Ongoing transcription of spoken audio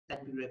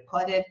can be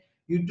recorded.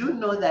 You do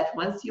know that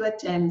once you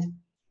attend,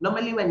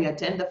 normally when you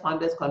attend the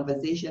Founders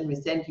Conversation, we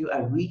send you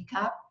a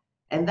recap,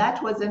 and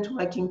that wasn't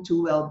working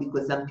too well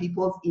because some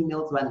people's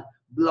emails were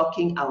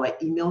blocking our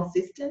email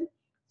system.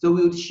 So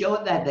we would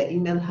show that the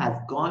email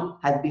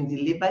has been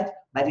delivered,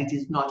 but it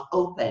is not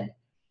open.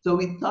 So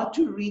we thought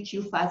to reach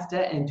you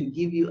faster and to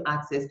give you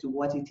access to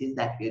what it is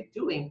that we're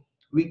doing,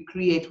 we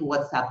create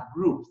WhatsApp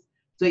groups.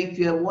 So if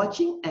you're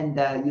watching and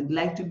you'd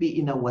like to be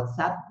in a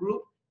WhatsApp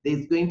group,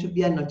 there's going to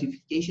be a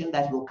notification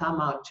that will come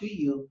out to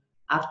you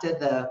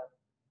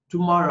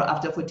tomorrow,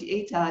 after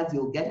 48 hours,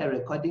 you'll get a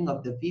recording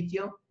of the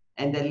video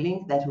and a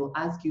link that will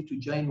ask you to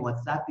join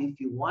WhatsApp if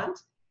you want.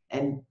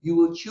 And you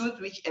will choose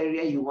which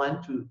area you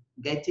want to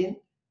get in,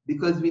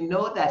 because we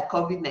know that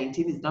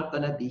COVID-19 is not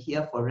going to be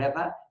here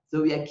forever.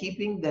 So we are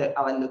keeping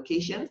our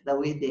locations the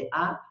way they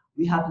are.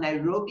 We have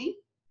Nairobi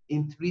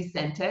in 3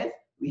 centers.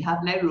 We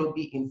have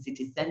Nairobi in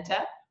City Center.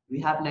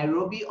 We have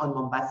Nairobi on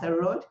Mombasa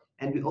Road.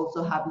 And we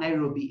also have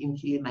Nairobi in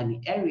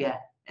Kilimani area.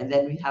 And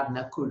then we have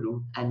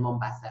Nakuru and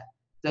Mombasa.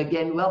 So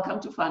again,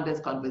 welcome to Founders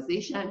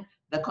Conversation.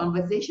 The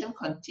conversation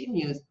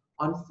continues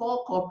on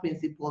 4 core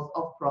principles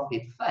of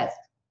profit first.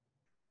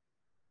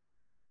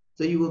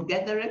 So you will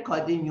get the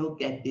recording, you'll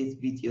get these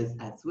videos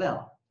as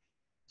well.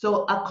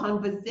 So a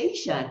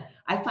conversation,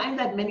 I find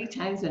that many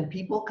times when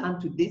people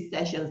come to these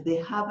sessions, they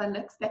have an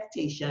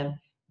expectation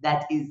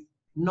that is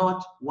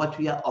not what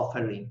we are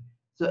offering.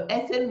 So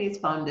SME's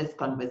Founders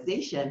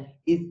Conversation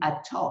is a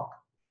talk.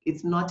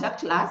 It's not a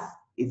class,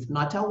 it's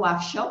not a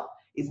workshop,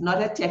 it's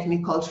not a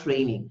technical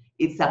training,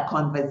 it's a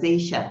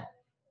conversation.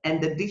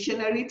 And the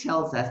dictionary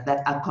tells us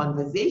that a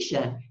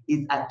conversation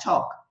is a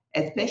talk,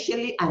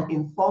 especially an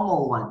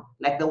informal one,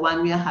 like the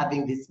one we are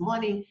having this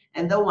morning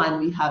and the one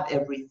we have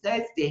every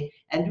Thursday.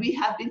 And we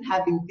have been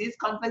having these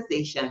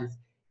conversations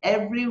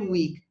every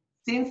week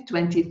since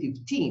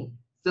 2015.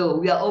 So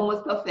we are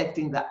almost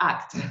perfecting the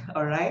act,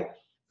 all right?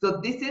 So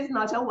this is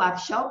not a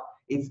workshop,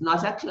 it's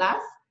not a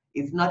class,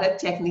 it's not a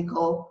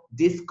technical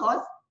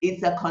discourse,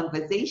 it's a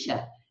conversation.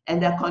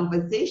 And a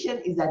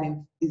conversation is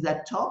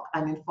a talk,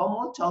 an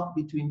informal talk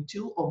between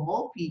 2 or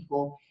more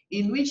people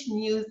in which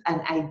news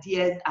and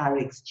ideas are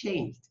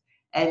exchanged.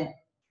 And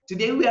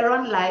today we are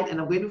online, and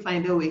I'm going to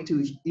find a way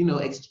to,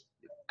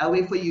 a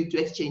way for you to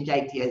exchange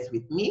ideas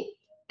with me.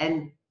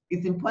 And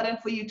it's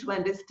important for you to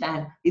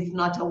understand it's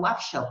not a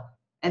workshop.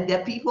 And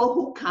there are people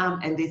who come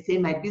and they say,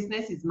 my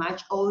business is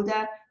much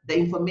older. The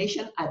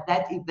information at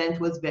that event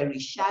was very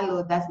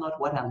shallow. That's not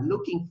what I'm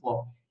looking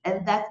for.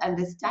 And that's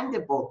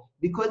understandable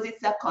because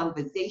it's a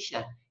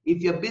conversation.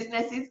 If your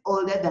business is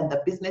older than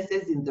the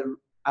businesses in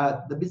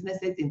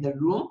the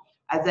room,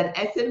 as an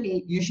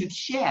SME, you should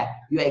share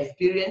your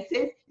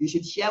experiences. You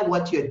should share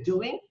what you're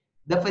doing.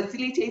 The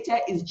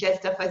facilitator is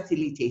just a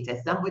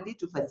facilitator, somebody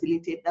to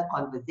facilitate the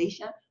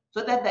conversation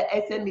so that the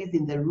SMEs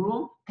in the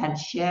room can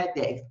share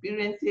their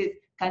experiences,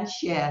 can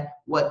share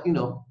what,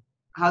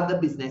 how the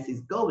business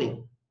is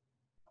going.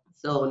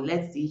 So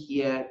let's see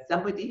here.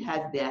 Somebody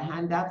has their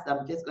hand up. So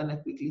I'm just going to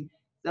quickly,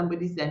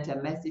 somebody sent a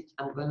message.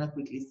 I'm going to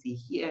quickly see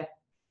here.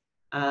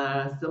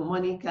 So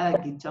Monica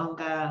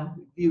Gitonga,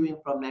 viewing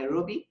from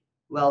Nairobi,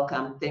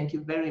 welcome. Thank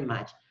you very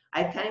much.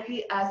 I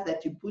kindly ask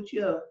that you put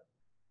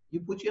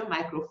your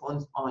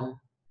microphones on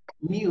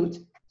mute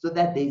so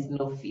that there is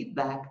no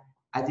feedback,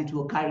 as it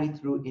will carry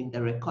through in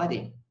the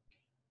recording.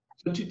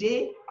 So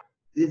today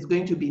is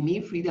going to be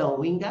me, Frida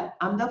Owinga.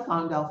 I'm the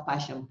founder of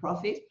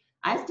PassionProfit.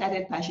 I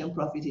started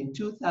PassionProfit in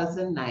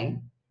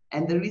 2009.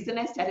 And the reason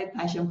I started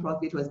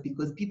PassionProfit was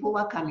because people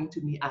were coming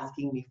to me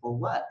asking me for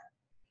work.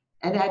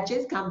 And I had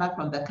just come back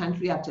from the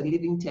country after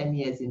living 10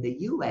 years in the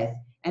US.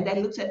 And I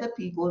looked at the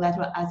people that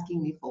were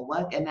asking me for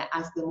work and I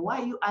asked them,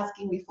 why are you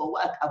asking me for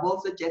work? I've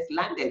also just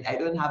landed. I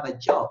don't have a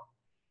job.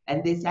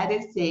 And they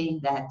started saying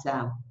that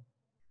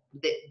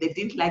they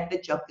didn't like the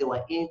job they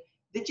were in.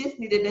 They just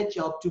needed a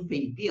job to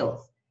pay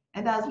bills.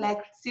 And I was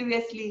like,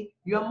 seriously,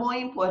 you're more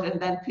important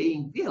than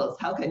paying bills.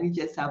 How can you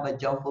just have a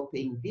job for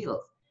paying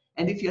bills?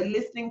 And if you're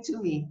listening to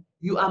me,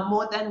 you are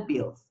more than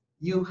bills.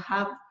 You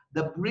have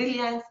the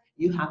brilliance,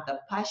 you have the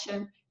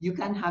passion, you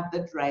can have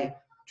the drive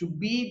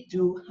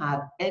to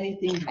have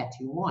anything that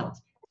you want.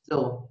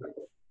 So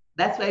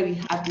that's why we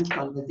have these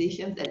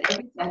conversations. And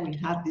every time we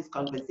have these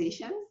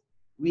conversations,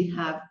 we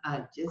have,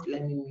 just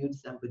let me mute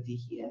somebody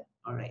here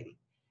already.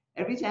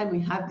 Every time we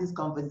have these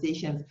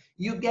conversations,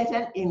 you get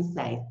an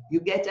insight, you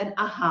get an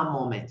aha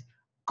moment.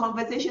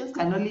 Conversations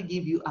can only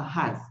give you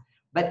ahas,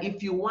 but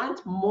if you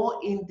want more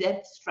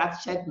in-depth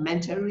structured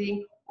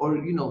mentoring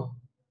or,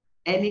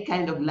 any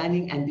kind of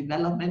learning and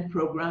development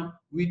program,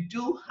 we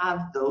do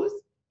have those,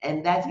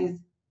 and that is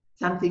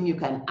something you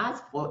can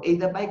ask for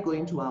either by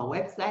going to our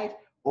website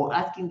or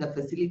asking the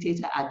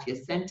facilitator at your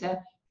center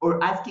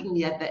or asking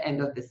me at the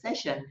end of the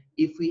session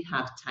if we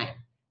have time.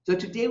 So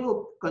today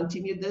we'll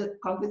continue the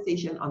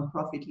conversation on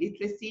profit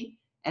literacy,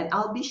 and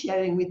I'll be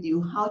sharing with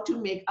you how to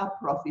make a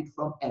profit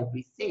from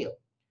every sale.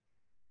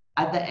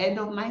 At the end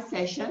of my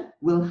session,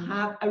 we'll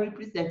have a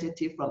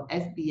representative from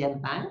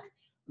SBM Bank,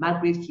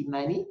 Margaret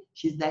Kimani.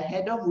 She's the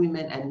head of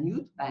women and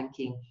youth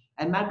banking,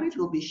 And Margaret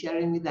will be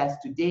sharing with us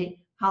today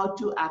how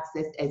to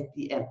access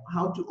SBM,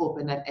 how to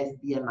open an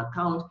SBM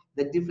account,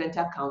 the different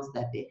accounts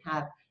that they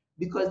have,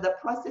 because the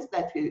process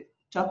that we're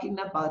talking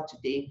about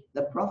today,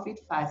 the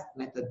Profit Fast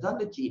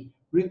methodology,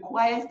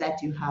 requires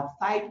that you have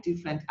 5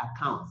 different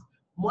accounts.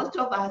 Most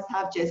of us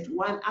have just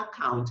one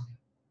account,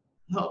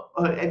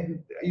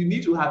 and you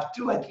need to have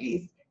 2 at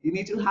least. You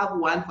need to have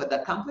one for the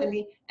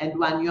company and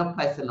one your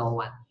personal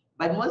one.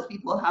 But most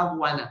people have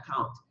one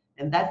account,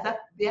 and that's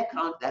the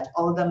account that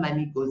all the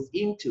money goes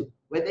into,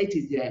 whether it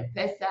is your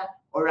M-Pesa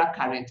or a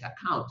current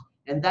account.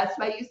 And that's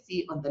why you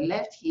see on the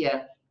left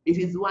here, it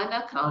is one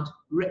account,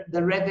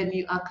 the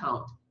revenue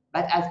account.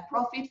 But as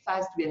Profit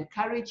Fast, we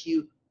encourage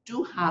you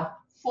to have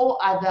 4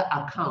 other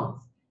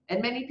accounts.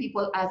 And many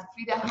people ask,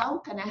 Frida, how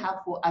can I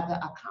have 4 other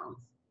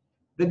accounts?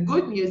 The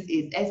good news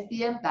is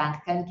SBM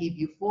Bank can give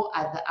you 4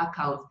 other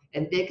accounts,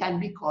 and they can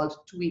be called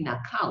twin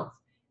accounts.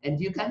 And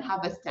you can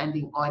have a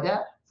standing order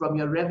from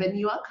your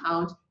revenue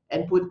account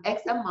and put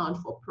X amount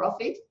for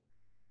profit,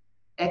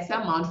 X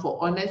amount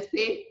for honest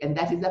pay, and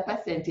that is a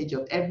percentage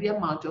of every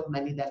amount of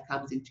money that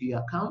comes into your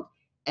account,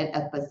 and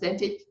a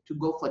percentage to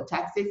go for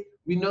taxes.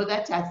 We know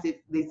that taxes,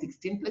 there's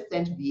 16%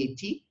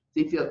 VAT.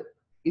 So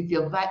if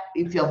you're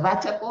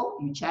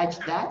VATable, you charge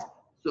that.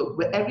 So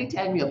every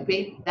time you're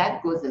paid,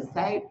 that goes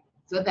aside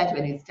so that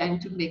when it's time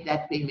to make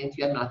that payment,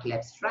 you're not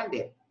left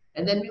stranded.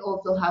 And then we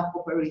also have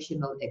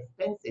operational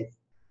expenses.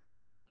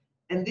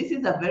 And this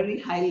is a very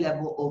high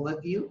level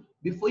overview.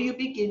 Before you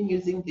begin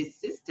using this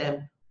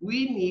system,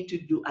 we need to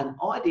do an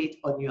audit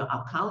on your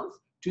accounts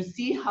to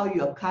see how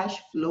your cash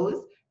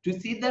flows, to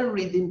see the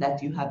rhythm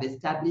that you have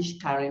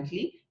established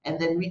currently, and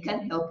then we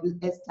can help you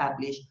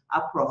establish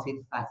a Profit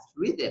Fast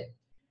rhythm.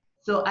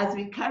 So as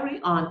we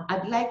carry on,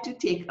 I'd like to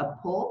take a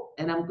poll,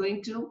 and I'm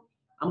going to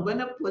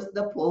post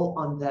the poll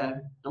on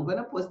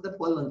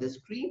the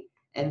screen,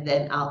 and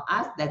then I'll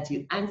ask that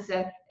you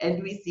answer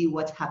and we see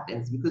what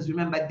happens. Because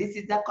remember, this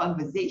is a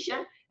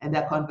conversation, and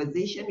a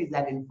conversation is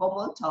an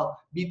informal talk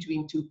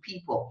between 2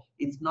 people.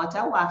 It's not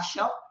a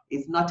workshop,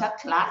 it's not a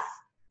class,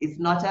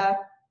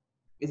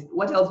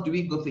 what else do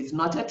we go for? It's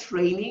not a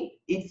training,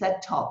 it's a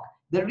talk.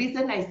 The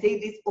reason I say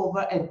this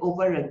over and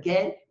over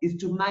again is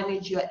to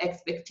manage your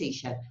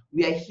expectation.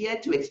 We are here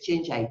to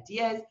exchange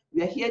ideas.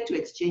 We are here to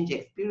exchange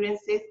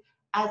experiences.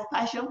 As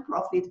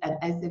PassionProfit and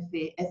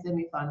SFA,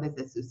 SME Founders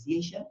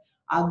Association,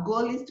 our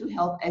goal is to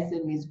help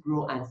SMEs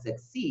grow and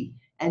succeed.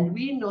 And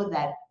we know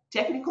that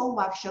technical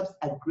workshops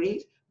are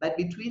great, but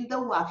between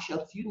the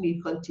workshops, you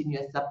need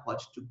continuous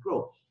support to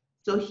grow.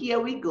 So here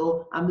we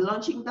go. I'm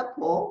launching the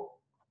poll,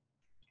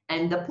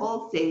 and the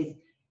poll says,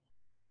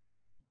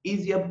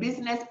 is your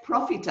business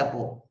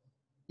profitable?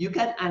 You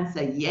can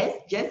answer yes.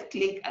 Just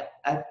click,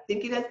 I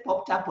think it has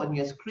popped up on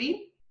your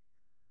screen.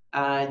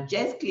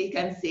 Just click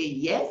and say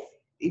yes.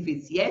 If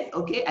it's yes,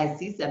 okay, I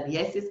see some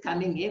yeses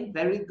coming in,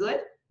 very good.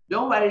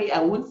 Don't worry,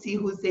 I won't see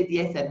who said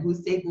yes and who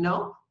said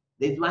no.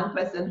 There's one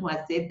person who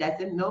has said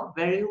doesn't know.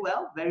 Very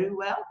well, very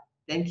well.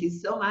 Thank you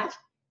so much.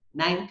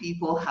 9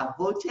 people have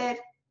voted.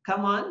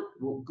 Come on,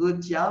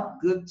 good job,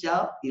 good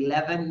job.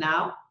 11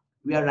 now.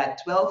 We are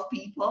at 12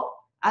 people.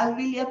 I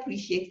really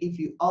appreciate if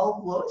you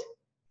all vote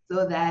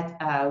so that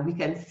we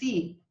can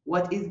see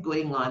what is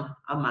going on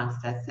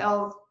amongst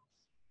ourselves.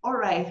 All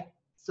right,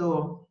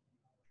 so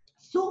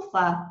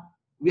far,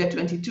 we are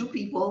 22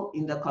 people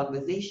in the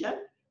conversation.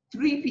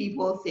 3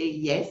 people say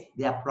yes,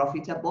 they are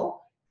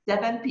profitable.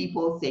 7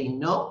 people say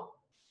no,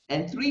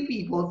 and 3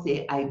 people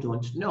say I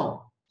don't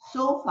know.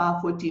 So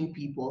far, 14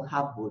 people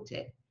have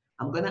voted.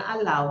 I'm gonna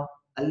allow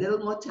a little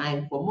more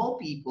time for more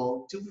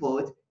people to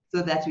vote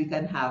so that we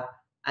can have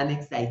an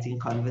exciting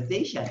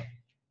conversation.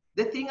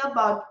 The thing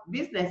about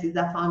business is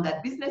I found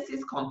that business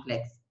is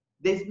complex.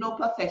 There's no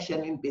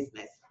perfection in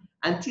business.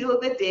 Until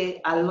the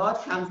day our Lord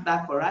comes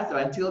back for us, or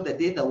until the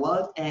day the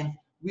world ends,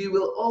 we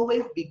will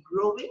always be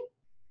growing.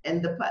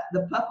 And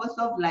the purpose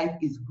of life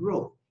is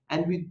growth,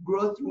 and we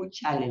grow through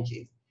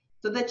challenges.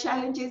 So the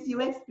challenges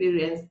you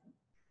experience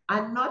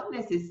are not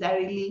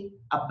necessarily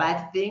a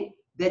bad thing.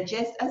 They're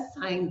just a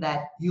sign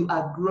that you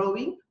are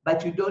growing,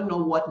 but you don't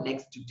know what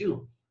next to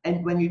do.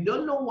 And when you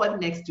don't know what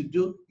next to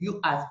do, you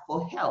ask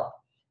for help.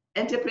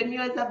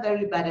 Entrepreneurs are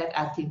very bad at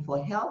asking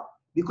for help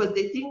because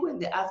they think when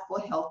they ask for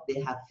help, they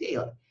have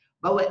failed.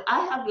 But when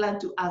I have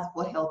learned to ask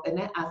for help, and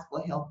I ask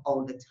for help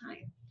all the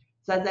time.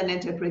 So as an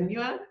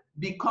entrepreneur,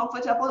 be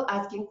comfortable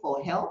asking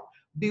for help.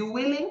 Be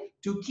willing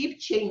to keep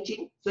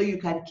changing so you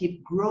can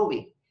keep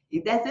growing.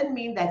 It doesn't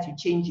mean that you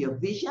change your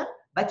vision,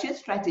 but your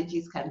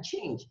strategies can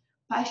change.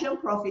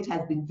 PassionProfit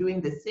has been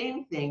doing the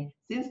same thing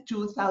since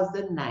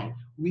 2009.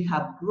 We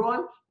have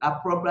grown, our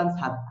programs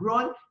have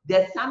grown.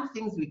 There are some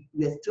things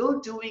we're still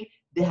doing.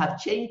 They have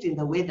changed in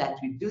the way that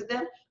we do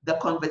them. The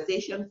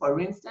conversation, for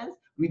instance,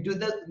 we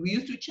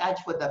used to charge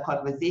for the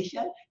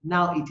conversation.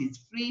 Now it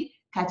is free,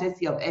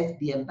 courtesy of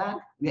SBM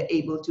Bank. We are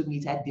able to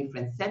meet at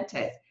different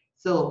centers.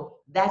 So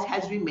that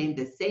has remained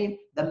the same.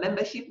 The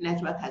membership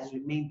network has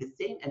remained the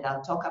same, and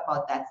I'll talk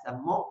about that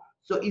some more.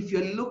 So if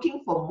you're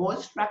looking for more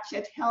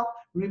structured help,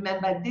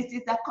 remember this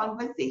is a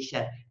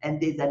conversation, and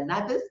there's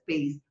another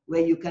space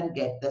where you can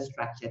get the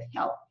structured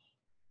help.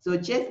 So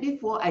just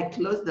before I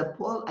close the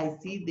poll, I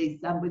see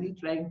there's somebody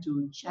trying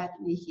to chat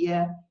me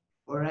here.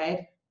 All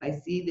right. I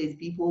see there's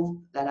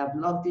people that have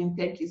logged in.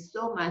 Thank you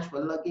so much for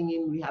logging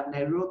in. We have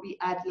Nairobi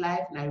Art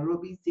Life,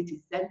 Nairobi City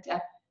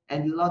Center,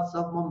 and lots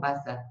of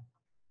Mombasa.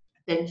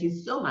 Thank you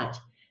so much.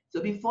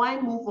 So before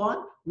I move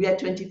on, we are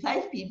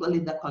 25 people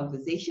in the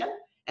conversation,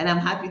 and I'm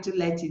happy to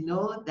let you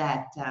know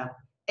that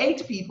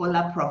 8 people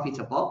are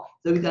profitable.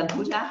 So we can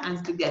put our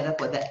hands together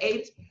for the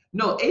 8.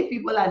 No, 8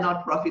 people are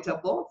not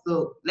profitable.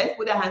 So let's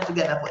put our hands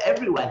together for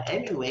everyone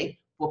anyway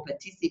for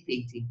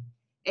participating.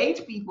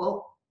 8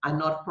 people are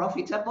not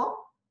profitable.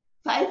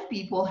 5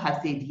 people have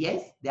said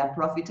yes, they are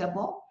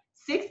profitable.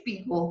 6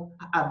 people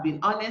have been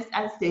honest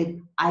and said,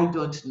 I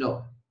don't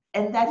know.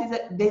 And that is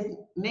there's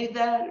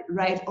neither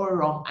right or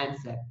wrong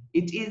answer.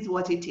 It is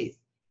what it is.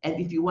 And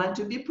if you want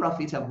to be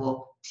profitable,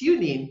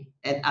 tune in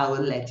and I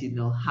will let you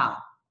know how.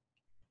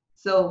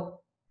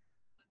 So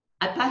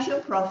at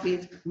Passion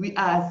Profit, we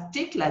are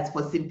sticklers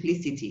for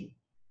simplicity.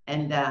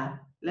 And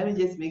let me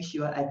just make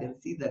sure I can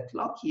see the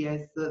clock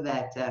here so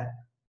that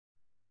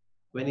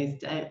when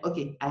it's time,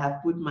 okay, I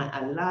have put my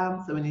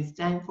alarm. So when it's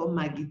time for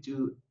Maggie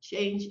to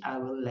change, I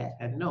will let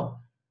her know.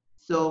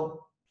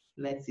 So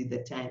let's see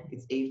the time,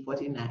 it's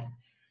 8:49.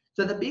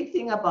 So the big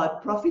thing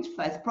about Profit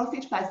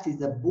Fast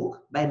is a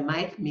book by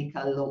Mike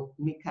Michalowicz.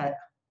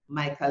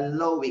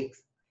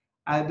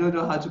 I don't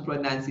know how to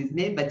pronounce his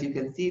name, but you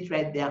can see it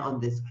right there on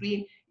the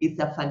screen. It's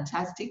a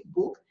fantastic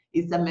book.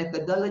 It's a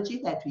methodology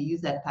that we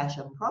use at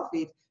Passion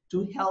Profit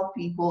to help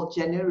people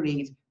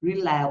generate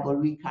reliable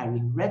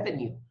recurring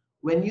revenue.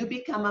 When you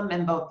become a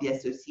member of the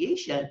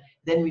association,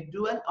 then we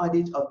do an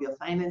audit of your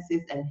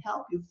finances and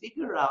help you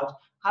figure out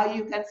how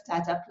you can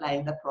start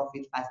applying the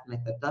Profit Fast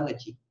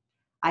methodology.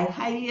 I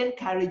highly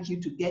encourage you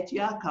to get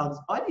your accounts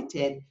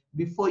audited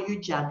before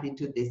you jump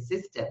into this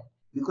system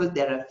because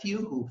there are a few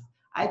hoops.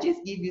 I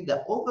just give you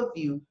the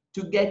overview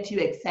to get you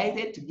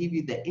excited, to give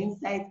you the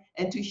insights,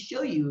 and to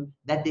show you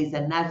that there's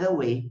another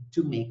way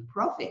to make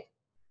profit.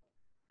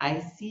 I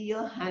see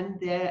your hand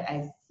there.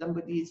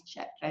 Somebody is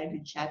trying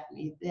to chat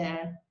me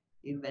there.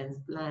 Events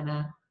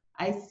planner.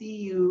 I see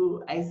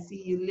you,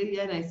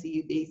 Lillian. I see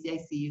you, Daisy. I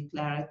see you,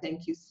 Clara.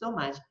 Thank you so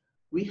much.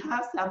 We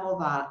have some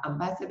of our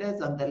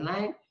ambassadors on the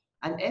line.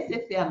 An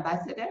SFA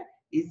ambassador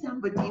is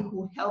somebody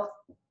who helps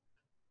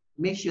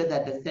make sure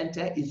that the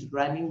center is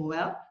running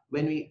well.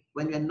 When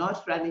we're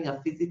not running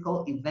a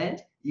physical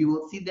event, you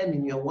will see them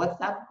in your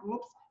WhatsApp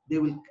groups. They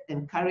will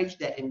encourage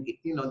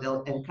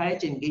they'll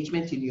encourage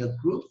engagement in your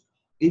groups.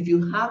 If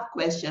you have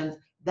questions,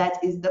 that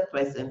is the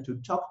person to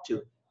talk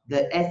to,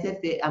 the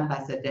SFA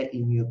ambassador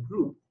in your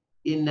group.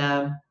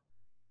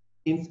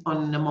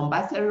 On the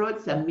Mombasa Road,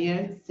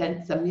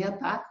 Samir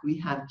Park, we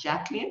have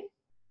Jacqueline.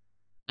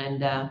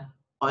 And I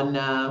don't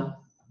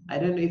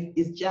know if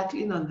is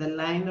Jacqueline on the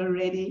line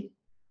already.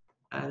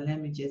 Let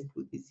me just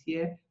put this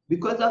here.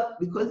 Because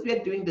we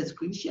are doing the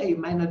screen share, you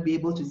might not be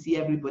able to see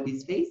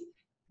everybody's face.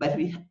 But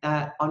we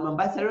on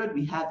Mombasa Road,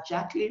 we have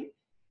Jacqueline.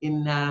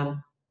 In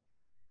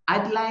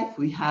Adlife,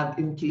 we have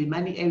in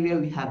Kilimani area,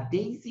 we have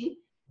Daisy.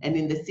 And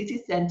in the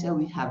city center,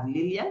 we have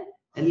Lillian.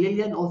 And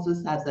Lillian also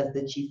serves as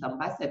the chief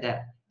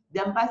ambassador.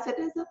 The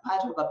ambassadors are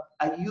part of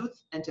a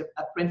youth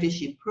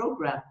apprenticeship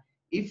program.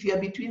 If you're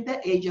between the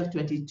age of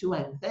 22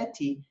 and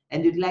 30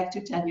 and you'd like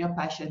to turn your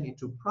passion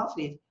into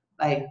profit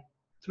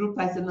through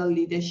personal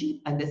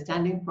leadership,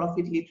 understanding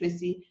profit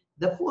literacy,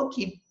 the 4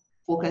 key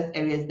focus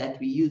areas that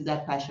we use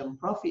at Passion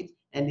Profit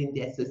and in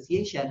the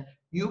association,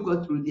 you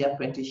go through the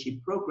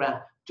apprenticeship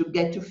program to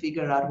get to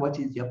figure out what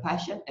is your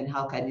passion and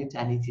how can you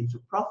turn it into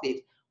profit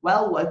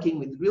while working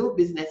with real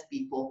business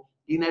people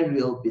in a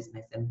real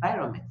business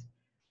environment.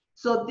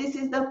 So this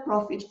is the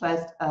Profit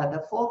First,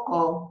 the 4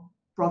 core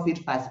Profit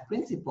First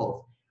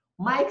principles.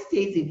 Mike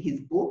says in his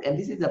book, and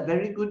this is a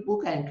very good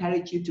book, I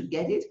encourage you to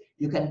get it.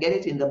 You can get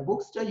it in the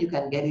bookstore, you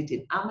can get it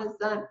in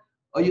Amazon,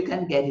 or you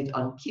can get it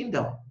on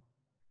Kindle.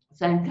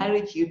 So I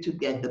encourage you to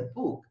get the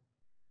book.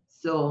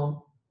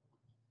 So,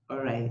 all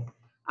right.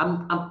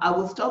 I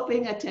will stop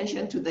paying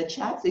attention to the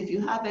chat. So if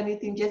you have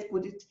anything, just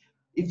put it.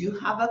 If you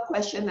have a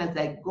question as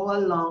I go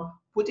along,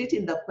 put it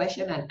in the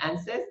question and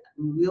answers.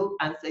 We will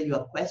answer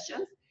your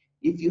questions.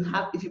 If you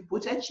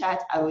put a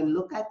chat, I will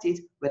look at it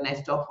when I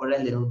stop for a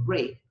little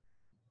break.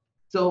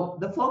 So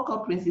the 4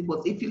 core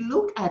principles, if you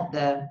look at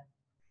the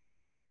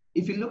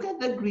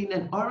green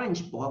and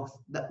orange box,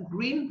 the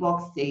green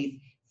box says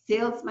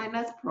sales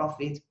minus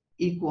profit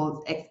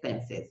equals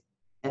expenses.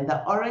 And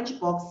the orange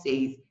box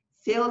says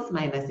sales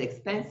minus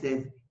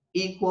expenses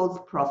equals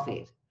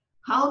profit.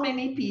 How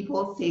many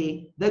people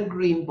say the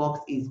green box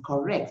is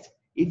correct?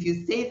 If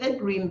you say the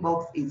green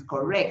box is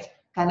correct,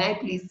 can I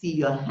please see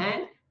your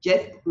hand?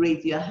 Just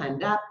raise your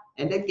hand up.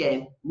 And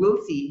again,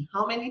 we'll see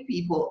how many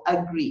people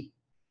agree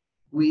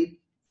with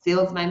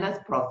sales minus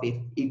profit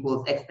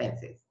equals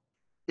expenses.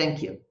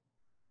 Thank you.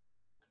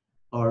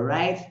 All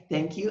right,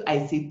 thank you.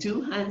 I see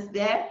 2 hands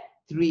there,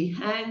 3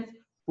 hands,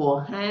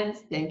 4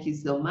 hands. Thank you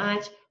so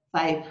much.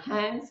 5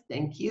 hands,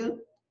 thank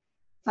you.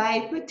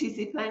 5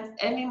 participants.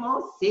 Any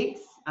more?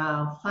 6,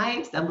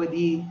 5,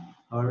 somebody,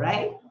 all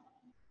right.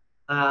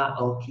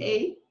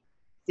 Okay,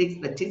 6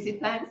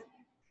 participants.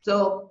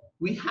 So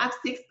we have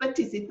 6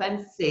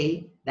 participants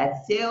say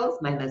that sales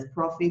minus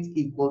profit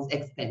equals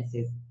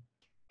expenses.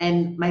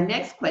 And my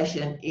next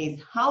question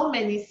is, how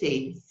many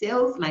say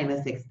sales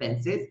minus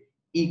expenses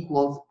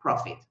equals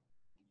profit?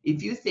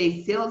 If you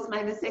say sales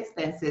minus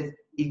expenses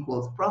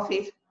equals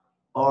profit,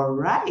 all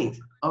right,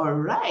 all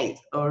right,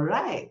 all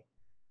right.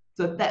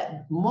 So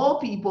that more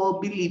people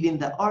believe in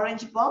the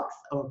orange box.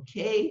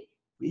 Okay,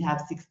 we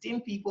have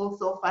 16 people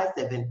so far,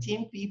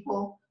 17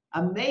 people.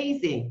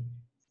 Amazing.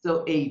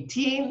 So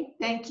 18,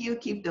 thank you,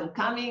 keep them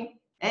coming.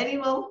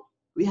 Anyone?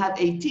 We have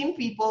 18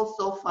 people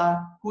so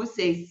far who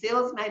say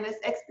sales minus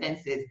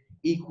expenses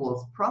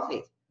equals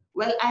profit.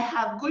 Well, I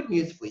have good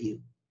news for you.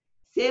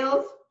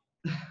 Sales,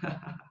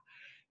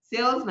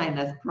 sales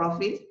minus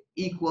profit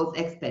equals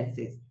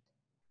expenses.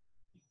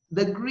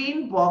 The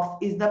green box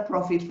is the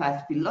profit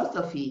first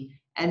philosophy.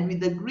 And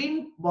with the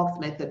green box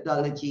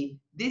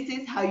methodology, this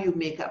is how you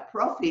make a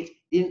profit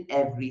in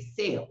every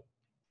sale.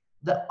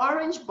 The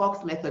orange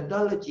box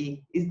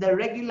methodology is the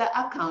regular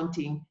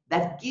accounting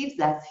that gives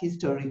us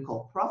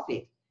historical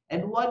profit.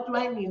 And what do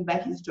I mean by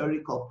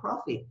historical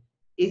profit?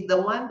 It's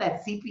the one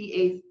that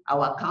CPAs,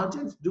 our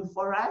accountants, do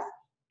for us,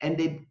 and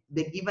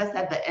they give us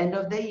at the end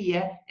of the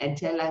year and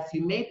tell us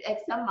you made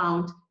X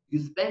amount,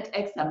 you spent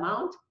X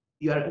amount,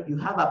 you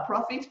have a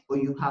profit or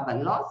you have a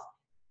loss.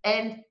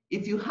 And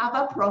if you have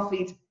a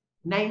profit,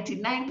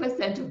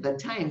 99% of the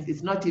times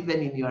it's not even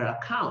in your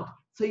account.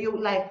 So you're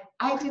like,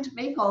 I didn't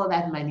make all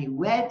that money.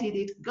 Where did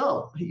it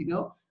go? You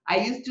know, I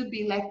used to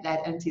be like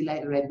that until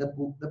I read the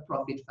book, The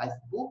Profit First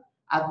book.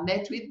 I've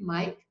met with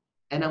Mike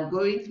and I'm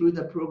going through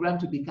the program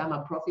to become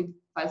a Profit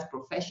First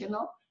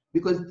professional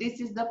because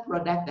this is the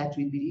product that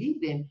we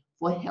believe in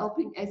for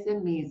helping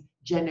SMEs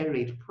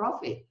generate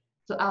profit.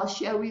 So I'll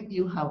share with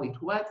you how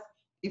it works.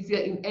 If you're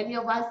in any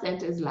of our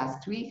centers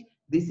last week,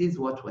 this is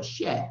what was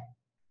shared.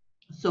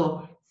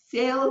 So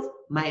sales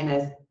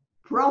minus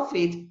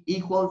profit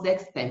equals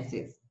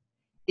expenses.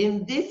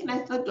 In this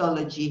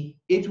methodology,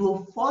 it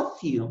will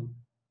force you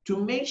to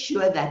make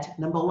sure that,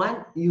 number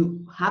one,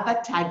 you have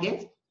a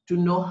target to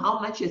know how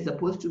much you're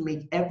supposed to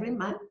make every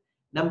month.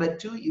 Number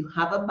two, you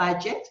have a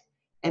budget,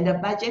 and a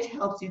budget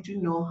helps you to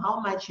know how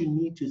much you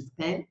need to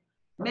spend.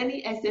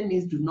 Many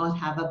SMEs do not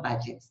have a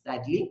budget,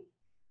 sadly.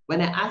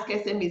 When I ask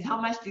SMEs, how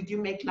much did you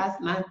make last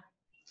month?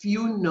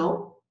 Few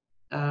know.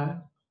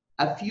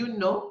 A few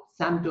know,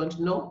 some don't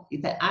know.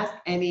 If I ask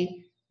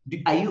any,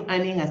 are you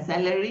earning a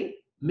salary?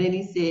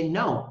 Many say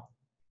no.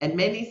 And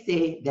many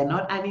say they're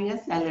not earning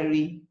a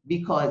salary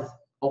because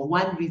of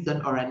one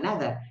reason or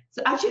another.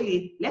 So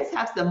actually, let's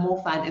have some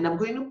more fun. And I'm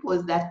going to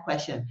pose that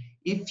question.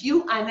 If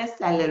you earn a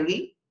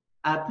salary,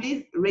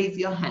 please raise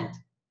your hand.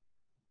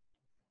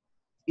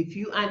 If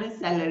you earn a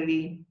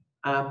salary,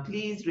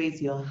 please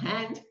raise your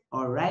hand,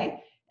 all right?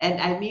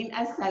 And I mean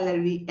a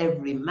salary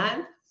every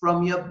month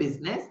from your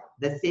business,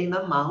 the same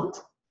amount,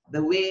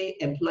 the way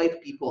employed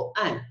people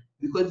earn,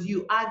 because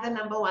you are the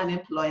number one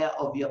employer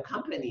of your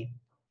company.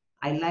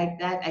 I like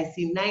that. I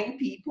see 9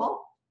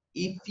 people.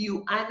 If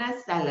you earn a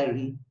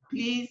salary,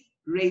 please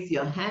raise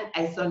your hand.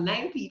 I saw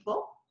 9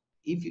 people.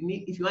 If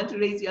you want to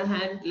raise your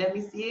hand, let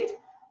me see it.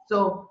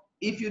 So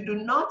if you do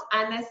not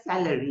earn a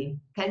salary,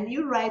 can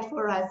you write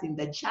for us in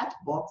the chat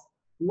box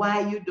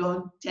why you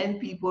don't? 10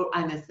 people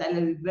earn a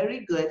salary.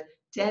 Very good.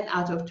 10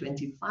 out of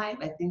 25.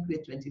 I think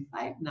we're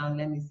 25 now.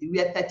 Let me see. We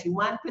are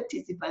 31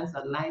 participants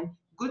online.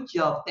 Good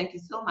job. Thank you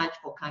so much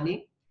for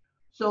coming.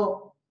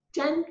 So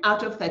 10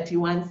 out of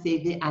 31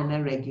 say they earn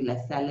a regular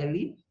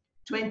salary.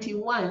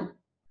 21,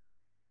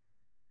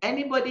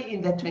 anybody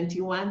in the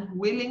 21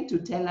 willing to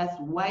tell us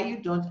why you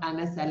don't earn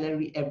a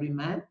salary every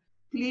month?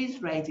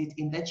 Please write it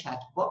in the chat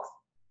box.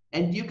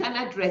 And you can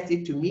address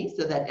it to me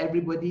so that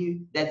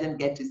everybody doesn't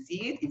get to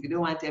see it. If you don't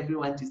want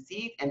everyone to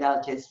see it, and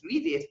I'll just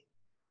read it.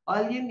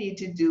 All you need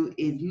to do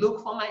is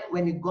look for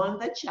when you go on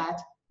the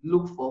chat,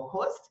 look for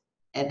host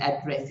and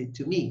address it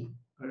to me,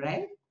 all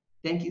right?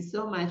 Thank you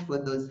so much for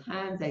those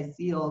hands. I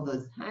see all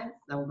those hands.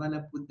 I'm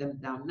gonna put them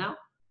down now.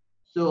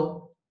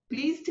 So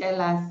please tell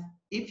us,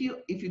 if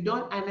you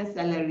don't earn a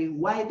salary,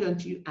 why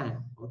don't you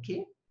earn,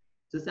 okay?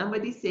 So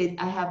somebody says,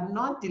 I have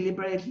not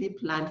deliberately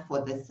planned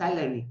for the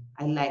salary.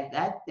 I like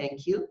that,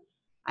 thank you.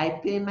 I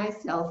pay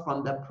myself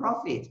from the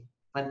profit,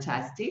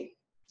 fantastic.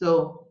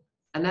 So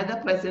another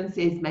person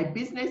says, my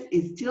business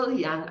is still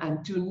young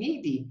and too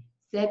needy,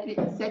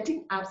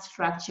 setting up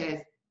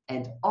structures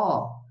and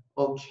all.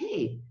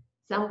 Okay,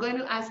 so I'm going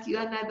to ask you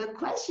another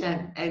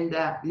question, and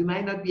you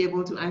might not be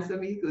able to answer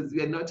me because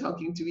we are not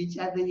talking to each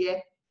other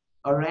yet.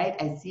 All right,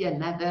 I see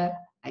another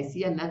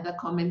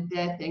comment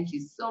there. Thank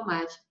you so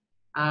much.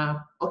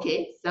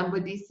 Okay,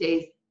 somebody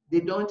says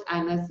they don't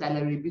earn a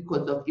salary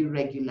because of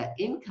irregular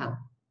income.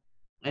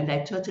 And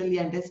I totally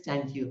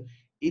understand you.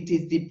 It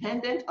is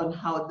dependent on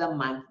how the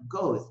month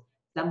goes.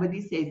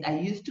 Somebody says, I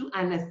used to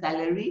earn a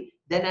salary,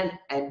 then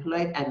I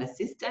employed an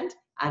assistant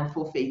and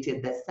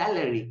forfeited the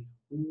salary.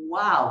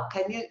 Wow,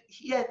 can you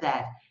hear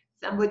that?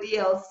 Somebody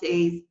else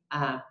says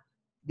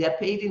they're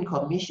paid in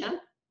commission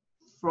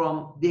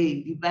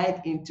they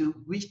divide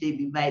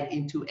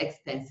into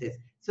expenses.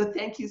 So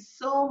thank you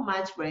so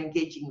much for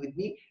engaging with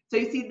me. So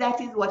you see, that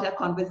is what a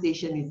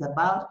conversation is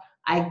about.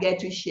 I get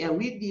to share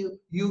with you,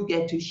 you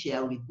get to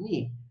share with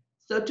me.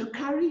 So to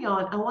carry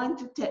on, I want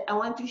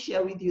to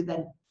share with you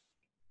that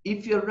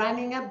if you're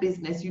running a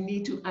business, you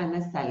need to earn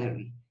a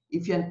salary.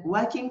 If you're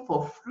working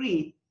for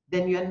free,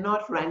 then you're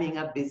not running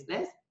a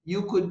business.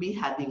 You could be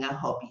having a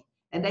hobby.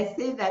 And I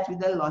say that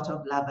with a lot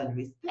of love and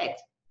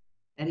respect.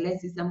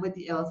 Unless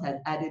somebody else has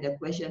added a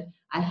question,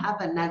 I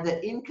have another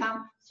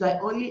income, so I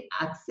only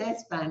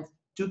access funds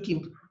to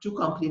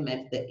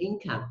complement the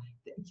income.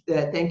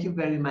 Thank you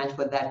very much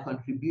for that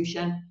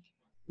contribution.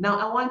 Now,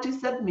 I want to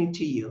submit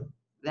to you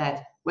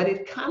that when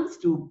it comes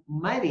to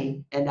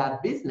money and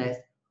our business,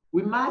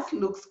 we must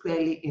look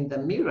squarely in the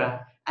mirror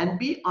and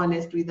be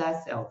honest with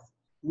ourselves.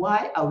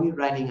 Why are we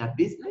running a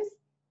business?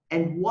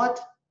 And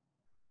what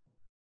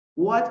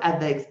are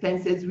the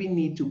expenses we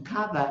need to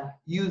cover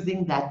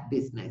using that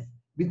business?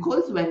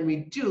 Because when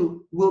we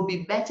do, we'll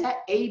be better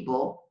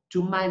able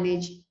to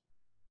manage,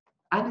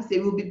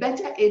 we'll be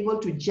better able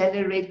to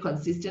generate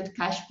consistent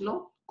cash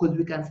flow, because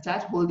we can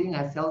start holding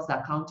ourselves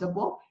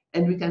accountable,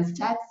 and we can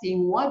start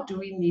seeing what do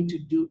we need to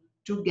do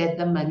to get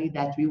the money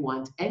that we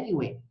want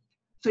anyway.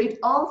 So it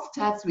all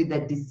starts with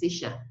a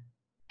decision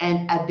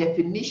and a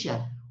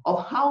definition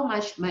of how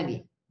much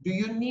money do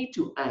you need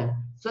to earn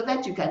so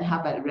that you can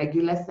have a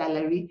regular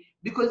salary,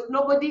 because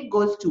nobody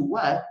goes to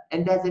work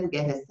and doesn't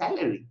get a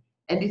salary.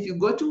 And if you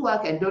go to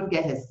work and don't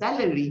get a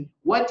salary,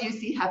 what do you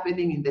see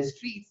happening in the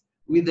streets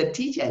with the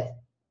teachers?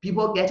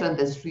 People get on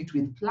the street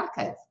with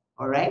placards,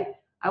 all right?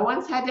 I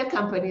once had a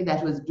company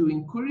that was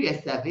doing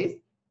courier service,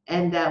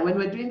 and when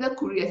we're doing the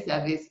courier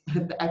service,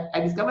 I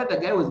discovered the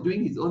guy was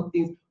doing his own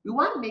things. We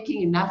weren't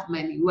making enough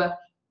money. We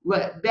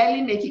were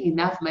barely making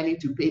enough money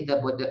to pay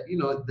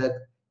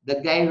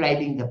the guy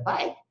riding the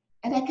bike.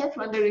 And I kept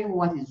wondering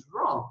what is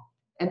wrong.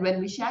 And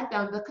when we shut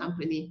down the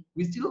company,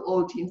 we still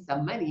owed him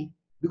some money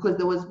because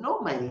there was no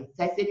money.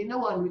 So I said, you know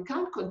what, we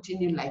can't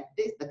continue like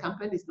this. The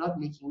company is not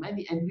making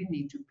money and we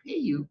need to pay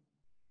you.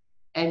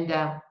 And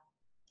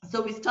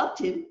so we stopped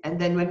him. And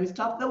then when we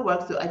stopped the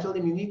work, so I told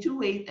him, you need to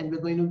wait and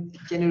we're going to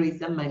generate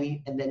some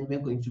money and then we're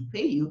going to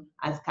pay you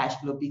as cash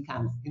flow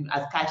becomes,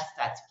 as cash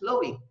starts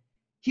flowing.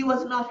 He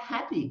was not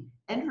happy,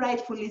 and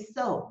rightfully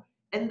so.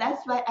 And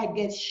that's why I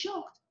get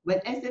shocked when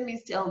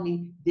SMEs tell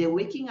me they're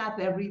waking up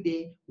every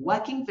day,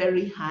 working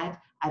very hard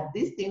at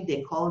this thing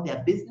they call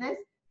their business.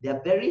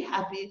 They're very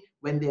happy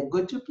when they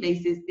go to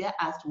places, they're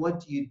asked,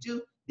 what do you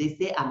do? They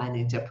say, I'm an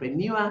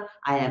entrepreneur,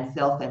 I am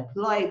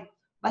self-employed.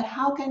 But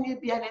how can you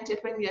be an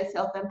entrepreneur,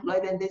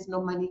 self-employed, and there's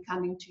no money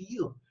coming to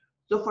you?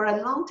 So for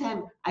a long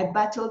time, I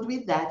battled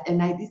with that,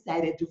 and I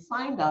decided to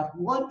find out,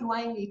 what do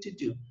I need to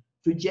do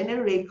to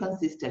generate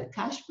consistent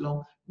cash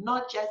flow,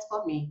 not just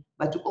for me,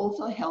 but to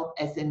also help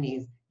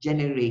SMEs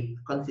generate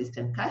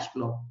consistent cash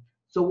flow.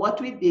 So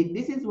what we did,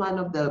 this is one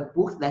of the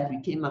books that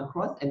we came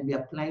across, and we're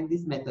applying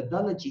this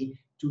methodology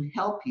to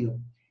help you.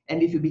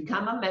 And if you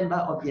become a member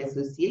of the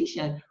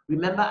association,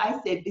 remember I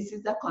said this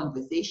is a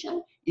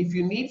conversation. If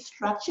you need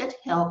structured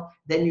help,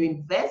 then you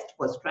invest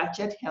for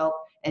structured help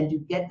and you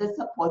get the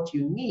support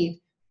you need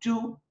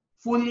to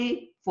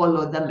fully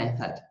follow the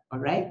method, all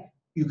right?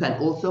 You can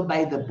also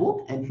buy the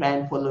book and try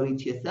and follow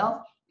it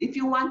yourself. If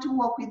you want to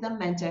work with a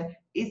mentor,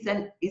 it's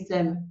an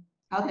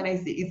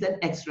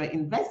extra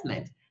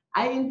investment.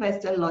 I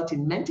invest a lot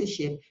in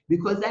mentorship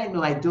because I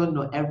know I don't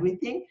know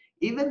everything.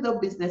 Even though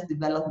business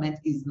development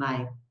is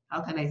my,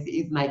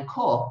 is my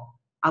core,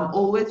 I'm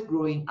always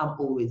growing, I'm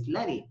always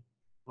learning,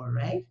 all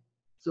right?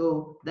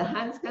 So the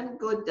hands can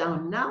go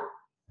down now,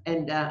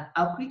 and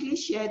I'll quickly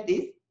share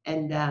this,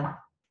 and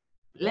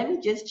let me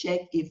just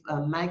check if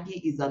Maggie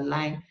is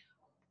online.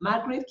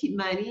 Margaret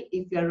Kimani,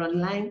 if you're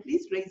online,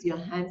 please raise your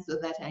hand so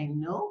that I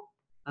know.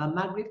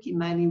 Margaret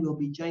Kimani will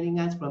be joining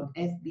us from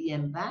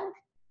SBM Bank,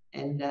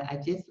 and I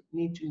just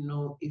need to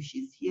know if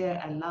she's here.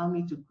 Allow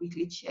me to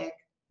quickly check.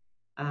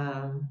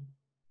 I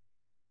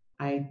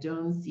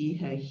don't see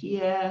her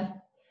here.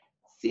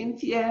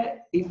 Cynthia,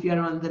 if you're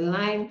on the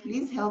line,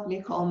 please help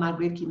me call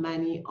Margaret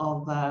Kimani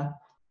of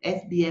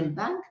SBM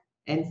Bank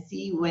and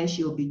see when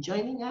she'll be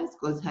joining us,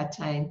 because her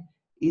time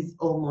is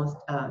almost,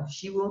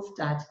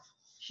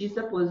 she's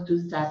supposed to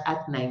start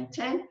at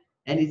 9:10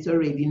 and it's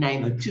already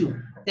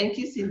 9:02. Thank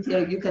you,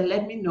 Cynthia. You can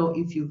let me know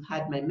if you've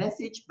had my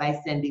message by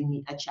sending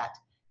me a chat.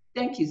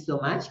 Thank you so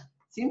much.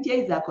 Cynthia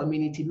is our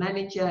community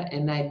manager,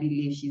 and I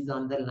believe she's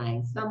on the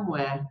line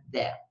somewhere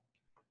there.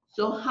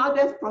 So how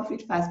does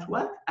Profit Fast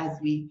work?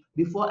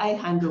 Before I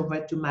hand over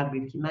to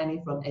Margaret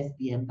Kimani from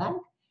SBM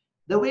Bank,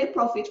 the way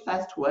Profit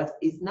Fast works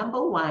is,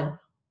 number one,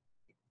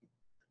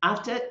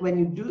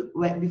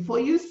 before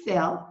you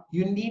sell,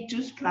 you need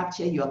to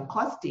structure your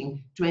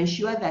costing to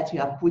ensure that you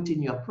are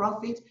putting your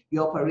profit,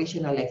 your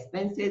operational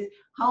expenses,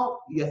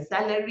 your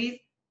salaries,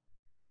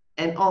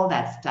 and all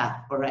that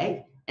stuff, all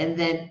right? And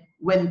then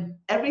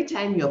every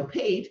time you're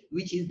paid,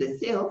 which is the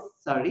sales,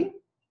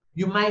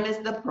 you minus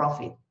the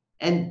profit.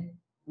 And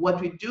what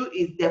we do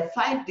is there are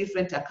 5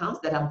 different accounts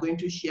that I'm going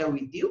to share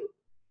with you.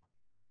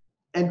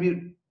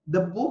 And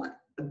the book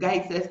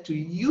guides us to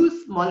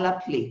use smaller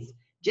plates.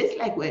 Just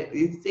like when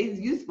it says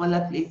use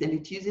smaller plates and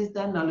it uses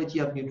the analogy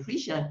of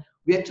nutrition,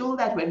 we are told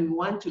that when we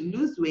want to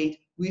lose weight,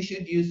 we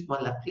should use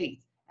smaller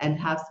plates and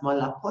have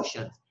smaller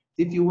portions.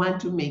 So if you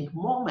want to make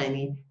more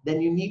money,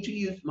 then you need to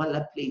use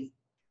smaller plates.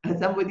 And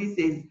somebody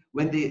says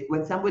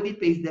when somebody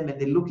pays them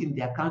and they look in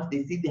their account,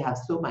 they see they have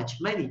so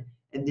much money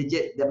and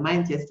the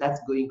mind just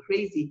starts going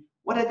crazy.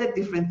 What are the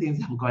different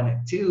things I'm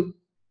gonna do?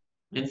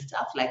 And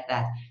stuff like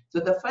that. So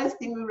the first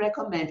thing we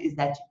recommend is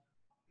that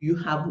you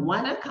have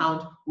one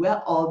account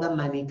where all the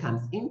money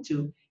comes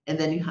into, and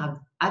then you have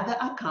other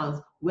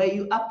accounts where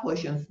you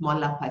apportion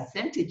smaller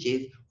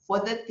percentages for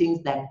the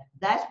things that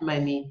that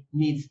money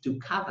needs to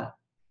cover.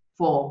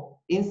 For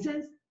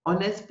instance,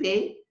 honest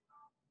pay,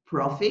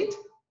 profit,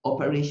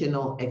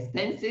 operational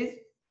expenses,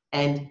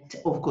 and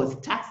of course,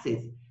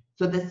 taxes.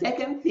 So the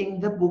second thing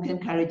the book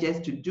encourages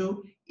to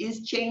do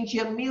is change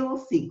your meal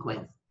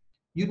sequence.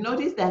 You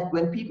notice that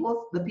when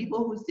the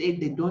people who say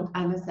they don't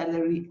earn a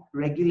salary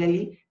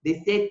regularly, they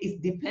said it's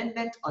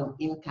dependent on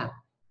income.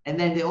 And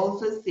then they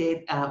also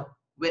said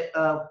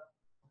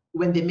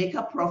when they make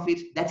a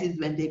profit, that is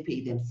when they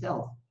pay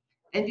themselves.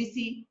 And you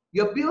see,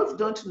 your bills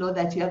don't know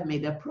that you have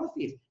made a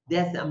profit.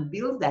 There are some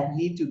bills that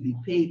need to be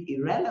paid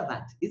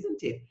irrelevant,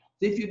 isn't it?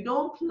 So if you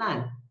don't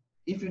plan,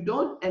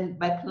 and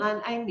by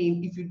plan, I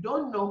mean, if you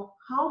don't know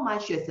how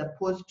much you're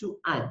supposed to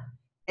earn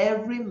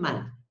every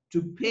month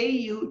to pay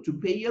you, to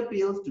pay your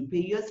bills, to pay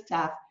your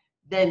staff,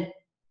 then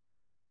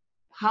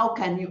how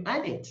can you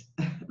earn it?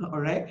 All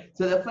right.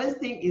 So the first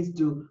thing is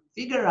to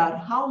figure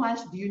out how much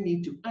do you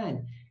need to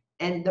earn.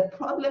 And the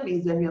problem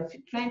is when you're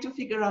trying to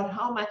figure out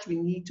how much we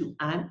need to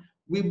earn,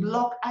 we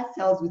block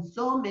ourselves with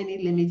so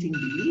many limiting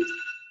beliefs.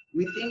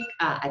 We think,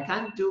 I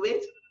can't do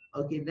it.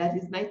 Okay, that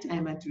is my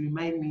timer to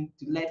remind me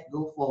to let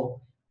go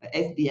for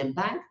SBM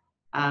Bank.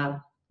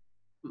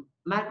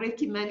 Margaret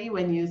Kimani,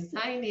 when you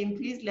sign in,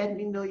 please let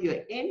me know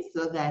you're in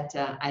so that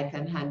I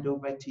can hand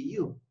over to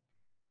you.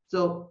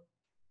 So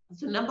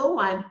number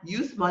one,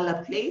 use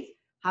smaller plates,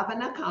 have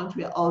an account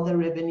where all the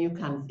revenue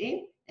comes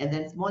in, and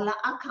then smaller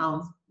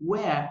accounts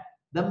where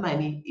the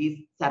money is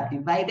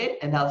subdivided,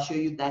 and I'll show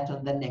you that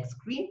on the next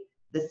screen.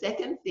 The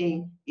second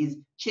thing is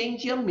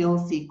change your meal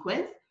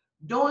sequence.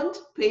 Don't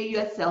pay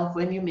yourself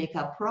when you make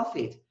a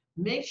profit.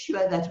 Make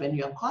sure that when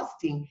you're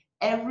costing,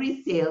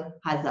 every sale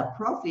has a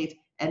profit,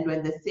 and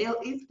when the sale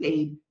is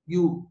paid,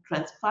 you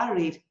transfer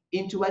it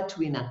into a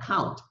twin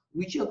account,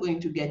 which you're going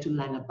to get to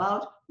learn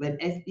about when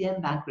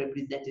SBM Bank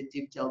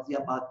representative tells you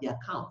about the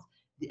accounts.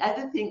 The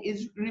other thing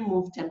is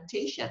remove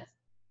temptations.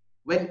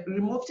 When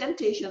remove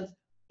temptations,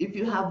 if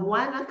you have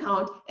one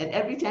account and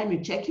every time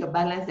you check your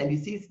balance and you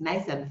see it's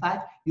nice and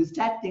fat, you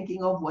start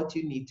thinking of what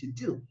you need to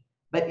do.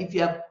 But if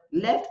you have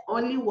left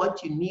only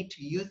what you need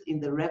to use in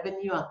the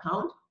revenue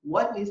account,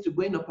 what needs to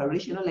go in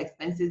operational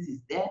expenses is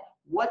there,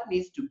 what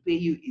needs to pay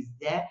you is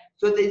there.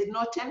 So there's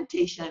no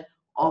temptation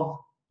of,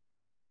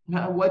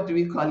 what do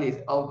we call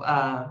it, of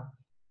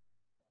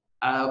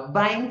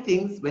buying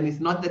things when it's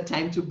not the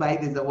time to buy.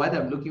 There's a word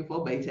I'm looking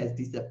for, but it has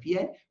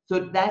disappeared. So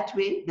that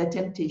way, the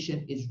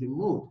temptation is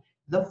removed.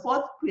 The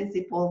fourth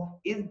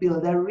principle is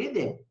build a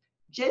rhythm.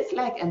 Just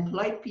like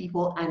employed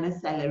people earn a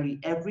salary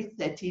every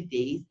 30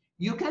 days,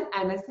 you can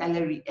earn a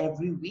salary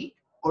every week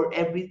or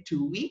every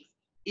 2 weeks.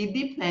 It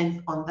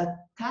depends on the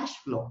cash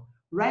flow.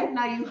 Right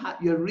now, you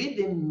have your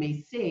rhythm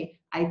may say,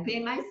 I pay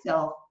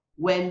myself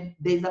when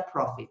there's a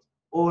profit,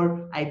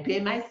 or I pay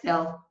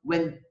myself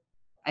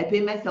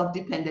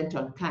dependent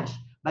on cash.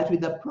 But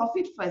with the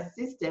profit first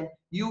system,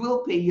 you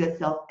will pay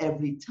yourself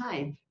every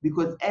time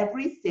because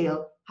every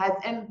sale has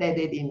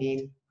embedded in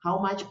it how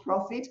much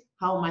profit,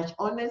 how much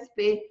honest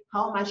pay,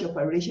 how much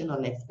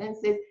operational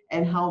expenses,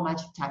 and how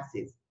much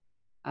taxes.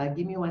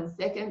 Give me 1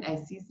 second. I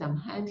see some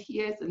hand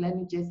here, so let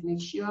me just make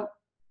sure.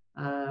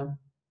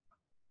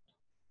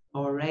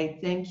 All right,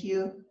 thank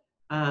you.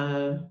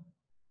 All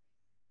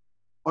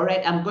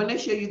right, I'm going to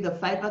show you the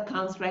 5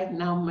 accounts right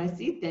now,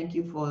 Mercy. Thank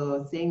you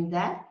for saying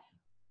that.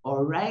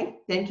 All right,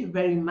 thank you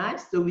very much.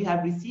 So we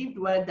have received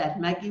word that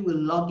Maggie will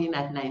log in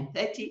at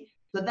 9:30.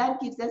 So that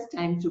gives us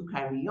time to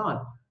carry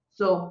on.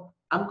 So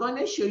I'm going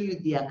to show you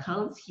the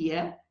accounts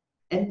here.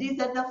 And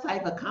these are the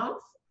 5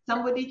 accounts.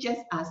 Somebody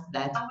just asked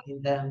that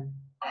in the,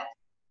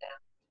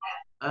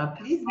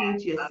 please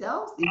mute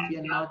yourselves if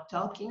you're not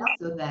talking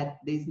so that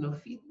there's no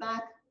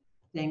feedback.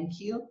 Thank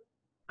you.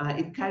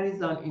 It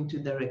carries on into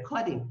the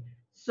recording.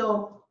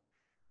 So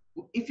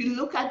if you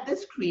look at the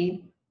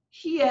screen,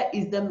 here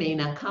is the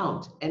main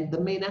account, and the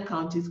main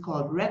account is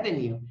called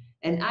revenue.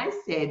 And I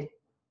said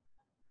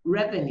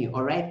revenue,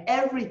 all right?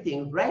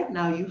 Everything, right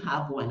now you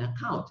have one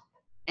account.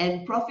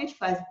 And Profit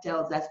First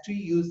tells us to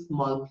use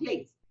small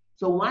plates.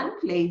 So one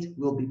plate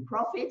will be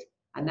profit,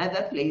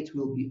 another plate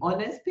will be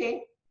honest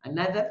pay,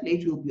 another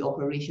plate will be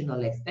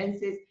operational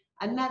expenses,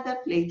 another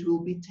plate will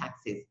be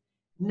taxes.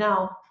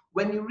 Now,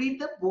 when you read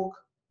the book,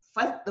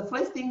 the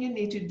first thing you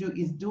need to do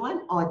is do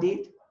an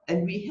audit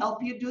And we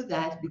help you do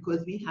that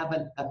because we have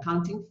an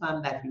accounting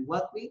firm that we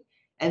work with.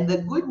 And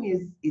the good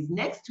news is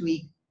next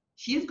week,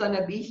 she's going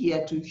to be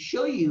here to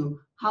show you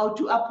how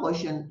to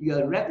apportion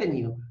your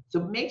revenue.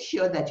 So make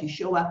sure that you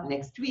show up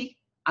next week.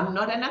 I'm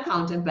not an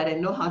accountant, but I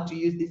know how to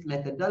use this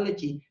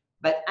methodology.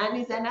 But Anne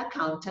is an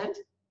accountant,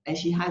 and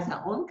she has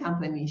her own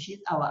company. She's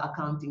our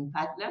accounting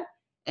partner,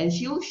 and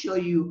she'll show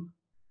you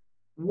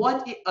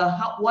what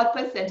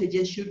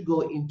percentages should go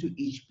into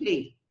each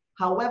plate.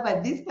 However,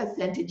 these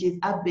percentages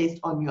are based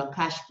on your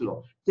cash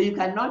flow. So you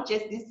cannot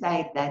just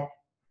decide that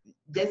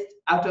just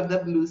out of the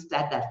blue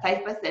start that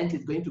 5%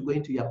 is going to go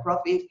into your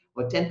profit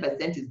or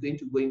 10% is going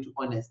to go into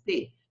honest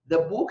pay. The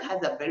book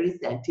has a very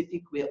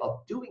scientific way of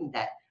doing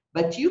that,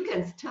 but you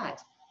can start.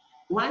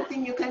 One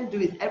thing you can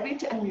do is every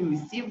time you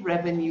receive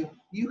revenue,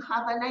 you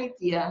have an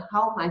idea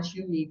how much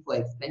you need for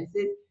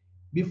expenses.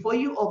 Before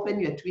you open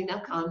your twin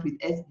account with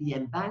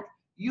SBM Bank,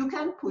 you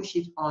can push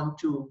it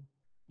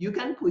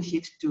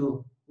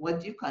to, what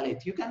do you call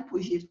it? You can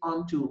push it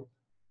onto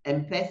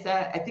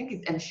M-Pesa, I think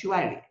it's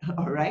M-Shwari,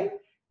 all right?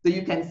 So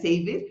you can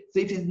save it. So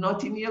it is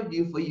not in your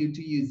view for you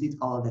to use it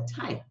all the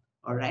time,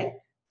 all right?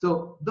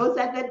 So those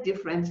are the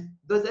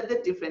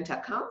different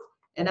accounts.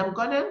 And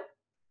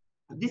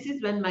this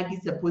is when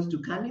Maggie's supposed to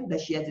come in,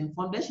 but she has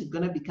informed us she's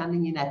gonna be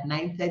coming in at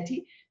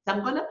 9:30. So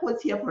I'm gonna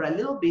pause here for a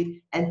little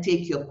bit and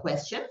take your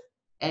questions.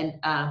 And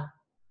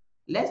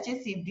let's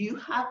just see, do you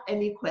have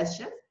any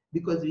questions?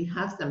 Because we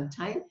have some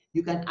time.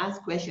 You can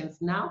ask questions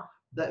now.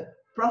 The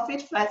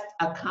Profit First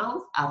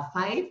accounts are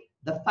 5.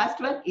 The first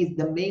one is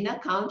the main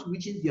account,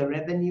 which is your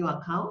revenue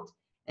account.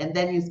 And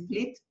then you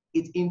split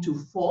it into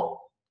 4.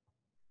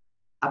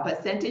 A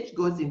percentage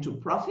goes into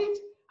profit.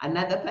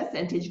 Another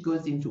percentage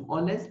goes into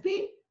honest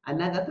pay.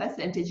 Another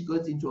percentage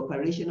goes into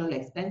operational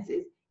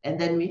expenses. And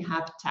then we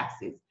have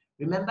taxes.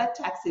 Remember,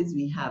 taxes,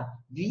 we have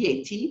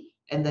VAT,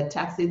 and the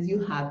taxes you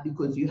have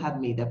because you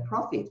have made a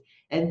profit.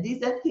 And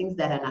these are things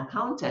that an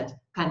accountant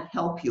can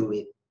help you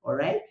with, all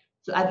right?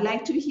 So I'd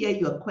like to hear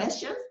your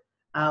questions,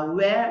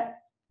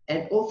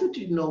 and also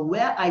to know,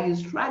 where are you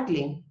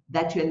struggling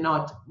that you're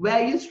not, where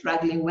are you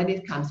struggling when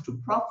it comes to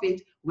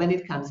profit, when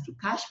it comes to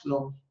cash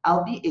flow?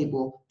 I'll be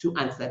able to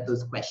answer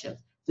those questions.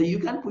 So you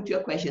can put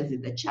your questions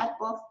in the chat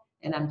box,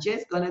 and I'm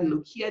just gonna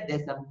look here.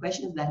 There's some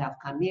questions that have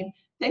come in.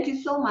 Thank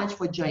you so much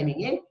for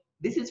joining in.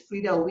 This is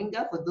Frida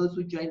Owinga, for those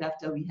who joined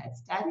after we had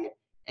started.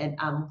 And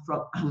I'm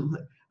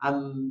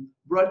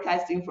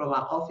broadcasting from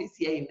our office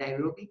here in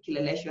Nairobi,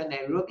 Kileleshwa,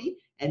 Nairobi.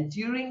 And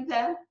during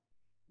the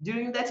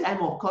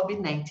time of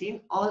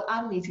COVID-19, all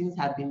our meetings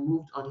have been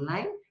moved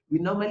online. We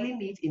normally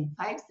meet in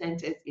 5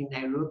 centers in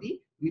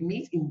Nairobi. We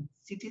meet in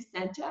City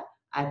Center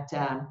at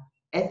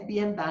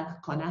SBM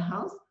Bank Corner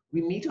House.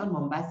 We meet on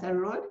Mombasa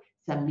Road,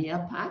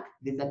 Samia Park.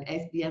 There's an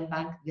SBM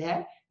Bank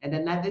there. And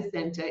another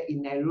center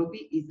in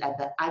Nairobi is at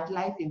the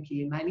AdLife in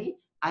Kilimani,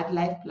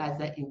 AdLife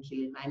Plaza in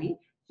Kilimani.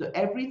 So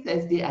every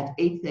Thursday at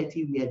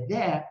 8:30, we are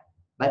there.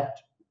 But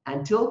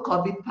until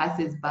COVID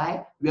passes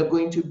by, we are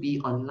going to be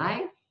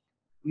online.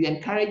 We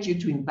encourage you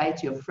to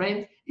invite your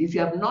friends. If you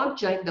have not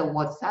joined the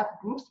WhatsApp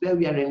groups where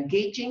we are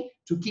engaging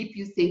to keep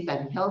you safe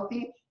and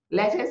healthy,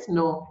 let us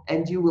know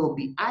and you will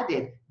be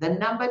added. The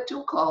number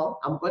to call,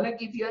 I'm going to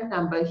give you a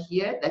number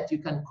here that you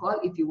can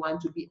call if you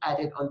want to be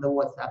added on the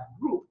WhatsApp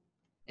group.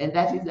 And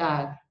that is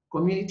our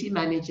community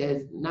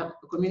manager's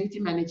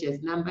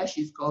number.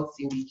 She's called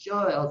Cindy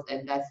Joels,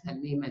 and that's her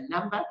name and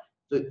number.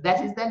 So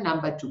that is the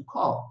number to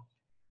call.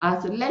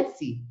 So let's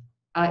see.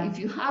 If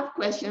you have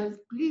questions,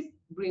 please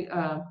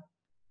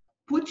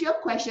put your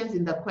questions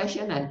in the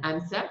question and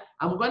answer.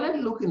 I'm going to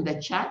look in the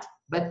chat,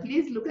 but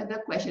please look at the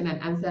question and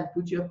answer and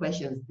put your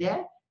questions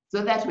there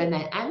so that when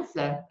I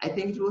answer, I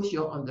think it will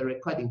show on the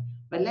recording.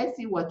 But let's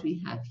see what we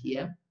have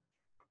here.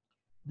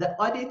 The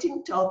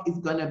auditing talk is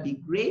going to be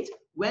great.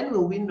 When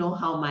will we know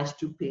how much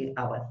to pay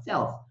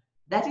ourselves?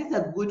 That is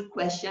a good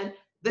question.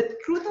 The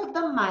truth of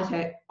the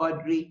matter,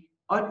 Audrey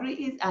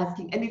is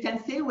asking, and you can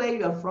say where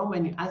you're from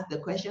when you ask the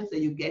question so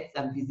you get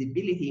some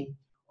visibility.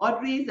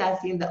 Audrey is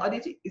asking, the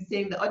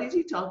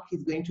auditing talk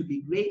is going to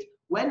be great.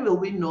 When will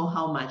we know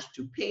how much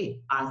to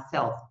pay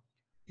ourselves?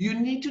 You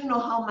need to know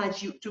how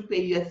much to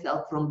pay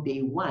yourself from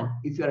day one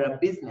if you're a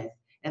business.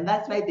 And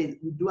that's why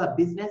we do a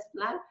business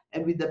plan.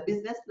 And with the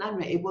business plan,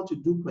 we're able to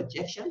do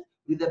projections.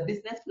 With the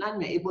business plan,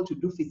 we're able to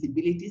do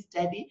feasibility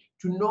study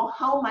to know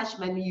how much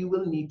money you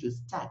will need to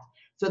start.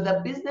 So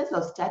the business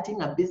of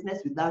starting a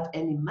business without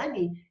any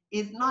money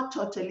is not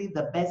totally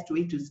the best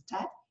way to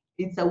start.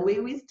 It's a way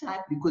we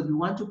start because we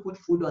want to put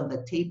food on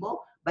the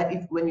table. But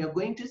when you're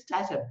going to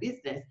start a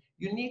business,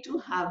 you need to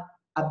have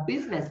a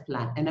business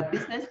plan. And a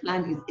business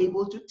plan is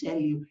able to tell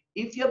you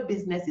if your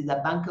business is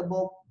a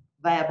bankable,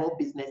 viable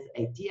business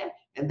idea.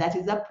 And that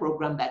is a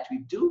program that we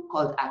do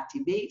called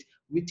Activate.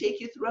 We take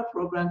you through a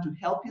program to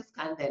help you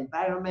scan the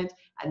environment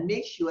and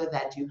make sure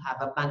that you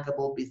have a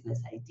bankable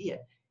business idea.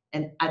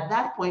 And at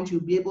that point,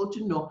 you'll be able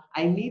to know,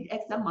 I need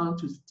X amount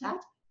to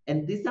start,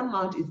 and this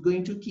amount is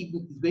going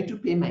to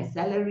pay my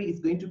salary, it's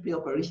going to pay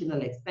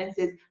operational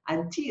expenses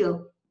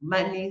until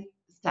money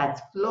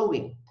starts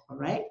flowing, all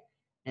right?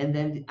 And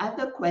then the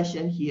other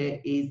question here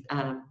is,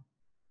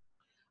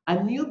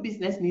 a new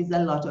business needs a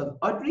lot of,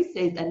 Audrey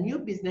says, a new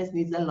business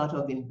needs a lot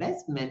of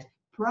investment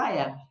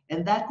prior,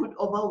 and that could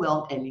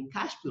overwhelm any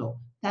cash flow,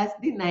 thus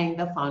denying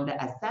the founder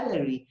a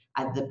salary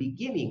at the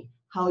beginning.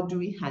 How do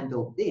we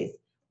handle this?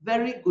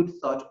 Very good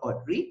thought,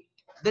 Audrey.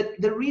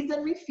 The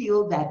reason we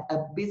feel that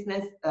a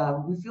business,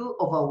 we feel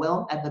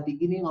overwhelmed at the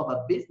beginning of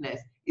a business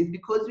is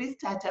because we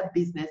start a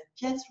business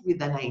just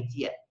with an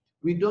idea.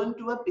 We don't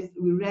do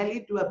we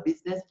rarely do a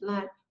business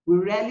plan. We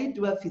rarely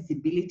do a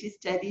feasibility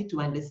study to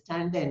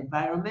understand the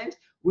environment.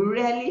 We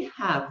rarely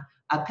have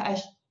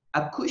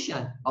a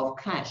cushion of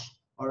cash,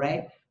 all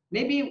right?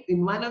 Maybe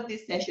in one of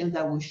these sessions,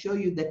 I will show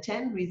you the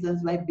 10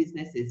 reasons why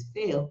businesses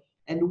fail.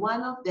 And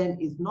one of them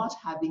is not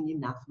having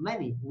enough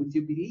money. Would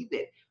you believe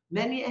it?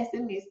 Many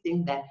SMEs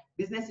think that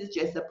business is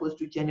just supposed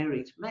to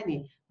generate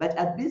money, but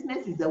a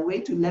business is a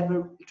way to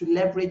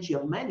leverage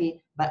your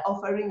money by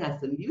offering a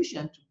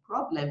solution to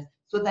problems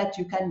so that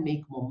you can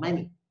make more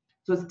money.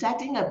 So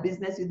starting a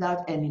business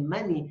without any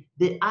money,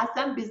 there are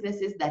some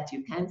businesses that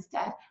you can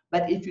start,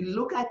 but if you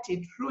look at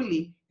it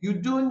truly, you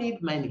do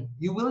need money.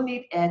 You will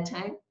need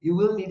airtime, you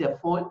will need a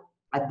phone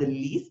at the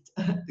least.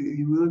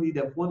 You will need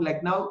a phone.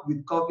 Like now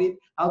with COVID,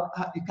 how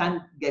you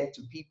can't get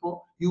to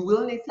people. You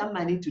will need some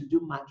money to do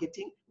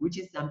marketing, which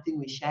is something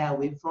we shy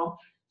away from.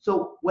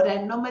 So what I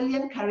normally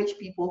encourage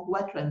people who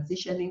are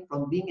transitioning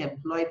from being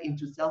employed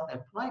into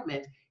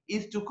self-employment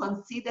is to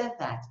consider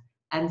that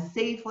and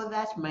save for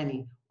that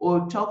money,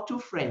 or talk to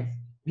friends.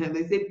 And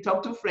they say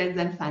talk to friends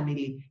and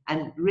family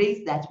and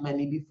raise that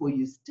money before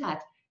you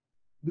start,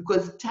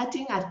 because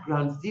starting at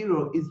ground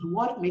zero is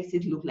what makes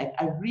it look like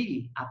a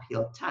really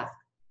uphill task.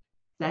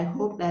 So I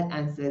hope that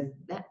answers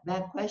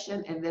that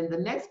question. And then the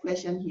next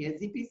question here,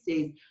 Zippy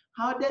says,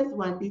 how does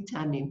one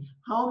determine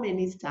how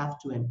many staff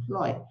to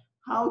employ,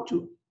 how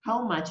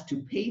much to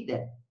pay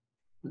them?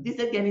 This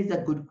again is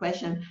a good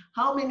question.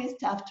 How many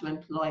staff to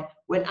employ?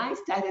 When I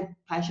started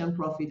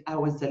PassionProfit, I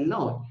was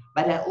alone,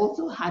 but I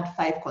also had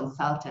 5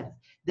 consultants.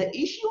 The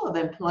issue of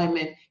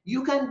employment,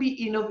 you can be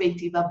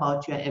innovative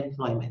about your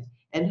employment.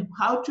 And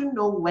how to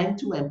know when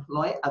to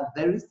employ, a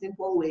very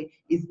simple way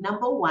is,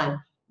 number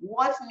one,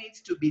 what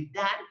needs to be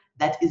done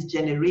that is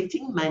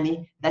generating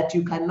money that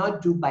you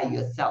cannot do by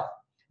yourself.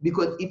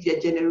 Because if you're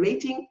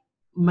generating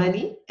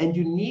money and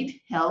you need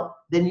help,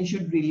 then you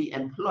should really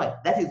employ.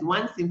 That is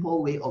one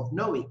simple way of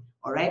knowing,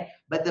 all right?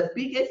 But the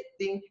biggest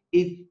thing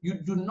is you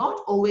do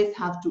not always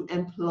have to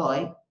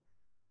employ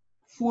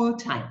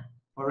full-time,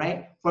 all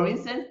right? For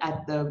instance,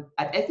 at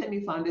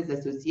SME Founders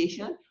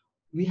Association,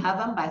 we have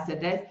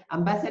ambassadors.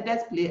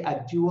 Ambassadors play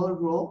a dual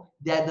role.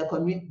 They're the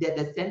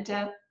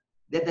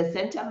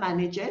center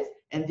managers,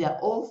 and they're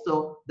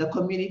also the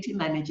community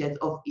managers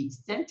of each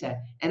center.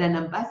 And an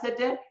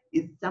ambassador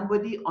is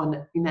somebody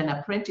in an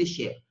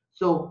apprenticeship.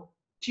 So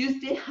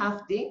Tuesday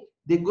half day,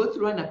 they go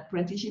through an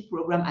apprenticeship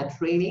program, a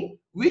training,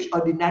 which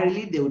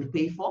ordinarily they would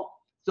pay for.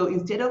 So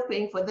instead of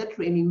paying for the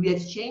training, we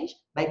exchange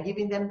by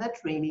giving them the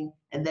training.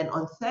 And then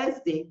on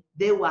Thursday,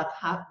 they work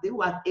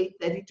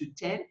 8:30 to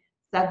 10,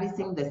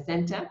 servicing the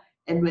center.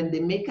 And when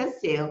they make a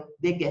sale,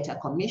 they get a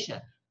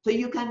commission. So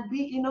you can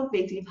be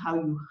innovative how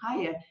you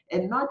hire,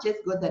 and not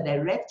just go the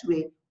direct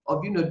way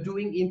of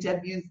doing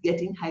interviews,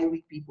 getting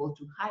high-week people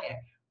to hire.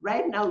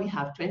 Right now we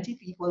have 20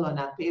 people on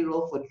our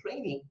payroll for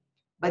training,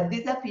 but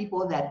these are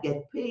people that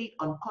get paid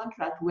on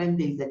contract when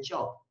there's a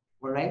job,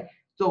 all right?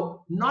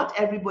 So not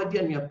everybody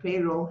on your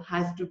payroll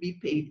has to be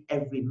paid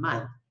every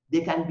month.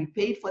 They can be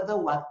paid for the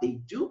work they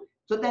do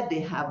so that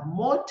they have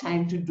more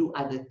time to do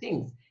other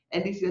things.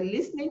 And if you're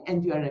listening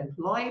and you are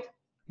employed,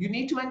 you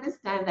need to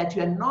understand that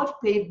you are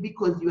not paid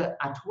because you are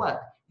at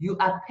work. You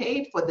are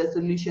paid for the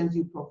solutions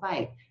you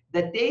provide.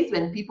 The days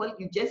when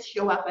you just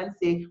show up and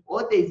say,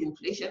 oh, there's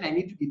inflation, I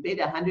need to be paid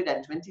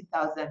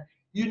 120,000.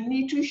 You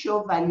need to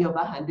show value of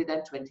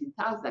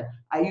 120,000.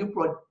 Are you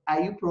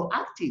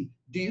proactive?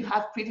 Do you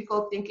have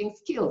critical thinking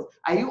skills?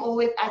 Are you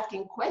always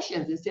asking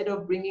questions instead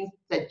of bringing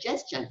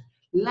suggestions?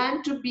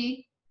 Learn to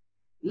be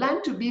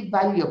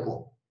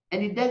valuable.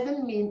 And it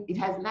doesn't mean, it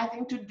has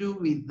nothing to do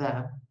with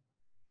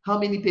how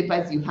many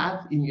papers you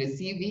have in your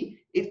CV.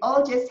 It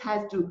all just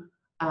has to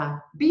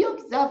be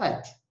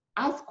observant,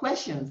 ask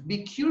questions,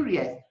 be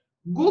curious,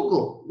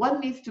 Google what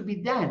needs to be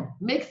done,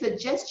 make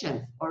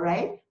suggestions, all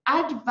right?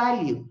 Add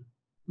value.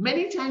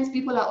 Many times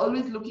people are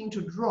always looking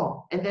to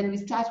draw, and then we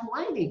start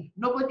whining.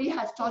 Nobody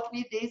has taught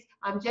me this,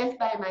 I'm just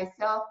by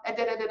myself.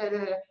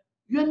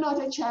 You're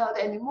not a child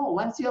anymore.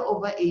 Once you're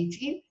over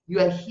 18, you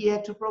are here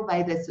to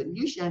provide a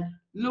solution.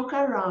 Look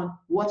around,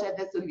 what are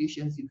the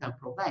solutions you can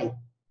provide?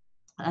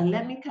 And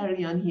let me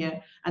carry on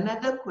here.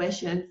 Another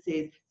question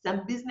says,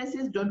 some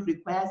businesses don't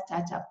require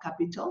startup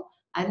capital,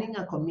 earning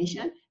a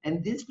commission,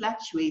 and this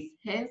fluctuates,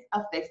 hence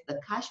affects the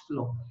cash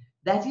flow.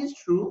 That is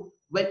true.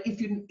 But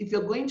if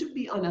you're going to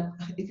be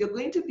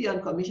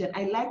on commission,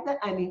 I like the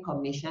earning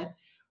commission,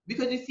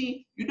 because you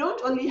see, you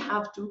don't only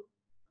have to,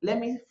 let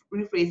me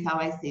rephrase how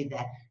I say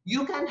that.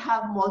 You can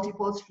have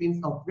multiple streams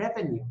of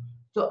revenue.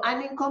 So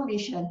earning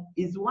commission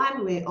is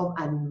one way of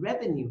earning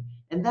revenue.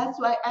 And that's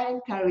why I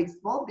encourage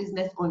small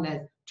business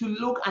owners to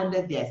look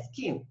under their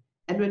skin.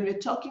 And when we're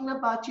talking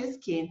about your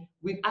skin,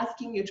 we're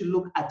asking you to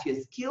look at your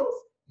skills,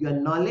 your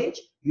knowledge,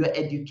 your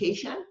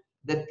education,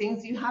 the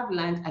things you have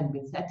learned and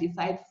been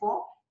certified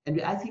for. And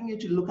we're asking you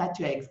to look at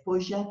your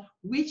exposure.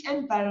 Which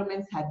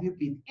environments have you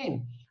been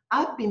in?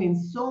 I've been in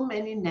so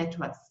many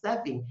networks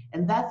serving,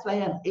 and that's why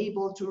I'm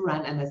able to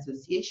run an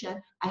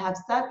association. I have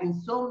served in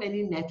so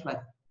many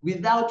networks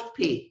without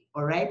pay,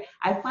 all right?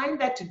 I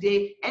find that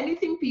today,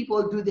 anything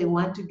people do, they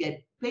want to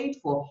get paid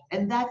for,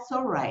 and that's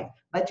all right.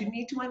 But you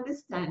need to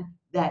understand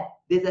that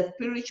there's a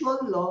spiritual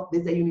law,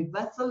 there's a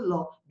universal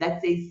law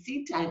that says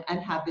seed time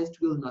and harvest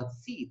will not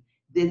cease.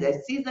 There's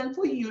a season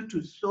for you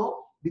to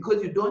sow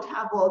because you don't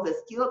have all the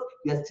skills,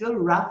 you're still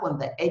rough on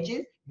the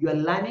edges, you're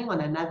learning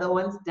on another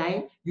one's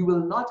dime, you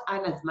will not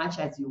earn as much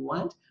as you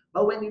want.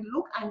 But when you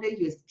look under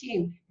your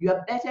skin, you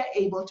are better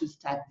able to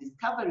start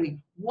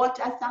discovering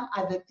what are some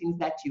other things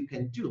that you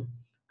can do.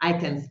 I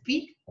can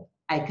speak,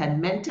 I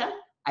can mentor,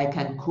 I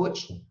can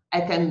coach,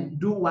 I can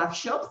do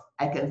workshops,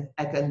 I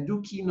can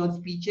do keynote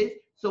speeches.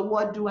 So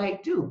what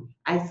do?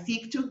 I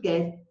seek to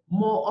get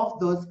more of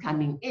those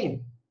coming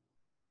in.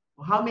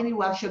 How many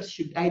workshops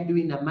should I do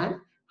in a month?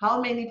 How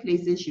many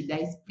places should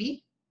I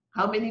speak?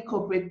 How many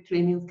corporate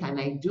trainings can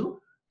I do?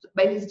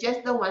 But it's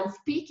just the one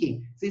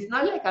speaking. So it's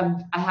not like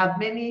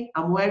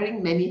I'm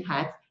wearing many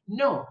hats.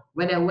 No,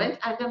 when I went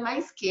under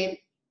my skin,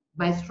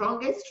 my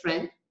strongest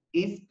strength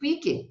is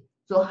speaking.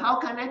 So how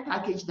can I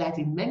package that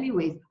in many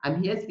ways?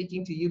 I'm here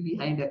speaking to you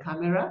behind the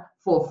camera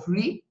for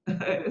free.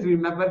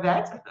 Remember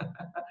that?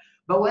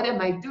 But what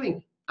am I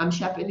doing? I'm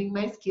sharpening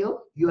my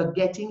skill. You are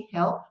getting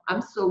help.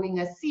 I'm sowing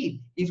a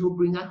seed. It will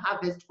bring a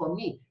harvest for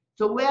me.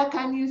 So where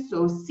can you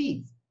sow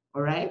seeds?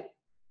 All right.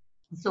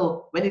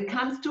 So when it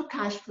comes to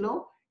cash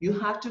flow, you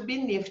have to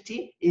be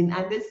nifty in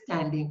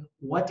understanding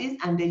what is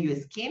under your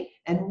skin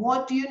and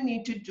what do you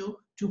need to do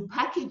to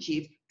package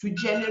it to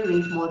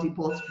generate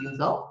multiple streams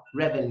of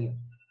revenue.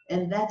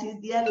 And that is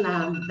the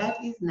alarm.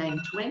 That is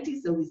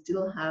 9:20. So we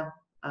still have,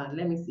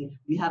 let me see,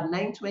 we have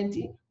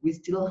 9:20. We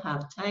still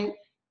have time.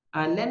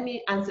 Let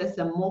me answer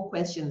some more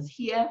questions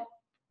here.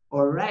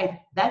 All right,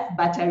 that's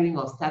bartering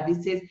of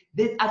services.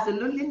 There's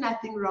absolutely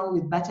nothing wrong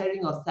with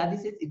bartering of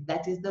services if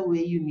that is the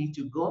way you need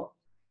to go.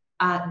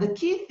 The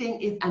key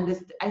thing is,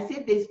 I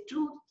say there's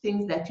two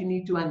things that you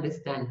need to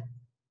understand,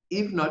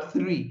 if not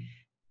three.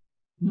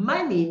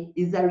 Money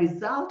is a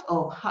result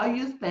of how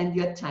you spend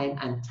your time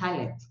and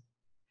talent.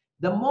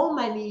 The more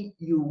money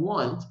you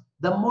want,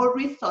 the more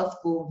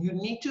resourceful you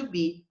need to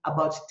be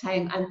about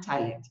time and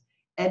talent.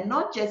 And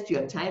not just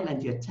your time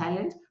and your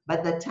talent,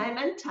 but the time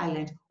and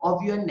talent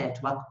of your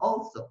network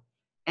also.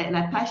 And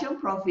at Passion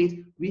Profit,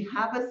 we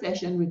have a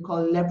session we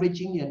call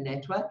Leveraging Your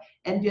Network.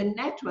 And your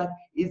network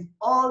is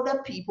all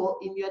the people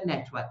in your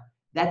network.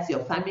 That's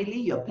your family,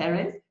 your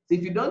parents. So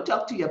if you don't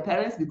talk to your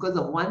parents because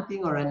of one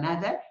thing or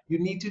another, you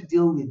need to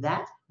deal with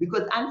that,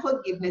 because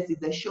unforgiveness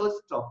is a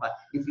showstopper.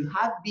 If you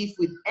have beef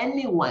with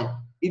anyone,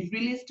 it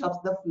really stops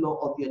the flow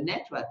of your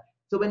network.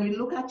 So when we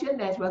look at your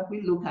network,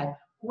 we look at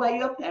who are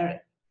your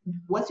parents,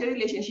 what's your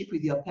relationship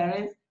with your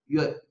parents,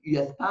 your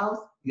spouse,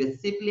 your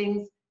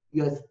siblings,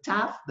 your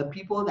staff, the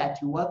people that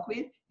you work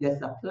with, your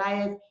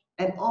suppliers,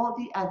 and all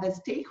the other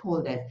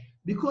stakeholders.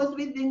 Because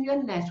within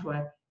your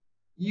network,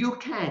 you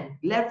can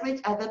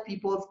leverage other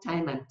people's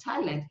time and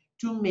talent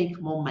to make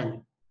more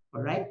money,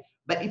 all right?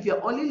 But if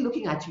you're only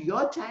looking at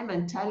your time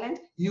and talent,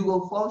 you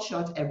will fall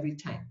short every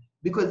time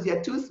because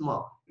you're too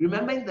small.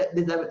 Remember,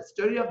 there's a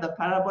story of the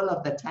parable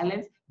of the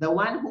talents. The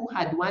one who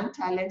had one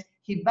talent,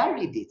 he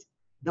buried it.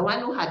 The one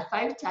who had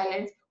 5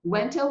 talents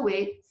went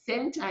away,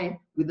 same time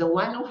with the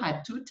one who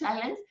had 2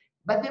 talents,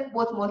 but they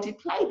both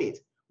multiplied it.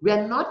 We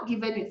are not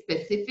given in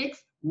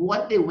specifics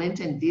what they went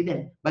and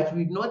did, but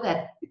we know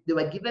that they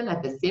were given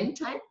at the same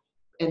time,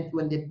 and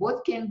when they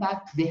both came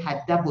back, they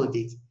had doubled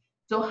it.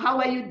 So how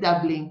are you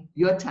doubling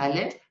your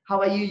talent? How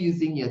are you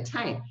using your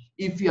time?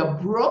 If you're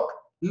broke,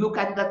 look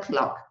at the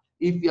clock.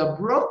 If you're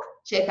broke,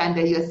 check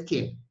under your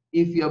skin.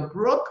 If you're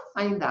broke,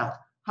 find out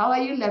how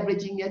are you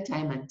leveraging your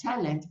time and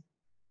talent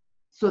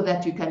so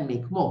that you can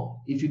make more.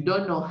 If you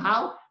don't know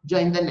how,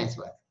 join the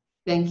network.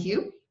 Thank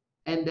you.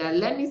 And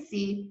let me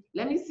see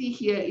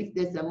here if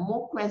there's some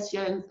more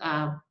questions.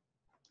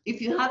 If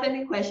you have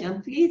any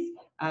question, please.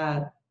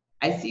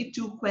 I see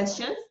 2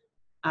 questions.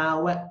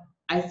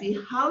 I see,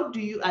 how do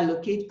you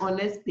allocate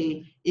owner's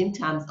pay in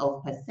terms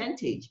of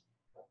percentage?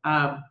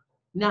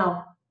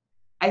 Now,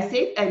 I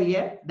said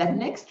earlier that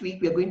next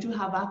week we're going to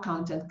have our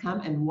accountant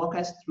come and walk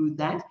us through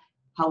that.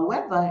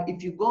 However,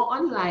 if you go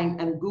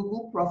online and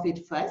Google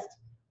Profit First,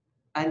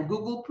 I'm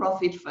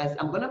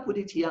going to put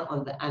it here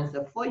on the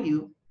answer for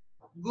you.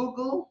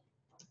 Google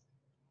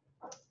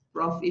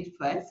Profit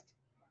First,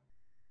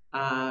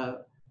 and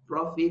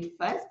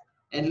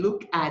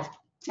look at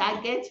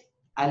target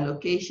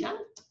allocation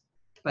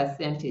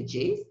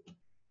percentages.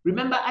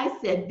 Remember, I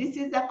said this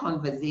is a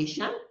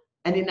conversation,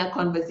 and in a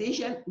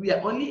conversation, we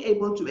are only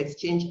able to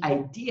exchange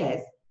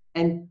ideas,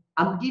 and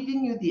I'm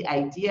giving you the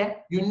idea.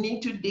 You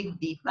need to dig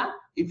deeper.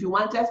 If you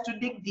want us to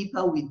dig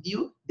deeper with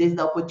you, there's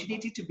the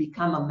opportunity to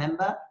become a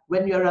member.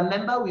 When you're a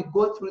member, we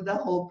go through the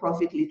whole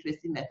profit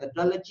literacy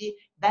methodology.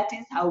 That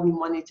is how we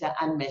monitor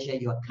and measure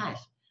your cash.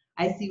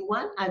 I see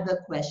one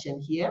other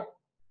question here.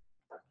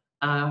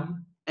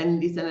 And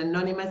it's an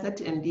anonymous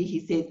attendee.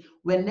 He says,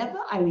 whenever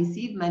I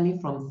receive money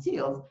from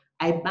sales,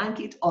 I bank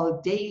it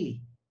all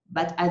daily.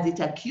 But as it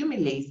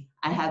accumulates,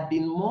 I have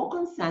been more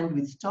concerned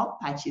with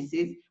stock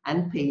purchases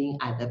and paying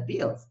other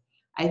bills.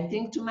 I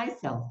think to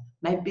myself,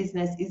 my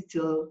business is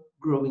still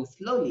growing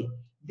slowly.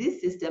 This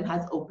system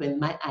has opened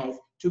my eyes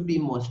to be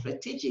more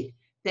strategic.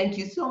 Thank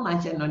you so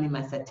much,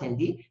 anonymous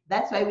attendee.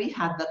 That's why we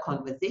have the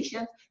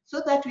conversations,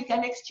 so that we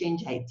can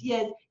exchange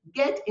ideas,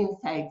 get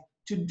insights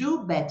to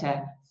do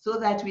better, so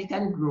that we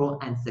can grow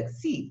and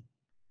succeed.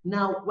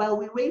 Now, while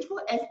we wait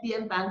for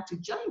SBM Bank to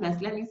join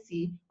us, let me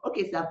see.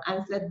 Okay, so I've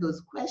answered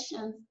those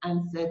questions,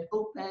 answered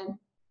open.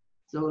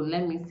 So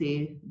let me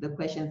say the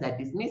questions are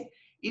dismissed.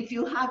 If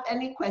you have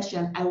any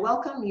questions, I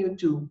welcome you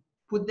to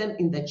put them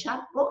in the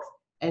chat box,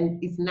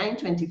 and it's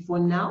 9:24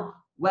 now.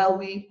 While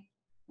we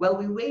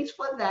wait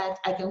for that,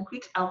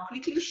 I'll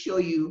quickly show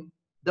you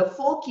the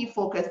 4 key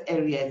focus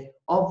areas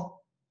of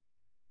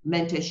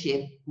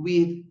mentorship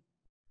with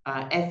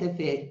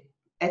SFA.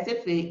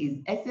 SFA is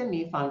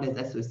SME Founders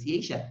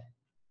Association.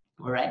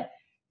 All right.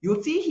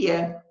 You'll see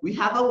here we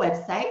have a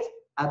website.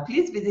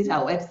 Please visit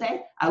our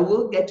website. I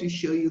will get to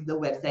show you the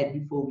website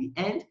before we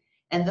end.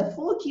 And the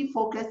 4 key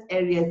focus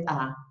areas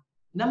are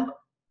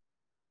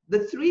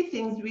the 3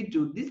 things we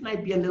do. This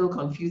might be a little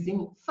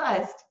confusing.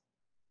 First,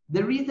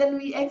 the reason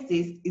we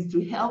exist is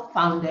to help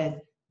founders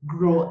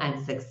grow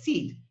and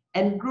succeed.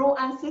 And grow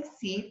and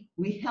succeed,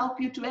 we help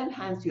you to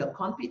enhance your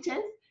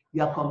competence,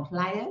 your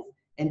compliance,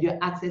 and your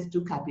access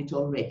to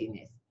capital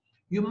readiness.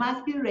 You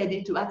must be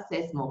ready to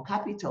access more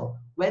capital,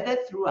 whether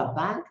through a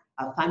bank,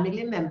 a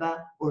family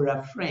member, or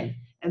a friend.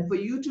 And for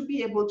you to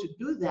be able to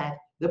do that,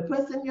 the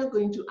person you're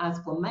going to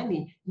ask for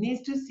money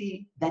needs to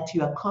see that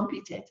you are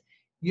competent.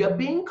 Your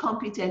being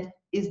competent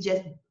is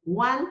just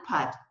one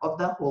part of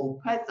the whole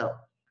puzzle.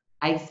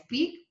 I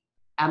speak,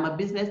 I'm a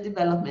business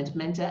development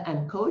mentor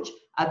and coach.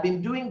 I've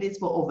been doing this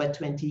for over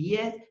 20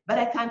 years, but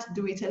I can't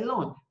do it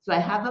alone. So I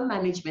have a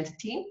management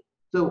team.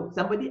 So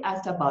somebody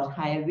asked about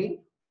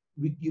hiring.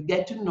 You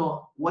get to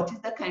know what is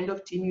the kind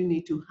of team you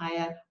need to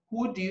hire,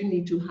 who do you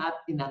need to have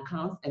in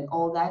accounts and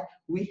all that.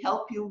 We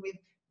help you with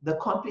the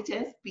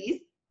competence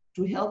piece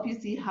to help you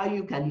see how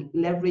you can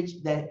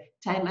leverage the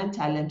time and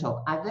talent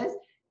of others.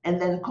 And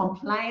then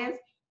compliance,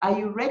 are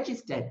you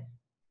registered?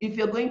 If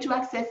you're going to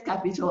access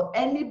capital,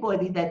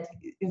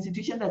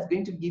 institution that's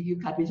going to give you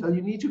capital,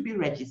 you need to be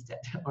registered,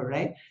 all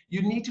right?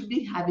 You need to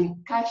be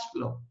having cash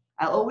flow.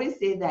 I always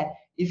say that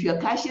if your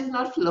cash is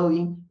not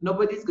flowing,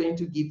 nobody's going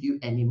to give you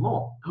any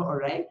more, all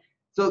right?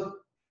 So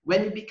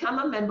when you become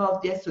a member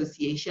of the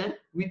association,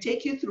 we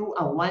take you through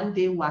a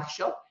 1-day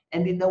workshop.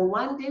 And in the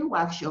 1-day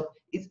workshop,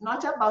 it's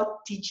not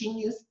about teaching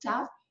you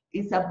stuff.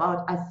 It's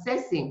about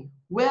assessing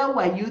where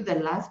were you the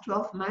last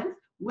 12 months?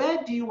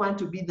 Where do you want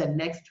to be the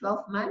next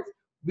 12 months?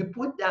 We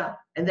put down,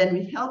 and then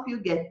we help you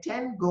get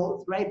 10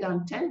 goals, write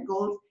down 10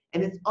 goals,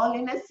 and it's all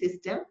in a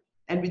system.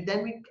 And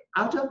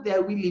out of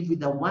there, we leave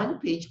with a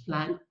 1-page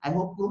plan. I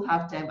hope we'll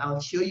have time.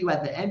 I'll show you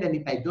at the end. And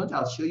if I don't,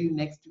 I'll show you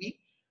next week.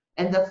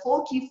 And the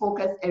 4 key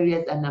focus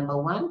areas are: number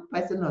 1,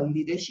 personal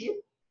leadership,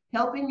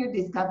 helping you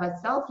discover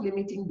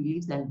self-limiting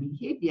beliefs and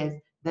behaviors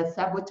that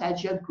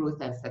sabotage your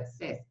growth and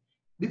success.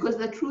 Because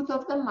the truth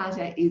of the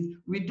matter is,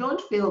 we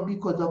don't fail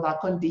because of our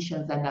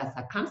conditions and our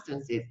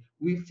circumstances.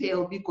 We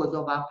fail because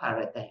of our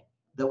paradigm,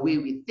 the way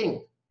we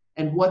think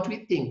and what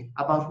we think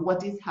about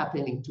what is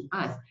happening to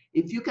us.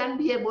 If you can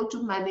be able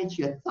to manage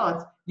your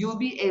thoughts, you'll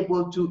be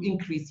able to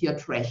increase your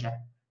treasure.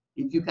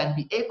 If you can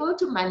be able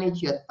to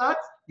manage your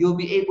thoughts, you'll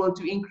be able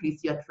to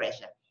increase your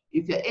treasure.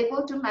 If you're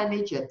able to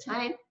manage your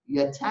time,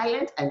 your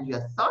talent, and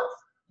your thoughts,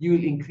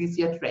 you'll increase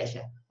your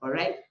treasure, all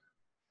right?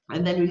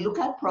 And then we look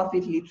at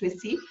profit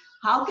literacy.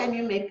 How can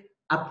you make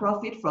a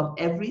profit from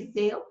every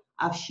sale?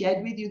 I've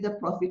shared with you the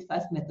Profit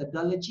First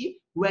methodology,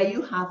 where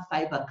you have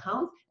 5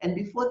 accounts, and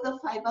before the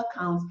 5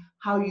 accounts,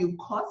 how you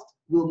cost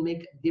will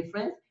make a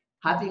difference.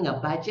 Having a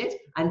budget,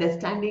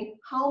 understanding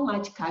how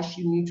much cash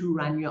you need to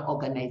run your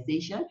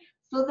organization,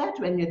 so that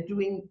when you're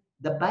doing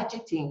the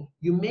budgeting,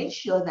 you make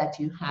sure that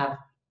you have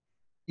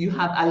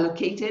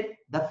allocated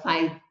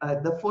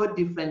the 4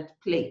 different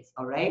plates,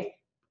 all right?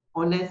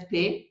 Owner's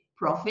pay,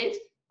 profit,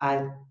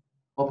 and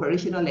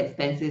operational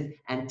expenses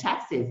and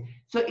taxes.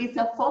 So it's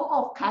a form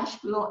of cash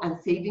flow and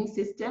saving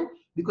system,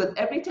 because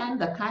every time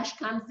the cash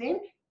comes in,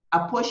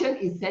 a portion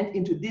is sent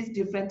into these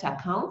different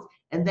accounts,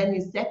 and then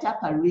you set up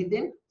a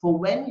rhythm for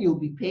when you'll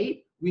be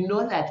paid. We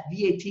know that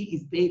VAT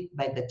is paid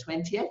by the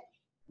 20th.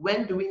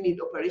 When do we need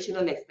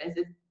operational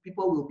expenses?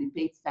 People will be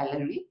paid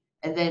salary,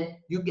 and then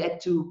you get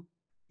to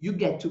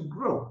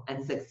grow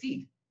and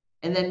succeed.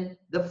 And then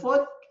the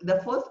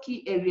fourth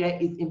key area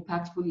is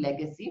impactful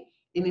legacy.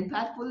 In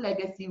impactful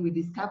legacy, we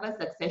discover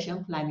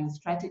succession planning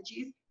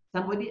strategies.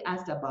 Somebody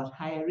asked about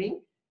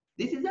hiring.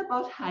 This is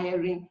about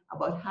hiring,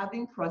 about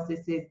having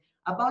processes,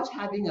 about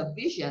having a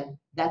vision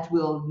that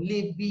will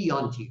live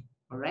beyond you,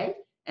 all right?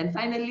 And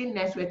finally,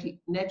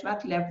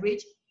 network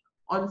leverage.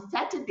 On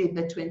Saturday,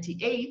 the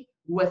 28th,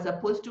 we're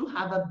supposed to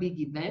have a big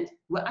event.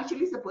 We're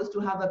actually supposed to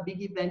have a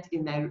big event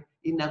in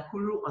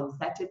Nakuru on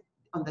Saturday,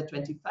 on the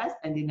 21st,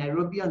 and in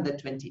Nairobi on the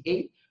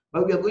 28th.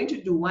 But we are going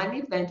to do one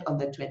event on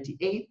the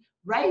 28th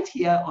right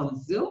here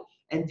on Zoom,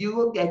 and you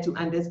will get to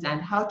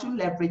understand how to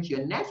leverage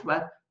your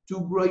network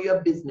to grow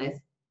your business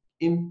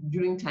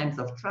during times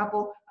of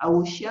trouble. I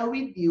will share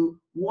with you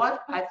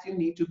what parts you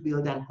need to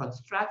build and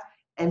construct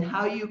and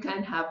how you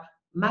can have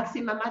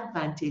maximum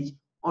advantage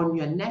on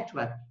your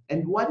network,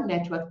 and what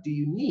network do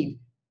you need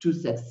to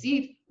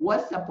succeed,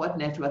 what support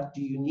network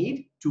do you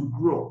need to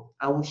grow.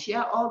 I will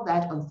share all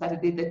that on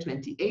Saturday the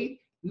 28th.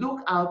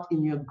 Look out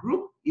in your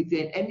group. If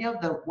you're in any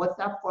of the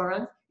WhatsApp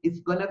forums, it's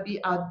gonna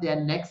be out there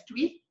next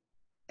week.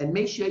 And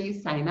make sure you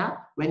sign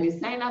up. When you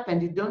sign up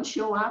and you don't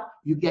show up,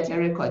 you get a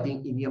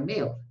recording in your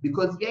mail,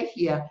 because we're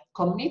here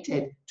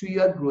committed to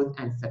your growth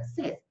and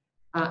success.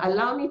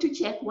 Allow me to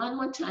check one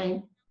more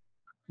time.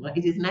 Well,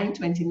 it is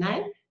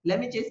 9:29. Let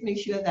me just make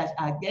sure that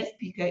our guest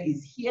speaker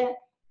is here.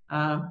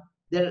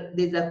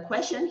 There's a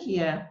question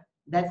here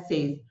that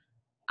says,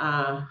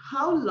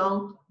 how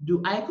long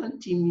do I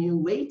continue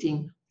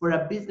waiting for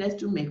a business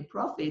to make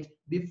profit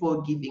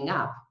before giving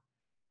up?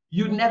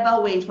 You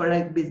never wait for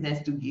a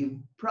business to give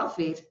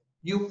profit.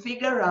 You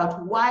figure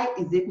out why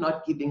is it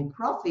not giving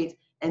profit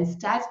and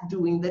start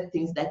doing the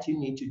things that you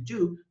need to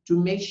do to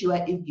make sure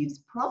it gives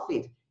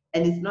profit.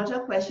 And it's not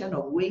a question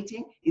of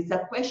waiting, it's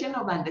a question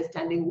of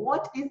understanding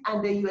what is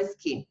under your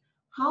skin.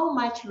 How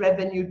much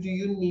revenue do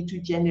you need to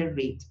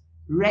generate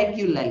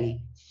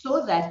regularly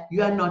so that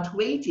you are not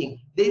waiting?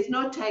 There's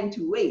no time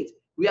to wait.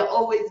 We are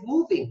always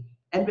moving,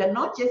 and we're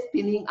not just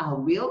spinning our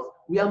wheels,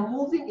 we are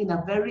moving in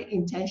a very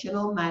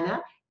intentional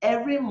manner.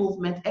 Every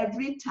movement,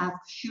 every task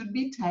should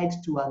be tied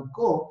to a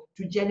goal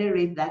to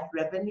generate that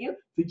revenue,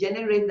 to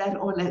generate that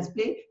owner's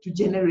pay, to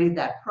generate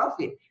that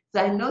profit.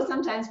 So I know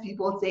sometimes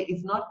people say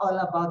it's not all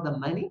about the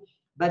money,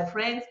 but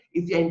friends,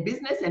 if you're in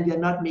business and you're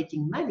not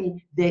making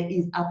money, there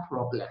is a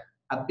problem,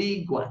 a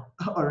big one,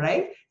 all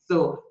right?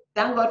 So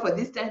thank God for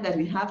this time that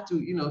we have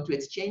to, to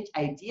exchange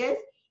ideas.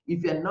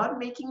 If you're not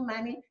making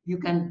money, you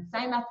can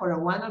sign up for a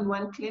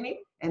one-on-one clinic,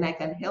 and I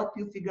can help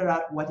you figure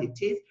out what it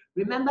is.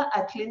 Remember,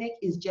 a clinic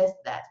is just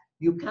that.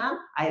 You come,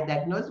 I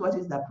diagnose what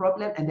is the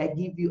problem, and I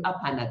give you a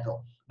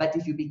Panadol. But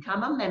if you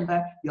become a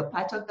member, you're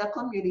part of the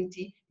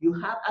community, you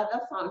have other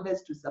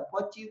founders to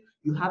support you,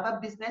 you have a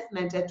business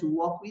mentor to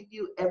work with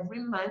you every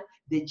month.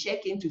 They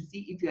check in to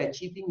see if you're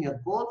achieving your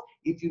goals.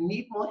 If you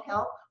need more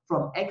help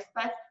from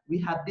experts, we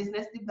have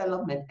business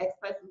development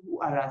experts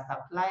who are our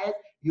suppliers.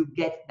 You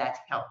get that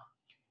help.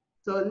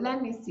 So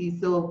let me see.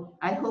 So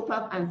I hope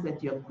I've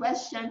answered your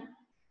question.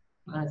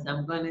 As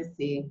I'm going to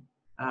say,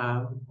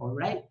 all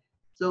right.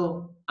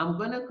 So I'm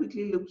going to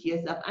quickly look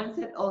here. So I've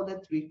answered all the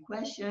 3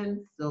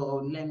 questions.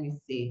 So let me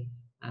say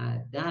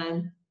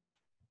done,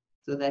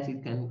 so that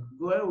you can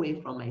go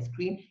away from my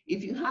screen.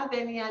 If you have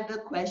any other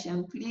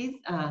question, please,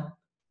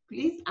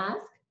 please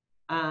ask.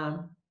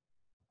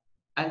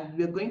 And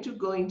we're going to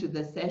go into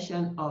the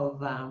session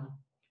of,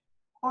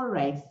 all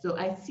right. So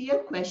I see a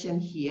question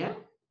here.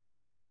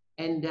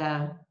 And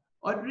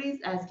Audrey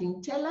is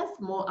asking, tell us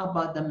more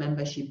about the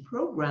membership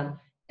program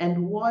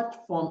and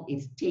what form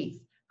it takes,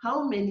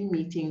 how many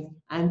meetings,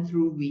 and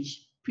through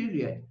which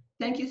period.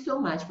 Thank you so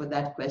much for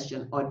that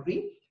question,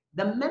 Audrey.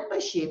 The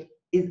membership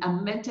is a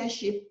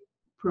mentorship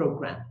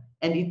program,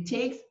 and it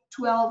takes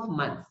 12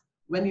 months.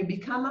 When you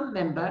become a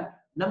member,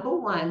 number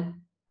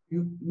one,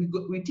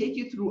 we take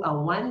you through a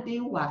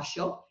 1-day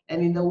workshop,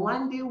 and in the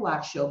 1-day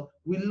workshop,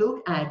 we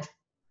look at,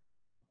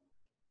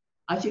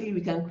 actually,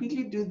 we can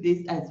quickly do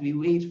this as we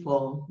wait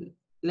for,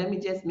 let me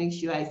just make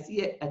sure I see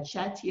a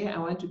chat here. I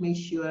want to make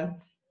sure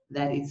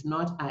that it's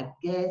not a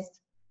guest.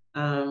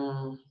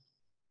 All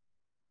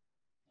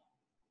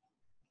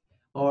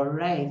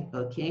right,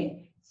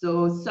 okay.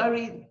 So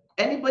sorry,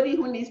 anybody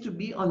who needs to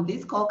be on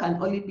this call can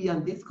only be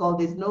on this call.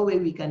 There's no way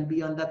we can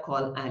be on the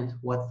call and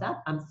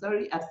WhatsApp. I'm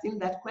sorry, I've seen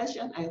that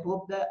question. I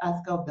hope the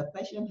asker of the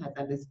question has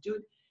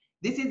understood.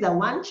 This is a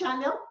one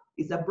channel.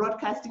 It's a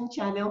broadcasting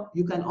channel.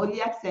 You can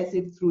only access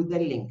it through the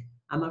link.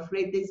 I'm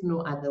afraid there's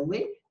no other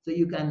way, so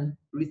you can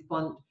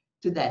respond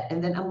to that.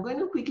 And then I'm going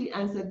to quickly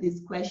answer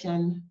this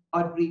question,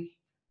 Audrey.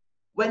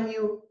 When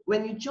you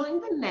join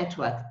the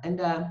network,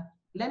 and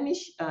let me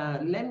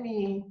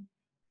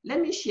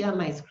share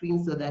my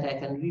screen so that I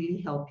can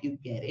really help you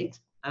get it.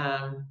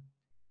 I'm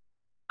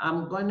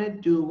gonna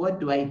do, what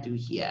do I do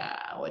here?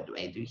 What do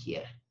I do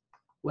here?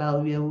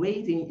 While we are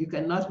waiting, you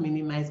cannot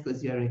minimize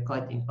because you're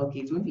recording.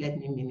 Okay, it won't let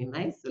me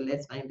minimize, so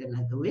let's find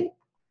another way.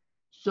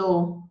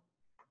 So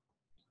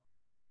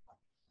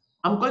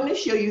I'm going to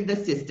show you the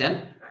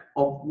system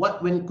of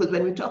what, because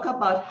when we talk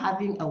about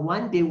having a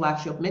 1-day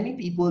workshop, many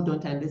people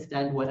don't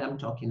understand what I'm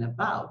talking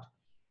about.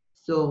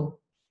 So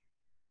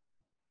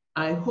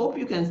I hope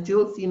you can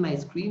still see my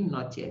screen,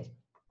 not yet.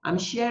 I'm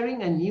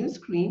sharing a new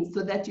screen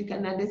so that you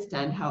can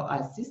understand how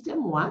our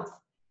system works.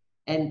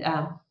 And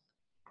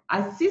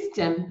our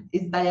system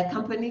is by a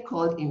company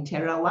called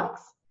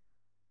InterraWorks.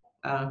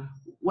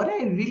 What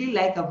I really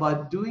like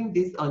about doing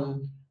this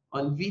on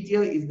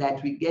video is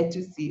that we get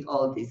to see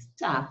all this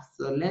stuff.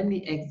 So let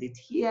me exit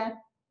here,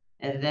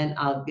 and then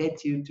I'll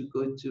get you to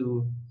go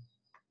to,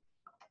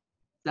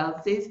 so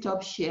I'll say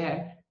stop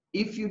share.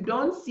 If you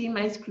don't see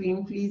my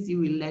screen, please, you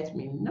will let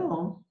me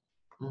know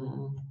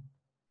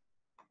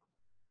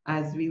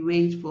as we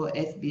wait for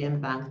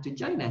SBM Bank to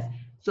join us.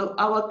 So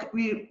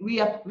we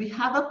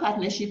have a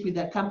partnership with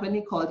a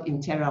company called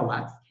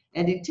InterraWorks.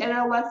 And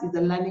InterraWorks is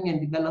a learning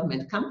and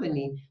development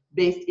company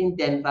based in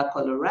Denver,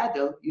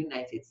 Colorado,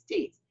 United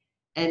States.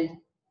 And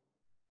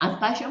as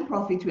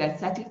PassionProfit, we are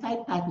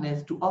certified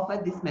partners to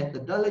offer this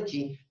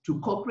methodology to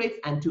corporates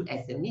and to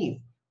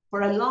SMEs.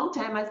 For a long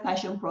time as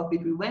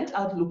PassionProfit, we went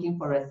out looking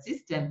for a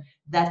system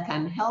that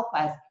can help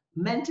us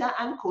mentor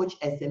and coach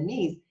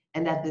SMEs,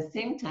 and at the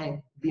same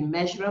time be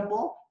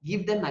measurable,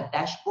 give them a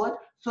dashboard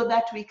so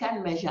that we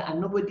can measure and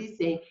nobody's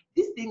saying,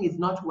 this thing is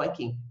not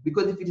working.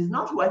 Because if it is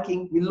not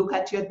working, we look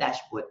at your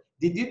dashboard.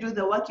 Did you do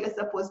the work you're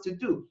supposed to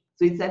do?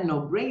 So it's a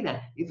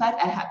no-brainer. In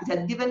fact, it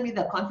has given me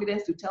the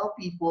confidence to tell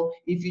people,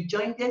 if you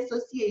join the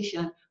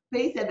association,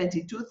 pay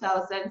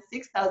 $72,000,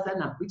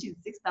 $6,000, which is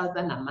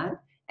 $6,000 a month,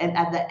 and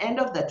at the end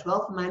of the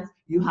 12 months,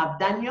 you have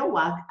done your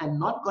work and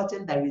not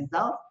gotten the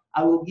result,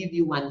 I will give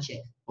you one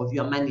check of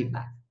your money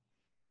back.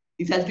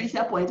 It has reached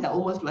a point I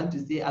almost want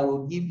to say I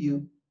will give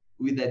you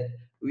with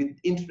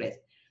interest.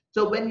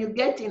 So when you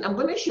get in, I'm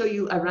going to show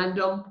you I'm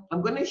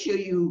going to show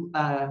you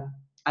a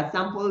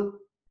sample,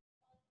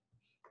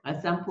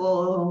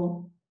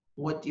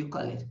 what do you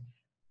call it?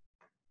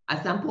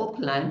 A sample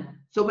plan.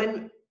 So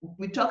when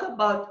we talk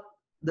about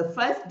the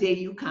first day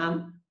you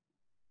come,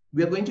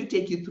 we're going to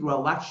take you through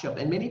a workshop.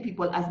 And many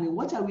people ask me,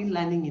 what are we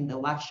learning in the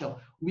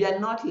workshop? We are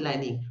not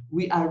learning.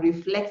 We are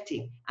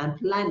reflecting and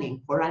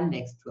planning for our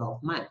next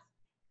 12 months.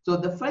 So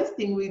the first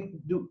thing we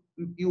do,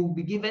 you'll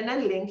be given a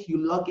link, you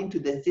log into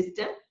the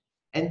system,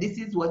 and this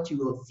is what you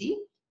will see.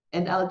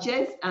 And I'll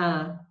just,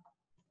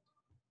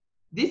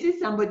 this is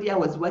somebody I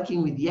was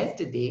working with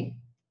yesterday.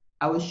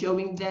 I was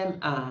showing them,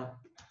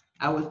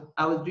 I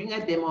was doing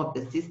a demo of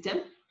the system.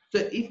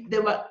 So if they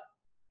were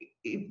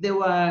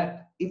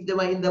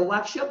in the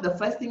workshop, the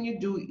first thing you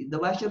do, the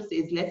workshop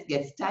says, let's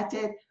get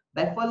started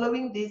by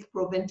following these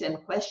proven 10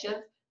 questions.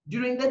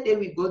 During the day,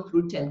 we go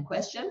through 10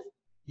 questions.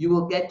 You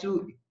will get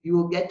to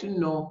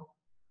know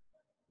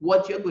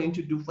what you're going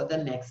to do for the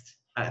next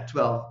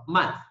 12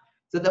 months.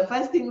 So the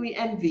first thing we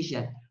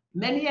envision,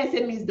 many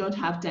SMEs don't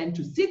have time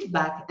to sit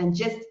back and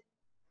just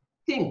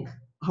think,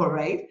 all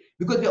right?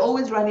 Because they're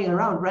always running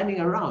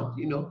around,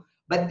 you know.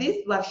 But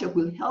this workshop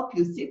will help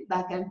you sit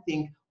back and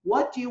think,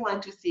 what do you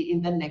want to see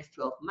in the next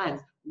 12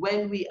 months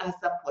when we are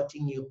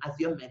supporting you as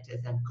your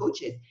mentors and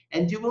coaches?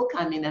 And you will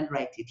come in and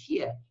write it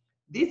here.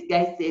 This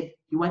guy said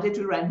he wanted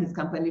to run his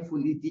company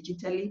fully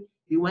digitally.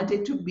 He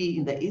wanted to be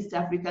in the East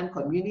African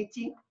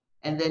community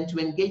and then to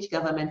engage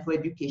government for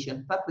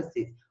education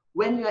purposes.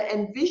 When you're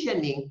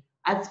envisioning,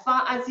 as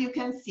far as you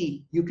can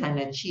see, you can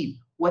achieve.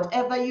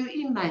 Whatever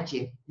you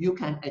imagine, you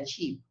can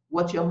achieve.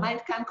 What your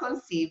mind can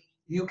conceive,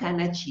 you can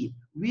achieve.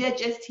 We are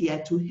just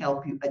here to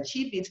help you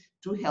achieve it,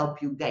 to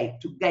help you guide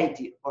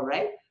you, all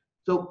right?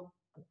 So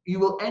you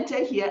will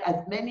enter here as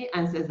many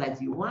answers as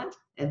you want,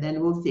 and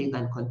then we'll save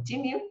and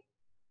continue.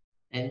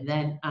 And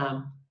then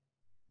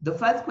the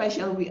first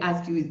question we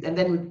ask you is, and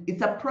then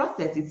it's a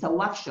process, it's a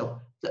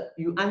workshop. So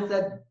you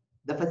answer,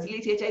 the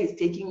facilitator is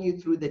taking you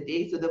through the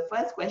day. So the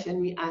first question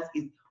we ask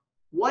is,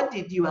 what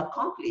did you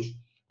accomplish?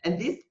 And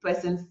this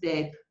person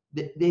said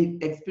that they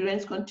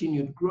experienced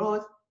continued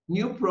growth,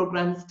 new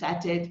programs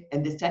started,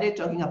 and they started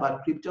talking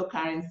about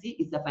cryptocurrency.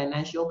 It's a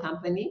financial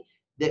company.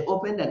 They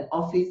opened an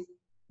office.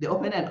 They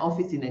opened an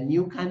office in a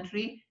new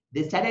country.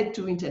 They started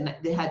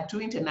they had 2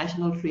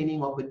 international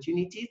training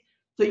opportunities.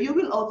 So you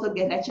will also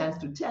get a chance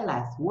to tell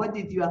us, what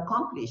did you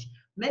accomplish?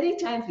 Many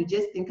times we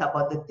just think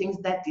about the things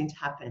that didn't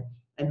happen,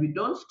 and we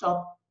don't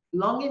stop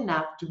long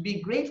enough to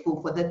be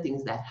grateful for the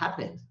things that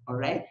happened, all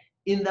right?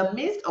 In the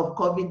midst of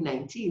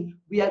COVID-19,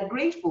 we are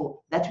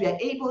grateful that we are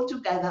able to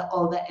gather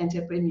all the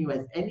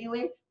entrepreneurs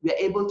anyway. We are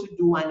able to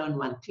do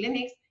one-on-one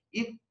clinics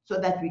so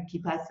that we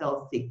keep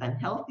ourselves safe and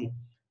healthy.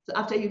 So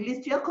after you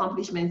list your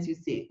accomplishments, you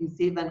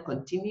save and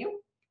continue.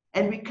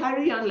 And we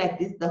carry on like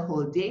this the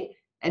whole day.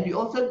 And you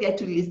also get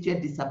to list your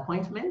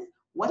disappointments.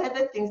 What are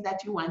the things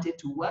that you wanted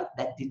to work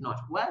that did not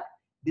work?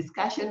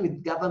 Discussion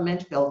with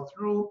government fell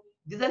through.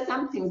 These are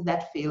some things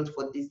that failed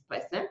for this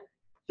person.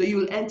 So you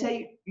will enter,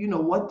 you know,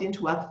 what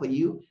didn't work for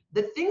you.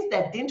 The things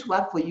that didn't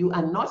work for you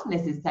are not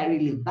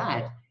necessarily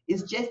bad.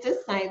 It's just a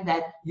sign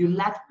that you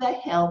lack the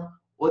help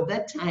or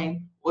the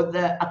time or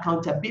the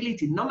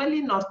accountability.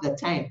 Normally not the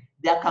time,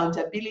 the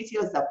accountability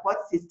or support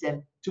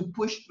system to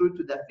push through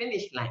to the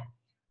finish line.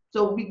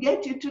 So we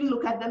get you to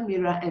look at the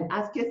mirror and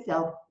ask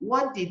yourself,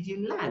 what did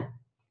you learn?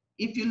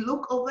 If you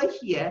look over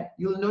here,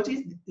 you'll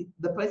notice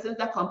the person's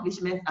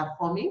accomplishments are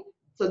forming.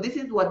 So this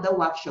is what the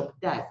workshop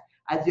does.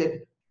 As you're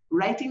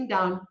writing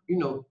down,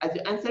 as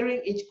you're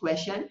answering each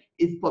question,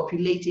 is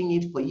populating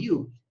it for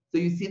you. So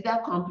you see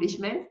the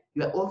accomplishments.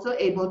 You're also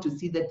able to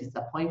see the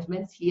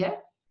disappointments here.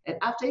 And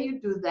after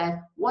you do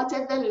that, what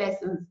are the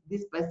lessons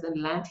this person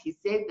learned? He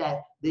said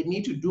that they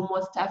need to do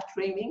more staff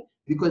training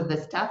because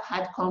the staff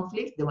had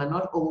conflict. They were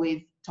not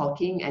always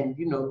talking and,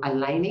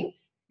 aligning.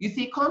 You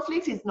see,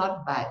 conflict is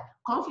not bad.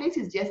 Conflict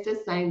is just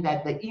a sign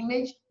that the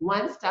image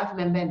one staff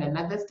member and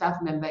another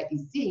staff member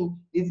is seeing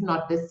is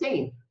not the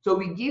same. So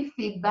we give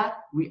feedback,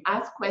 we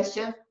ask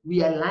questions,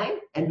 we align,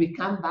 and we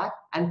come back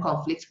and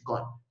conflict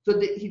gone. So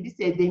he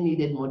said they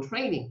needed more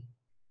training.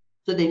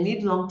 So they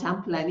need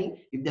long-term planning.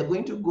 If they're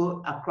going to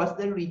go across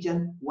the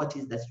region, what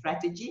is the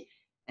strategy?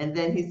 And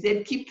then he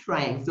said, keep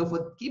trying. So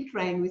for keep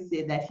trying, we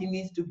say that he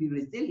needs to be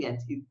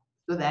resilient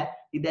so that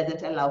he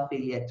doesn't allow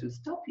failure to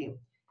stop him.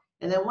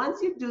 And then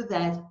once you do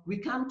that, we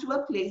come to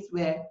a place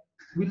where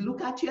we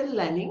look at your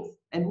learnings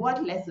and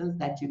what lessons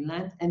that you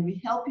learned, and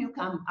we help you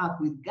come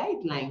up with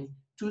guidelines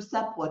to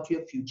support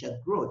your future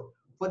growth.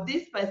 For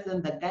this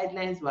person, the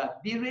guidelines were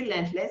be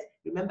relentless.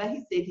 Remember, he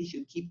said he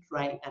should keep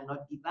trying and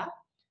not give up.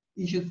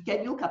 He should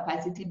schedule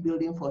capacity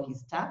building for his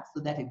staff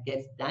so that it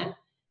gets done.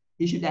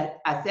 He should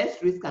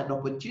assess risk and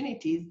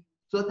opportunities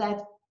so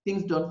that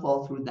things don't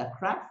fall through the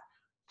cracks.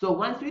 So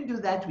once we do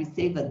that, we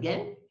save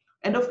again.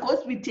 And of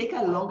course, we take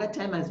a longer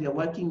time as we are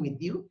working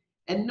with you.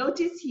 And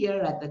notice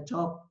here at the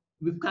top,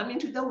 we've come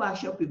into the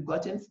workshop, we've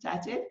gotten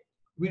started.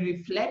 We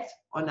reflect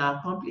on our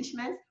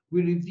accomplishments.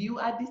 We review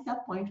our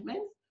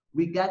disappointments.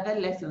 We gather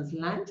lessons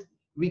learned.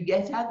 We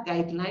get our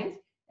guidelines.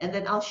 And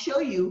then I'll show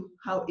you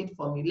how it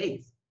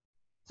formulates.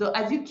 So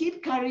as you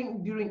keep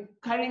carrying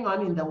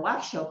on in the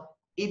workshop,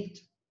 it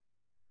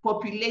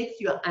populates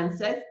your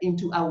answers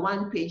into a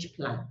one-page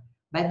plan.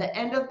 By the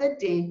end of the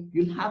day,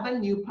 you'll have a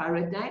new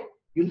paradigm.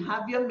 You'll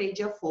have your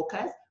major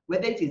focus,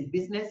 whether it is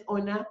business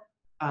owner,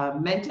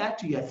 mentor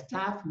to your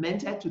staff,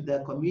 mentor to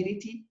the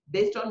community,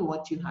 based on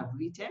what you have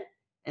written.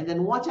 And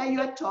then what are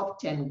your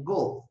top 10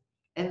 goals?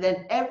 And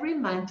then every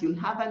month you'll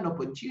have an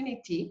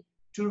opportunity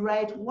to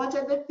write what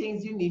are the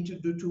things you need to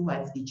do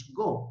towards each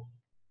goal.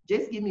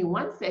 Just give me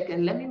 1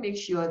 second. Let me make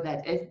sure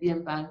that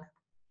SBM Bank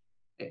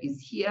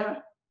is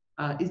here.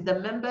 Is the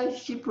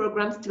membership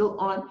program still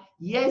on?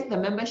 Yes, the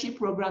membership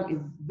program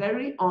is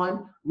very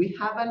on. We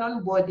have an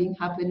onboarding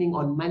happening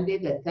on Monday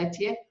the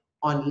 30th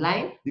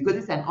online. Because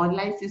it's an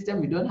online system,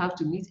 we don't have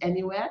to meet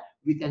anywhere.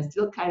 We can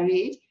still carry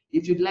it.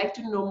 If you'd like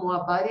to know more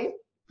about it,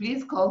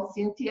 please call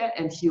Cynthia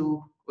and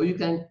or you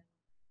can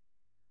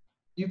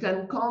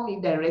call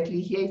me directly.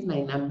 Here is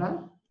my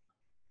number.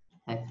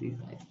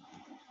 535.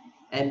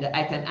 And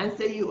I can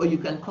answer you, or you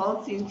can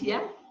call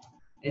Cynthia,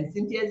 and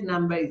Cynthia's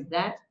number is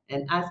that,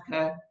 and ask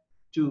her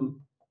to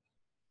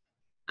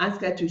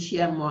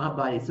share more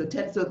about it.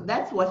 So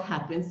that's what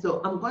happens. So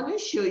I'm going to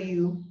show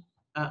you.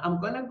 I'm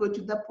going to go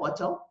to the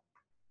portal,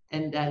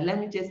 and let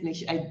me just make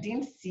sure. I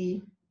didn't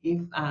see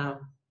if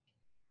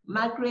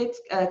Margaret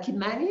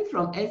Kimani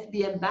from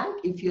SBM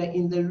Bank, if you're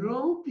in the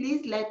room,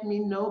 please let me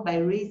know by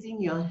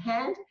raising your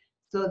hand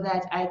so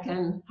that I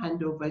can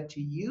hand over to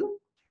you.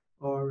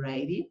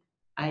 Alrighty.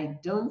 I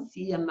don't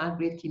see a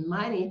Margaret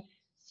Kimani.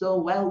 So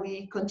while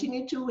we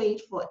continue to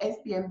wait for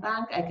SBM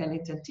Bank, I can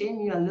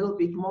entertain you a little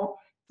bit more.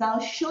 So I'll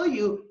show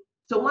you.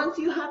 So once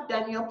you have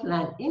done your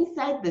plan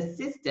inside the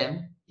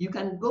system, you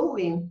can go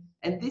in,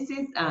 and this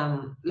is,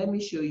 let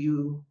me show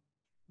you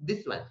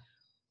this one.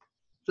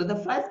 So the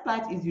first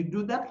part is you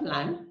do the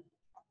plan,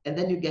 and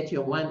then you get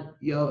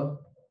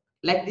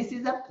like this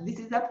is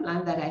a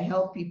plan that I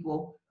help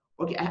people.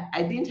 Okay,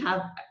 I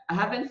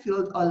haven't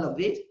filled all of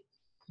it,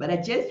 but I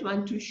just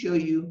want to show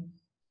you,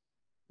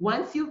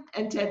 once you've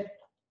entered,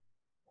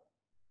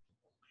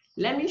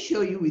 let me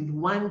show you with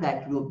one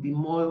that will be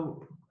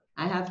more,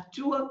 I have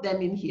 2 of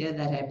them in here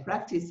that I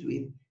practice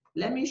with.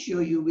 Let me show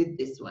you with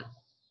this one.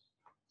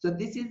 So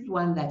this is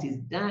one that is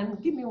done.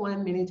 Give me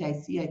 1 minute, I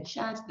see a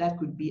chat, that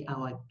could be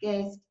our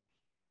guest.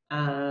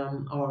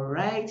 All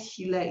right,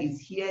 Sheila is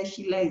here.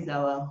 Sheila is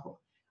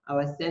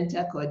our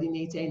center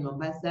coordinator in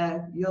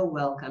Mombasa. You're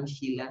welcome,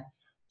 Sheila.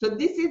 So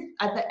this is,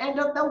 at the end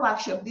of the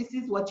workshop, this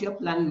is what your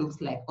plan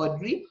looks like.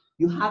 Audrey,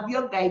 you have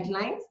your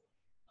guidelines.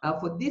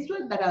 For this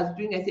one that I was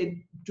doing, I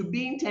said, to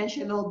be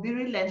intentional, be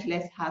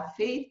relentless, have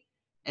faith.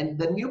 And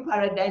the new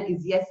paradigm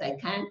is, yes, I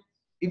can,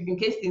 if in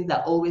case things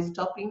are always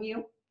stopping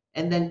you.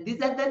 And then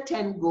these are the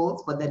 10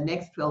 goals for the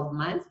next 12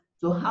 months.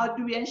 So how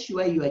do we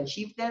ensure you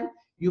achieve them?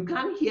 You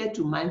come here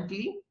to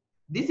monthly.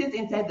 This is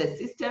inside the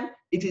system.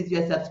 It is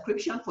your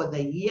subscription for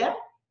the year.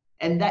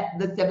 And that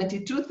the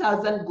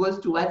 72,000 goes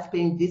towards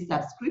paying this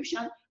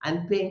subscription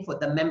and paying for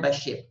the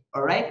membership,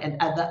 all right? And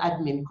other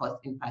admin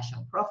costs in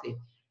PassionProfit.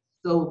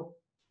 So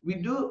we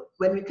do,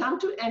 when we come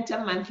to enter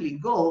monthly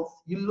goals,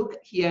 you look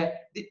here,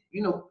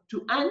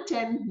 to earn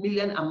 10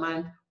 million a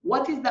month,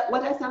 what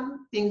are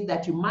some things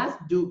that you must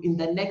do in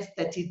the next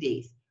 30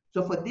 days?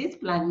 So for this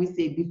plan, we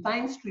say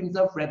define streams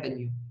of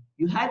revenue.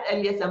 You had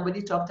earlier,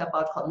 somebody talked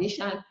about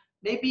commission.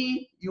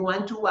 Maybe you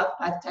want to work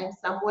part-time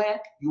somewhere,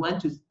 you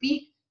want to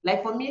speak.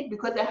 Like for me,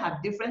 because I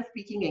have different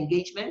speaking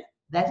engagements,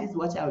 that is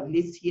what I would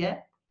list here.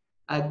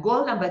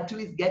 Goal number 2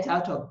 is get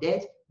out of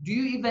debt. Do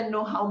you even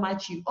know how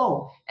much you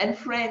owe? And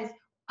friends,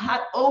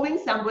 owing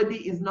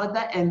somebody is not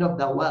the end of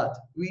the world.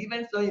 We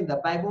even saw in the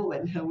Bible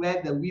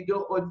where the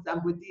widow owed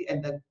somebody,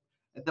 and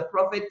the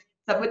prophet,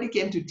 somebody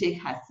came to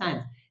take her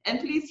son. And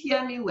please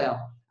hear me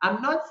well.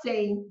 I'm not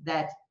saying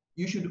that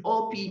you should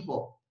owe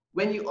people.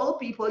 When you owe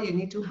people, you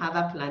need to have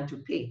a plan to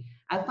pay.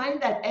 I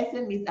find that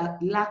SMEs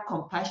lack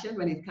compassion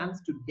when it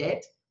comes to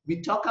debt.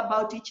 We talk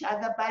about each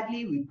other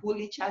badly, we pull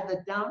each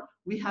other down,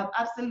 we have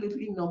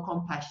absolutely no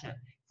compassion.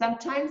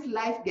 Sometimes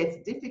life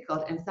gets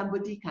difficult and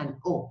somebody can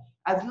owe.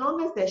 As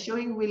long as they're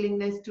showing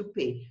willingness to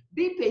pay,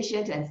 be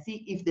patient and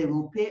see if they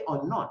will pay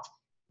or not.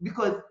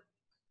 Because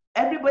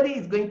everybody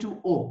is going to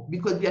owe,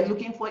 because we are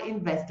looking for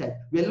investors.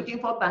 We are looking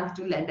for banks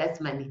to lend us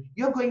money.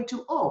 You're going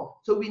to owe.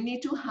 So we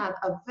need to have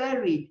a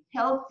very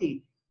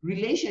healthy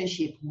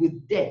relationship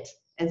with debt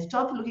and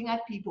stop looking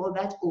at people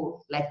that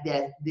owe like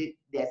they're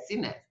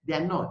sinners.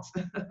 They're not.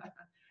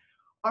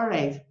 All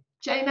right.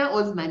 China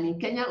owes money.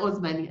 Kenya owes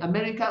money.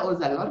 America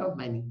owes a lot of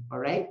money. All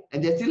right.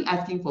 And they're still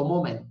asking for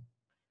more money.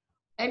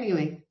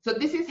 Anyway, so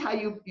this is how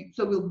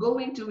so we'll go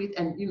into it,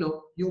 and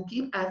you'll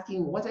keep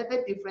asking what are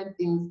the different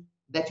things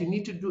that you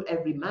need to do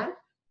every month.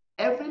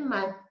 Every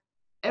month,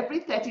 every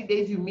 30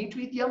 days, you meet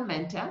with your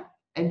mentor,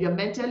 and your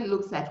mentor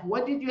looks at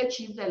what did you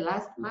achieve the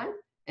last month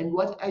and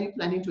what are you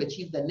planning to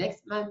achieve the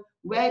next month?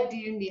 Where do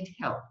you need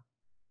help?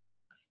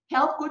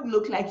 Help could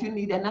look like you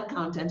need an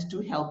accountant to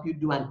help you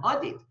do an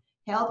audit.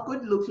 Help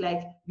could look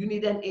like you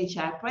need an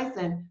HR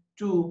person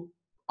to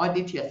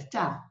audit your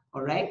staff,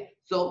 all right?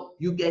 So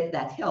you get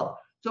that help.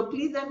 So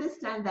please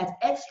understand that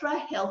extra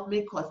help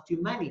may cost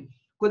you money,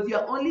 because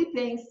you're only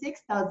paying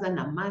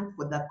 $6,000 a month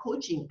for the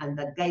coaching and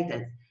the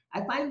guidance.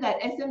 I find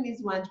that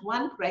SMEs want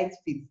one price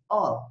fits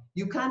all.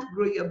 You can't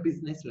grow your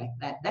business like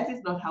that. That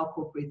is not how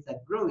corporates are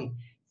growing.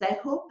 So I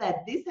hope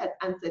that this has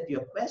answered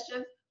your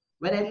questions.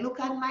 When I look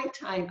at my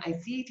time, I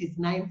see it is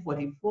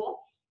 9:44. So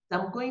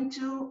I'm going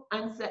to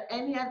answer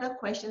any other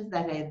questions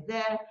that are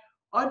there.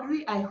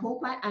 Audrey, I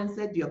hope I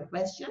answered your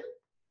question.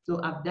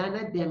 So I've done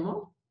a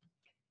demo,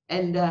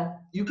 and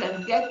you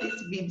can get this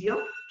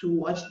video to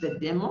watch the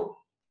demo.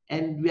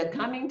 And we are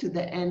coming to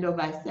the end of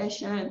our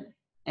session.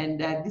 And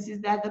this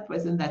is the other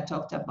person that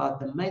talked about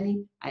the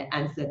money. I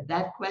answered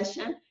that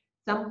question.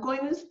 So I'm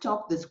going to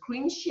stop the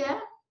screen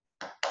share.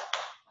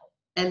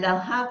 And I'll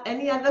have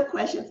any other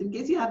questions. In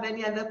case you have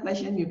any other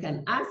question, you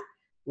can ask.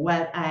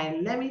 Well,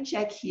 let me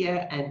check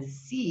here and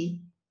see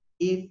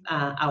if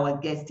our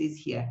guest is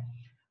here.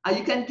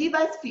 You can give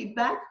us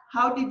feedback.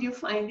 How did you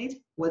find it?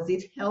 Was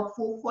it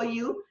helpful for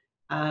you?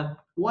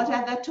 What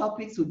other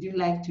topics would you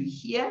like to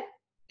hear?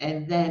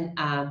 And then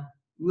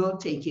we'll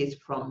take it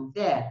from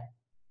there.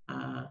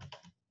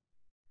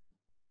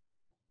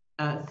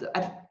 So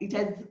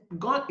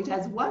it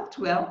has worked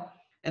well.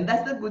 And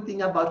that's the good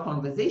thing about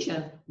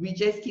conversations. We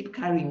just keep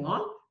carrying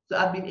on. So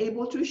I've been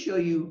able to show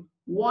you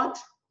what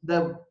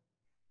the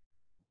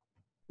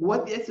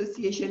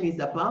association is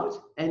about.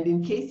 And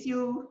in case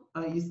you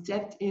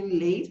stepped in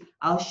late,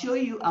 I'll show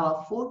you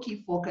our 4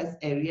 key focus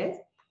areas.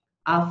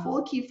 Our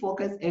 4 key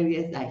focus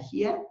areas are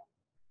here.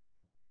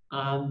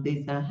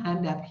 There's a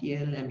hand up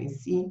here. Let me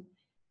see.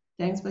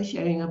 Thanks for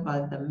sharing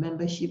about the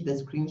membership. The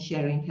screen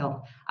sharing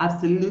helped.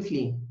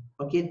 Absolutely.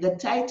 Okay, the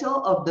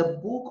title of the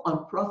book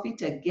on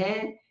profit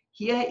again.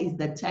 Here is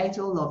the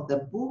title of the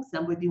book.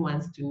 Somebody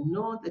wants to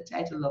know the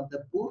title of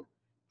the book.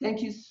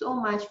 Thank you so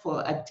much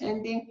for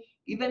attending.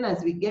 Even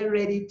as we get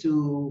ready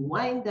to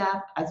wind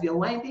up, as we are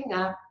winding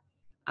up,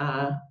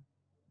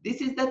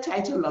 this is the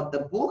title of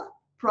the book,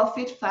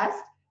 Profit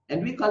Fast,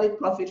 and we call it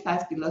Profit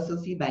Fast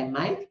Philosophy by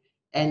Mike.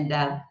 And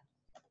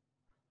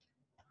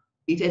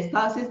it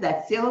espouses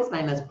that sales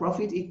minus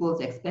profit equals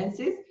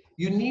expenses.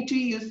 You need to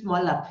use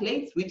smaller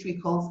plates, which we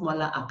call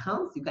smaller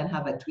accounts. You can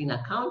have a twin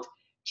account.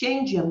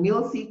 Change your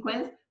meal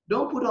sequence.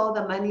 Don't put all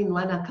the money in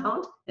one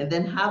account and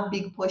then have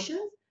big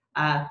portions.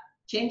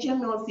 Change your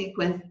meal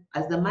sequence.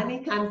 As the money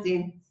comes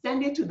in,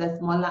 send it to the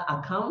smaller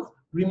accounts.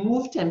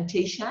 Remove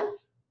temptation.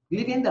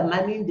 Leaving the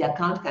money in the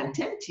account can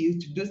tempt you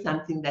to do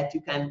something that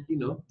you can,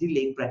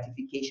 delay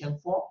gratification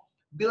for.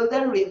 Build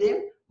a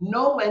rhythm.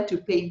 Know when to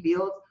pay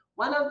bills.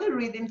 One of the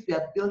rhythms we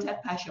have built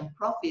at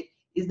PassionProfit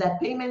is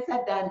that payments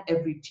are done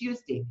every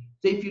Tuesday.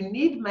 So if you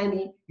need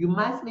money, you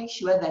must make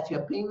sure that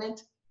your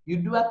payment, you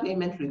do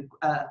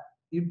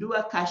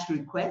a cash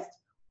request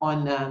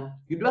on,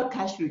 you do a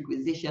cash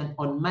requisition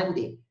on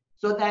Monday,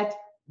 so that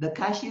the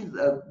cash is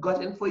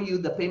gotten for you,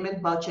 the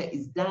payment voucher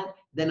is done.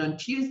 Then on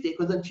Tuesday,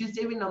 because on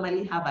Tuesday we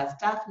normally have a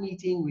staff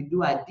meeting, we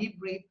do a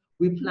debrief,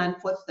 we plan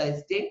for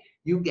Thursday,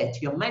 you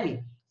get your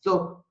money.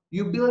 So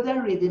you build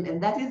a rhythm,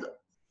 and that is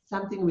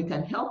something we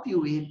can help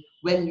you with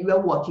when we are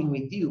working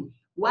with you.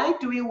 Why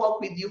do we work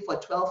with you for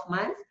 12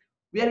 months?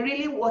 We are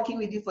really working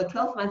with you for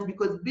 12 months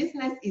because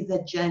business is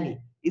a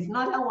journey. It's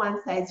not a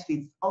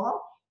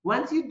one-size-fits-all.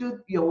 Once you do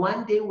your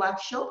one-day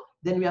workshop,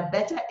 then we are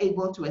better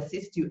able to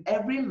assist you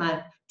every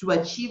month to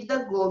achieve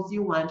the goals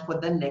you want for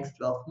the next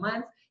 12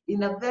 months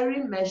in a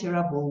very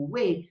measurable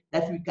way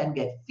that we can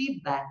get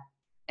feedback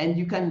and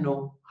you can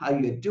know how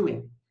you're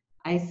doing.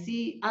 I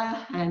see a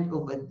hand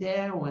over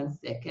there. 1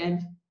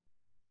 second.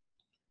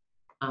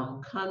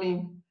 I'm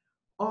coming.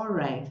 All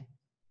right.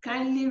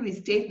 Kindly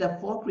restate the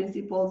 4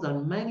 principles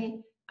on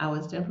money. I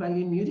was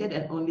temporarily muted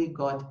and only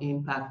got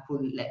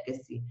impactful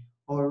legacy.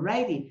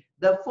 Alrighty.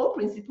 The 4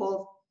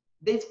 principles,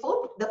 the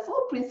 4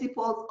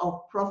 principles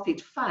of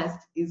profit first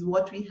is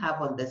what we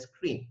have on the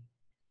screen.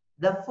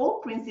 The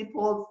 4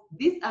 principles,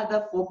 these are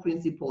the 4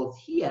 principles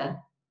here.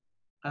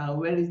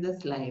 Where is the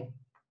slide?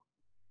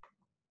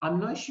 I'm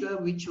not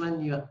sure which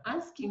one you're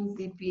asking,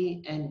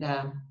 ZP, and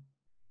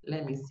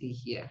let me see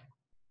here.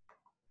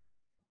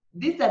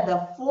 These are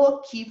the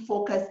 4 key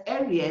focus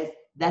areas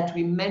that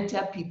we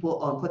mentor people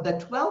on. For the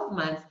 12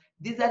 months,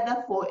 these are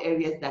the 4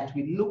 areas that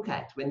we look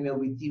at when we're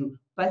with you.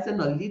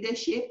 Personal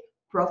leadership,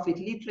 profit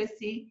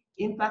literacy,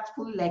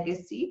 impactful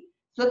legacy,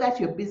 so that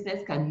your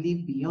business can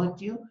live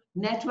beyond you,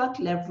 network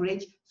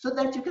leverage, so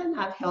that you can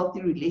have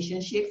healthy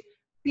relationships.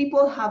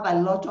 People have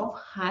a lot of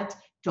heart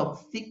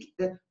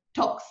toxicity,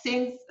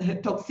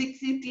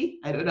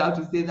 I don't know how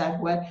to say that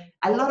word,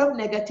 a lot of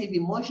negative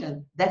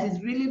emotion that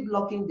is really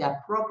blocking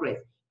their progress.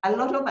 A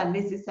lot of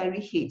unnecessary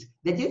hate.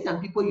 There are just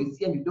some people you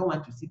see and you don't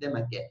want to see them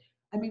again.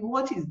 I mean,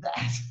 what is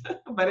that?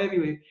 But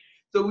anyway,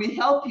 so we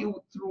help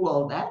you through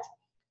all that.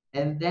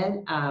 And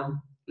then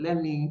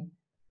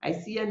I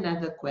see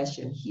another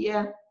question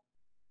here.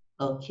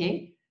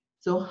 Okay,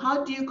 so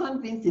how do you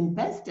convince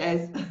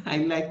investors, I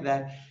like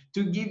that,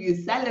 to give you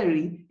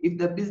salary if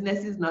the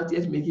business is not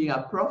yet making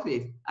a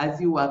profit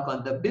as you work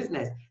on the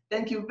business?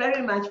 Thank you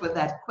very much for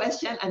that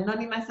question,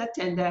 anonymous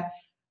attender.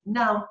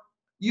 Now,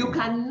 you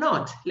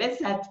cannot,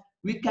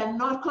 we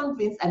cannot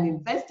convince an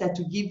investor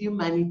to give you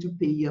money to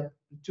pay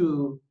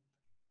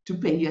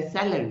your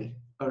salary,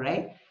 all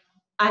right?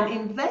 An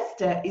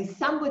investor is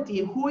somebody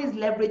who is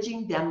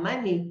leveraging their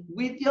money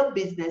with your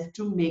business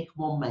to make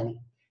more money.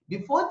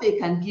 Before they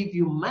can give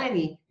you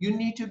money, you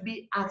need to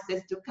be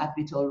access to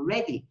capital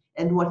ready.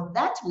 And what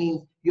that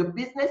means, your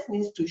business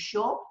needs to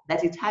show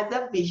that it has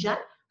a vision,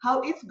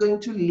 how it's going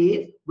to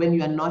live when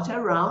you are not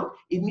around.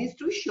 It needs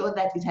to show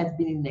that it has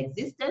been in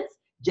existence,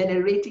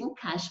 generating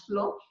cash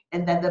flow,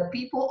 and that the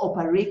people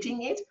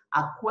operating it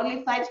are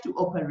qualified to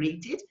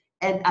operate it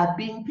and are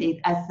being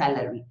paid a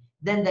salary.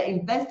 Then the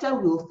investor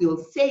will feel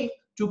safe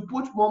to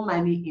put more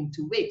money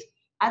into it.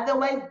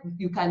 Otherwise,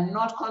 you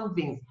cannot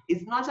convince.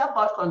 It's not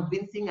about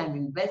convincing an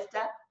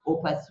investor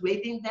or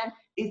persuading them.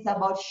 It's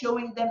about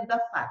showing them the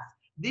facts.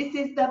 This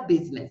is the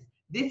business.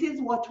 This is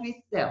what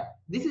we sell.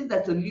 This is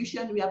the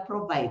solution we are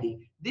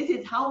providing. This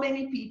is how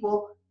many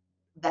people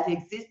that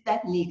exist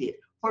that need it.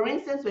 For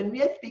instance, when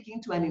we are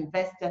speaking to an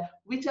investor,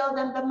 we tell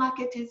them the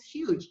market is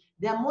huge.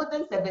 There are more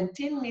than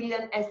 17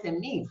 million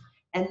SMEs,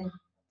 and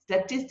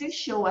statistics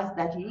show us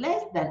that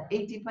less than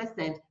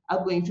 80%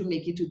 are going to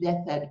make it to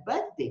their 3rd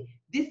birthday.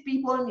 These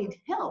people need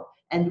help,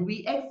 and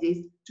we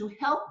exist to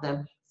help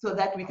them so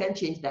that we can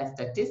change that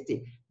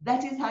statistic.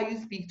 That is how you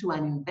speak to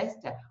an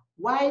investor.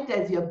 Why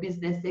does your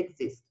business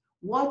exist?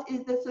 What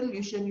is the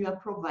solution you are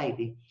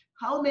providing?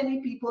 How many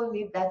people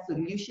need that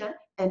solution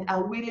and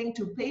are willing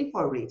to pay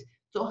for it?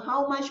 So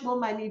how much more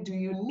money do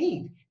you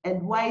need?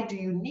 And why do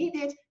you need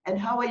it? And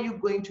how are you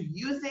going to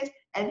use it?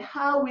 And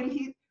how will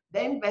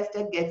the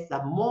investor get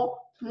some more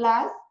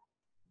plus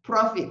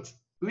profit,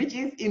 which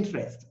is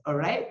interest, all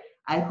right?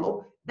 I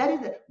hope that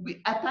is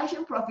at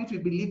PassionProfit, we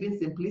believe in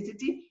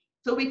simplicity.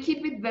 So we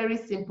keep it very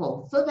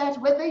simple so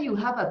that whether you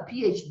have a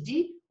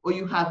PhD or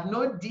you have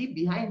no D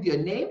behind your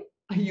name,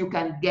 you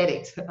can get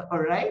it, all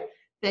right?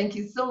 Thank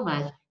you so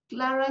much.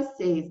 Clara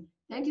says,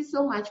 thank you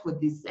so much for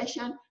this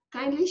session.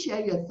 Kindly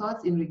share your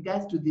thoughts in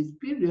regards to this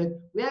period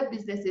where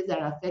businesses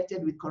are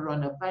affected with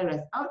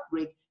coronavirus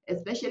outbreak,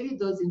 especially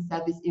those in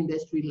service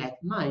industry like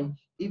mine,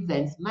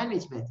 events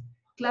management.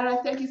 Clara,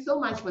 thank you so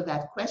much for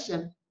that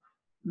question.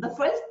 The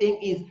first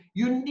thing is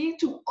you need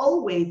to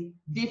always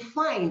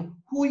define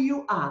who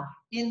you are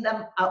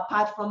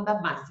apart from the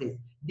masses.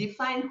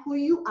 Define who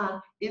you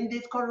are in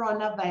this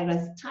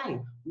coronavirus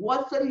time.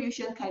 What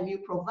solution can you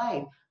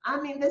provide?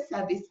 I'm in the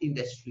service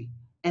industry,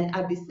 and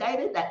I've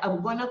decided that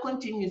I'm going to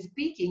continue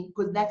speaking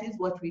because that is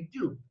what we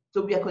do.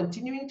 So we are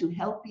continuing to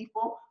help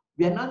people.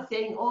 We are not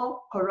saying,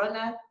 oh,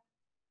 corona.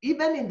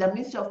 Even in the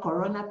midst of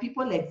corona,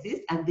 people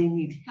exist and they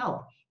need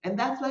help. And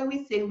that's why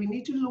we say we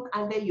need to look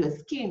under your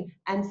skin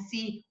and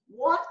see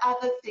what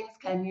other things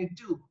can you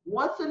do?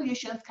 What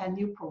solutions can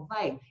you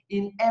provide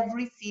in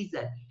every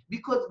season?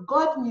 Because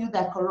God knew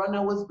that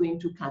corona was going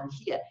to come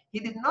here. He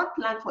did not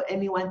plan for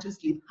anyone to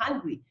sleep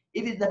hungry.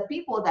 It is the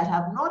people that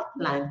have not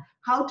planned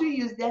how to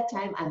use their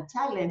time and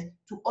talent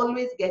to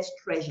always get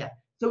treasure.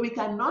 So we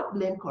cannot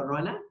blame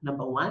corona,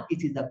 number one.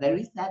 It is a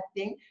very sad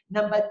thing.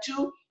 Number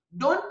two,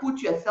 don't put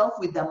yourself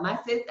with the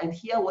masses and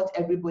hear what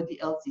everybody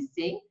else is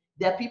saying.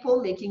 There are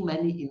people making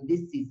money in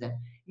this season.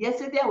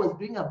 Yesterday, I was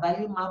doing a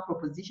value map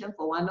proposition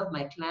for one of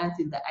my clients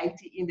in the IT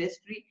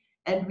industry,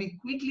 and we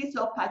quickly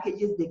saw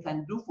packages they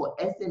can do for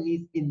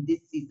SMEs in this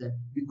season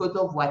because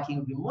of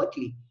working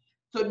remotely.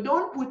 So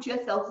don't put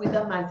yourself with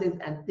the masses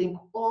and think,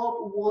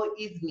 oh, woe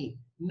is me.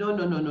 No,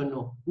 no, no, no,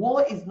 no. Woe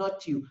is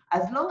not you.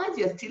 As long as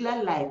you're still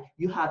alive,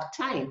 you have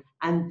time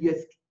and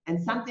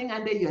something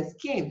under your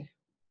skin.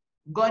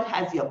 God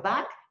has your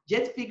back.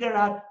 Just figure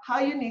out how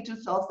you need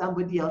to solve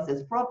somebody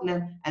else's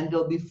problem, and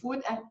there'll be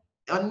food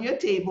on your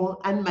table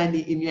and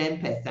money in your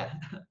M-Pesa.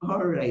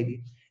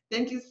 Alrighty.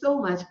 Thank you so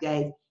much,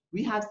 guys.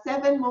 We have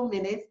 7 more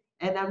minutes,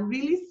 and I'm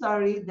really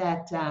sorry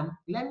that,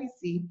 let me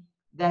see,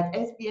 that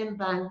SBM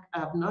Bank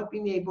have not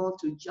been able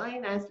to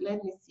join us.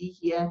 Let me see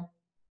here.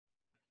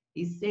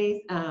 It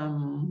says,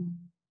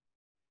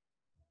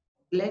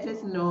 let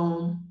us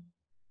know.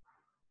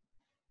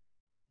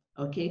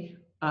 Okay,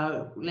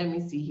 let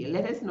me see here.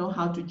 Let us know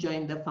how to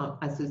join the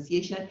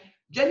association.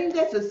 Joining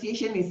the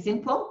association is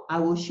simple. I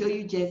will show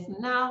you just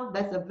now.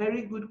 That's a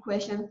very good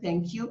question.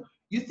 Thank you.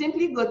 You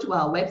simply go to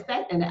our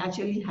website, and I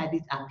actually had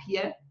it up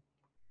here.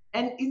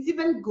 And it's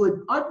even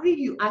good. Audrey,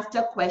 you asked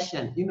a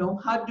question, you know,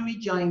 how do we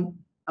join?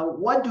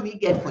 What do we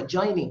get for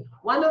joining?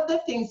 One of the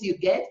things you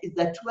get is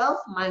a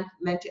 12-month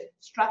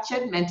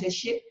structured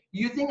mentorship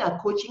using a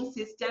coaching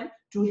system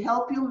to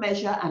help you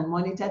measure and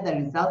monitor the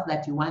results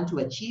that you want to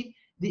achieve.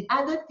 The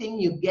other thing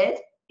you get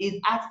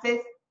is access.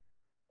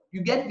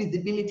 You get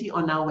visibility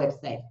on our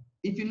website.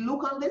 If you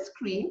look on the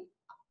screen,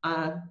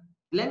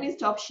 let me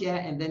stop share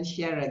and then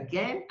share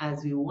again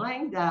as we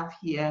wind up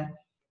here.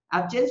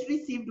 I've just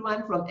received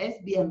one from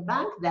SBM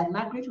Bank that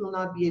Margaret will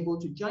not be able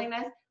to join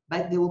us,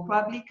 but they will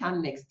probably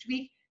come next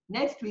week.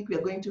 Next week,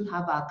 we're going to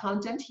have our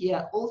accountant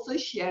here also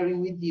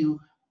sharing with you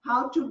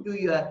how to do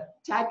your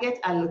target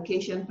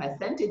allocation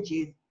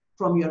percentages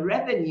from your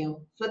revenue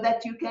so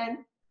that you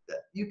can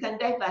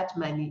divert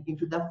money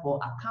into the 4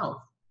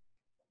 accounts.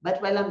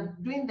 But while I'm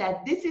doing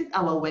that, this is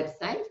our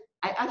website.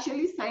 I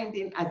actually signed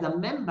in as a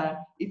member.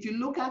 If you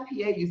look up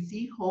here, you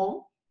see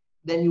home,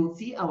 then you'll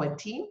see our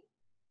team.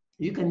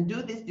 You can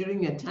do this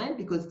during your time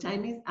because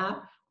time is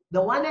up.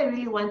 The one I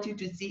really want you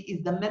to see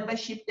is the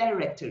membership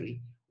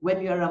directory.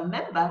 When you're a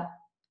member,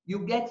 you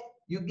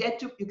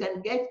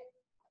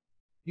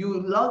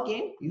log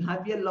in, you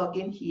have your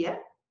login here.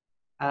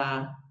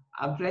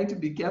 I'm trying to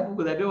be careful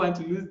because I don't want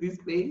to lose this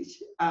page.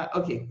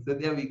 Okay, so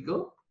there we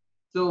go.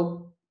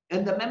 So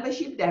in the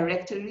membership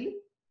directory,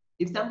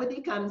 if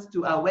somebody comes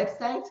to our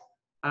website,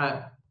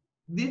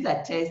 these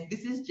are tests.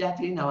 This is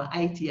Jacqueline, our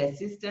IT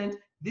assistant.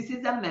 This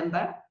is a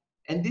member.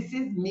 And this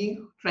is me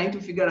trying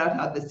to figure out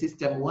how the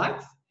system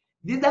works.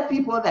 These are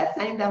people that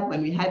signed up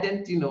when we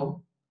hadn't, you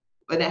know,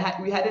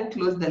 we hadn't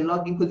closed the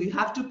login because you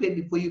have to pay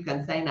before you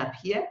can sign up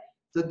here.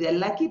 So they're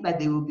lucky, but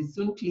they will be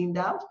soon cleaned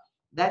out.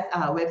 That's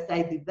our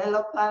website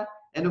developer.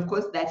 And of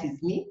course, that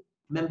is me,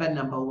 member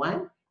number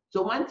 1.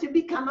 So once you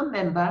become a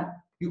member,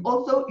 you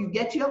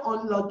get your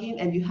own login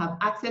and you have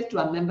access to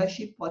a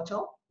membership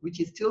portal, which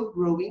is still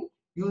growing.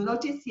 You'll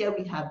notice here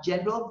we have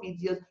general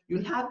videos.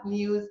 You'll have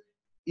news,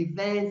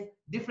 events,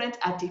 different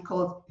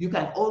articles. You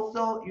can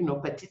also, you know,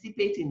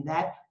 participate in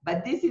that,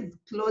 but this is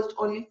closed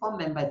only for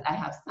members. I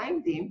have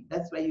signed in.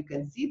 That's why you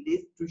can see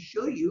this to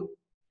show you.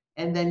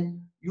 And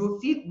then you'll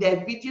see there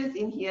are videos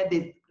in here.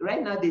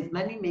 Right now there's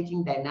Money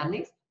Making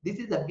Dynamics. This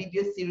is a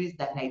video series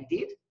that I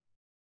did,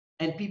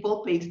 and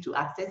people paid to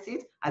access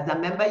it. As a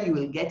member, you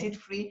will get it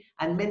free,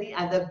 and many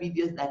other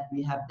videos that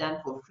we have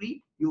done for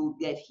free, you'll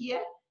get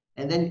here.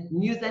 And then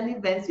news and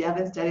events, you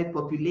haven't started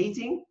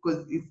populating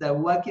because it's a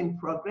work in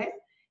progress.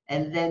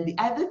 And then the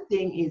other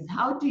thing is,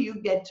 how do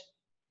you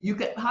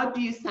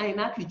sign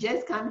up? You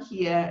just come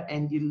here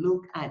and you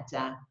look at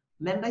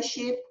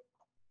membership.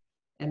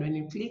 And when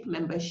you click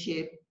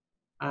membership,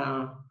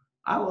 I'm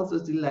also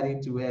still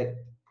learning to read.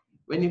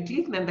 When you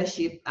click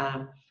membership,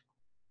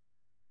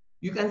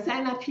 you can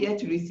sign up here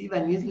to receive a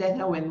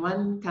newsletter when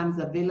one comes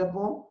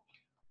available.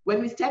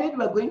 When we started,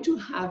 we're going to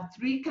have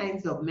 3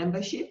 kinds of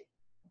membership,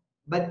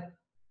 but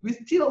we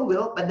still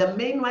will, but the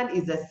main one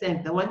is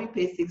Ascent, the one you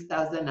pay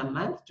 $6,000 a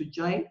month to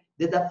join.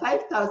 There's a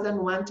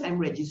 $5,000 one-time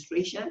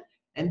registration,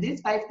 and this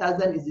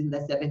 $5,000 is in the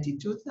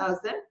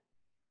 $72,000.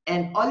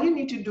 And all you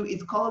need to do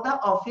is call the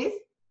office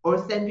or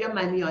send your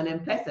money on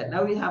M-Pesa.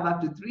 Now we have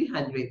up to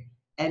 300.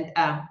 And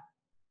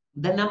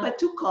the number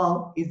to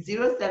call is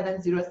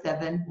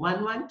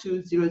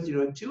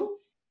 0707-112-002.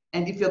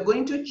 And if you're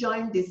going to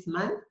join this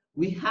month,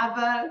 we have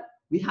a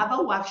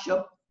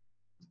workshop.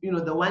 You know,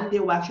 the one-day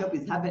workshop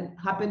is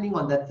happening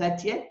on the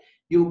 30th.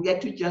 You'll get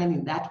to join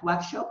in that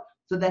workshop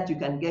so that you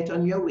can get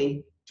on your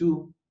way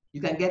to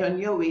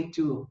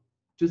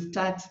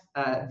start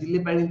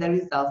delivering the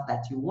results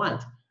that you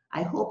want.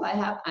 I hope I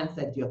have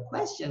answered your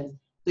questions.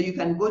 So you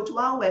can go to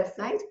our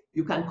website,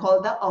 you can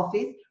call the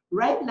office.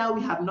 Right now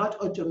we have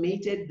not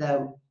automated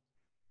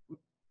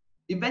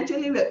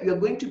eventually you're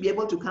going to be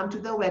able to come to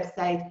the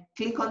website,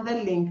 click on the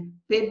link,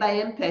 pay by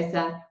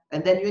M-Pesa,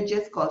 and then you're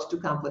just called to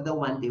come for the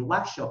one-day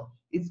workshop.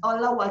 It's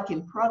all a work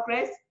in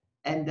progress,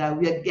 and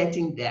we are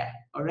getting there.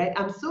 All right.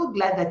 I'm so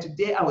glad that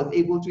today I was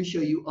able to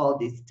show you all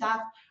this stuff.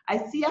 I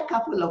see a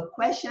couple of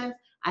questions.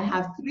 I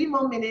have 3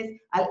 more minutes.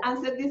 I'll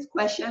answer these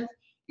questions.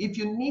 If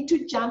you need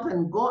to jump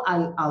and go,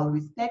 I'll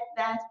respect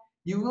that.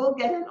 You will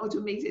get an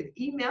automated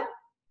email.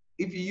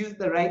 if you use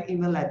the right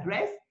email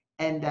address,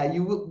 and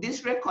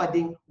this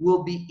recording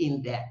will be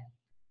in there.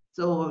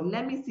 So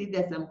let me see,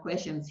 there's some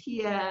questions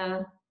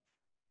here.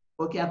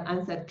 Okay, I've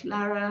answered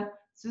Clara.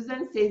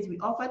 Susan says, we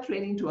offer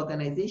training to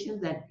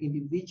organizations and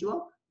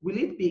individuals. Will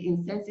it be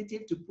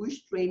insensitive to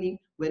push training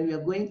when we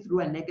are going through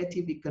a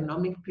negative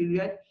economic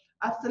period?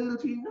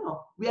 Absolutely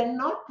no. We are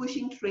not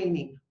pushing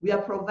training. We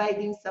are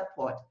providing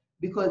support,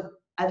 because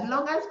as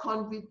long as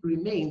COVID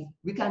remains,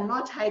 we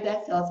cannot hide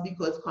ourselves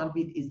because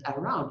COVID is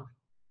around.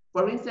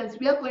 For instance,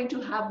 we are going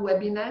to have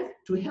webinars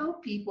to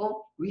help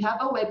people. We have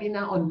a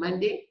webinar on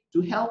Monday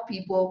to help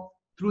people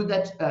through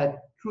that,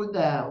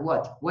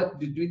 what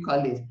did we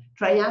call it?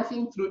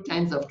 Triumphing through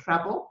times of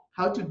trouble,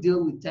 how to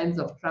deal with times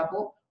of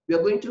trouble. We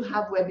are going to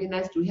have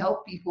webinars to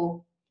help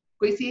people.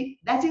 You see,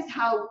 that is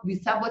how we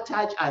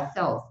sabotage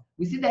ourselves.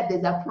 We see that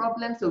there's a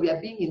problem, so we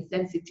are being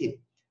insensitive.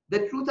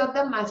 The truth of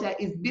the matter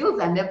is bills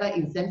are never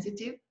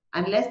insensitive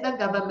unless the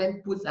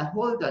government puts a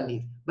hold on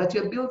it. But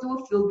your bills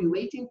will still be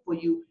waiting for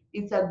you.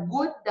 It's a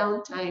good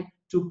downtime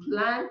to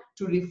plan,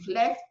 to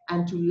reflect,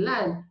 and to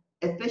learn,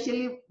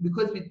 especially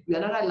because we are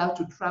not allowed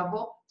to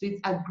travel. So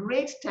it's a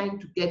great time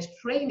to get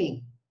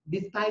training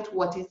despite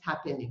what is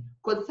happening.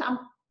 Because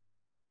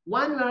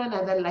one way or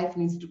another, life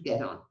needs to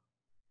get on.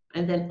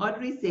 And then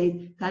Audrey says,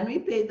 can we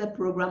pay the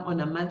program on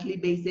a monthly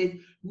basis?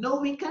 No,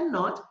 we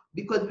cannot,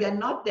 because we are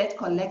not debt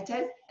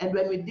collectors. And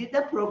when we did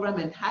the program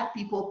and had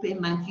people pay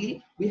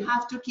monthly, we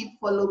have to keep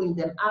following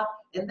them up.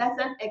 And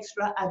that's an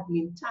extra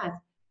admin task.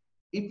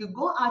 If you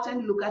go out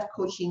and look at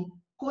coaching,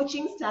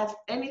 coaching starts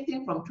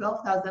anything from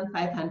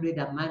 12,500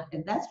 a month,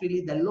 and that's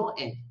really the low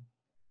end.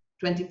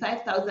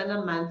 25,000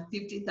 a month,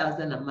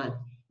 50,000 a month.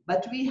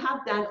 But we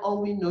have done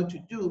all we know to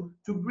do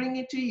to bring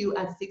it to you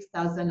at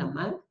 6,000 a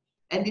month.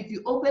 And if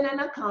you open an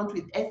account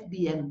with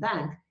SBM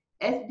Bank,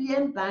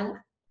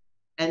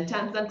 and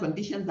terms and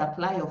conditions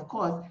apply, of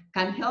course,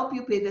 can help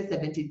you pay the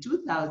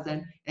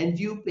 72,000 and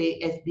you pay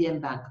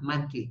SBM Bank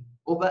monthly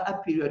over a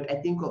period, I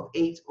think, of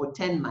 8 or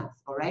 10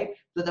 months, all right?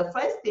 So the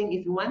first thing,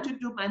 if you want to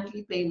do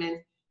monthly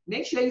payments,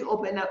 make sure you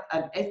open up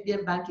an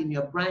SBM Bank in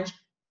your branch.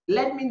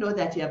 Let me know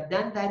that you have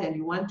done that and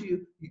you want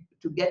to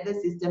get the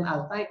system.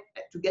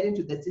 To get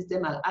into the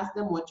system, I'll ask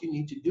them what you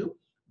need to do.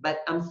 But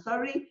I'm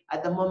sorry,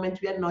 at the moment,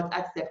 we are not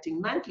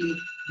accepting monthly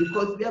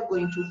because we are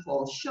going to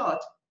fall short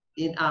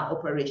in our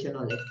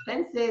operational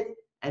expenses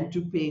and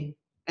to pay.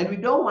 And we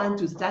don't want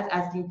to start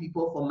asking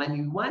people for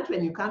money. We want,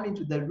 when you come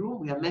into the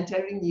room, we are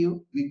mentoring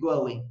you, we go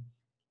away.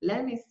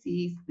 Let me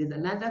see, there's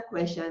another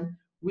question.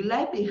 Will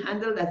I be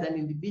handled as an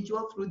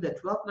individual through the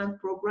 12-month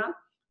program,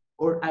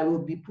 or I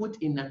will be put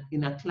in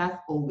a class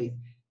always?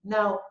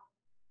 Now,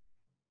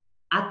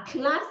 a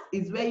class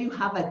is where you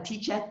have a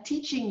teacher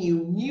teaching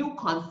you new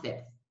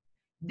concepts.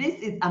 This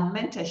is a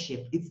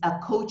mentorship, it's a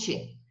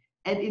coaching.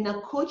 And in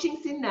a coaching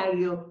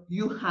scenario,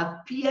 you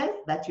have peers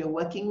that you're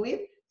working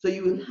with. So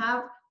you will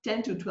have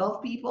 10 to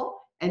 12 people,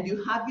 and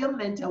you have your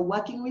mentor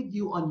working with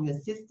you on your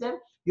system.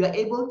 You're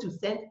able to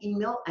send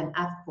email and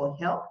ask for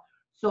help.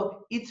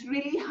 So it's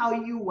really how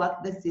you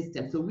work the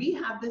system. So we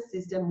have the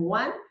system.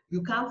 One,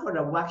 you come for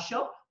a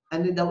workshop,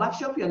 and in the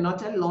workshop, you're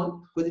not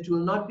alone, because it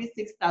will not be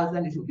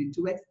 6,000, it will be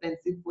too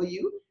expensive for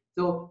you.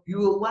 So you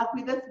will work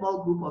with a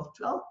small group of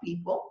 12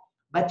 people,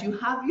 but you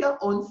have your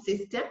own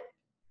system.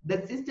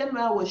 The system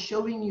I was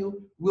showing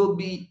you will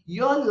be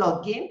your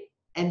login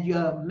and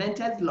your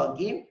mentor's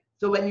login.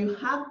 So when you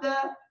have the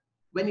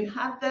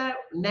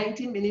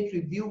 90-minute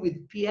review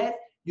with peers,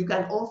 you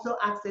can also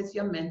access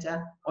your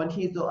mentor on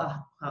his or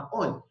her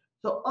own.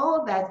 So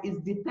all that is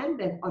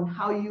dependent on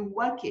how you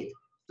work it.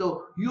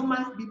 So you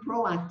must be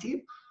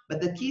proactive, but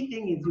the key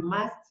thing is you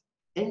must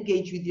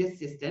engage with your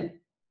system,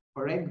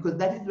 all right? Because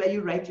that is where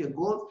you write your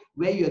goals,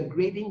 where you're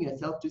grading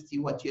yourself to see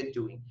what you're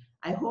doing.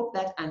 I hope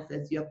that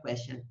answers your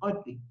question,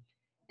 Audrey.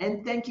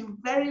 And thank you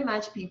very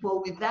much,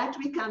 people. With that,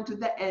 we come to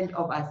the end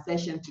of our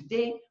session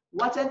today.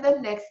 What are the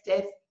next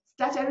steps?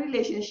 Start a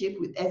relationship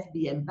with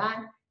SBM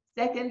Bank.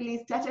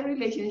 Secondly, start a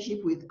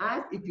relationship with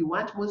us if you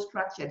want more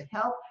structured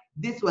help.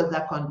 This was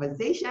a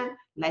conversation.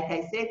 Like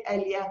I said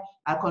earlier,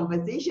 a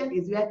conversation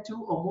is where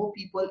 2 or more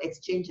people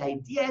exchange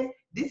ideas.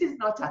 This is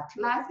not a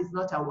class, it's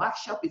not a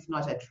workshop, it's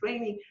not a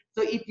training.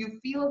 So if you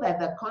feel that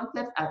the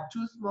concepts are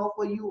too small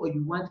for you or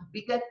you want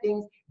bigger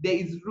things, there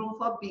is room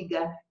for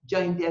bigger.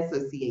 Join the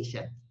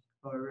association.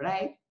 All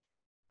right.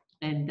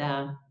 And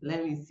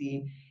let me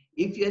see.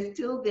 If you're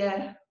still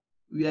there,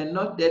 we are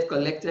not debt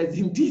collectors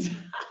indeed.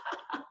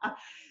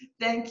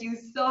 Thank you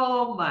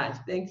so much.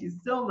 Thank you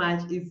so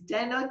much. It's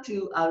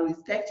 10:02. I'll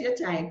respect your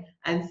time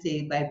and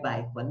say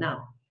bye-bye for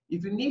now.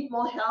 If you need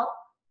more help,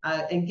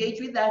 engage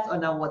with us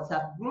on our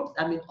WhatsApp groups.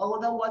 I'm in all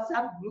the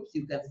WhatsApp groups.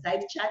 You can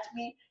side chat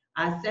me.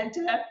 Our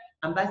center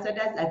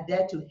ambassadors are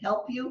there to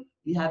help you.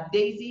 We have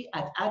Daisy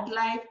at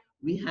AdLife.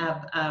 We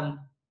have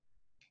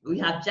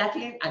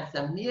Jacqueline at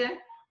Samir.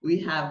 We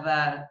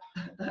have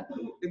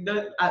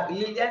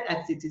Lillian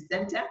at City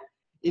Center.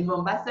 In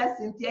Mombasa,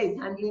 Cynthia is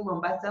handling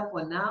Mombasa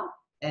for now,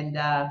 and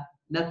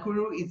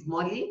Nakuru is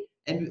Molly.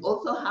 And we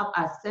also have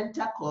our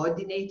center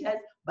coordinators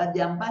but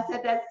the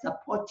ambassadors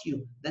support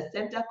you. The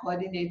center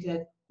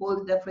coordinators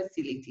hold the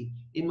facility.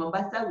 In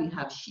Mombasa, we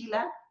have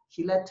Sheila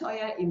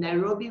Toya. In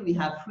Nairobi, we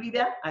have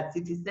Frida at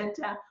City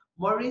Center,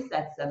 Maurice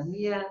at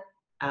Samia,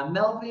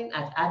 Melvin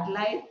at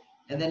Adelaide,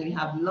 and then we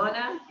have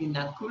Lorna in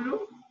Nakuru.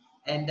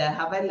 And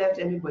have I left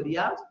anybody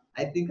out?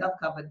 I think I've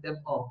covered them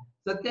all.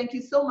 So thank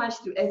you so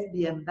much to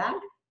SBM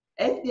Bank.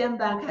 SBM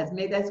Bank has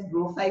made us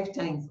grow 5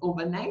 times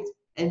overnight.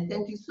 And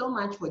thank you so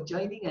much for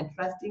joining and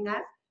trusting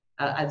us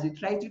as we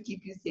try to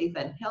keep you safe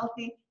and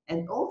healthy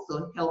and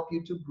also help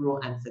you to grow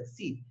and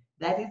succeed.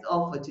 That is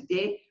all for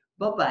today.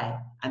 Bye-bye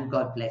and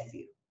God bless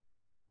you.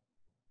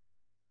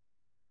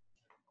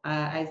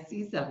 I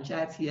see some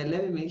chats here.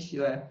 Let me make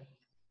sure.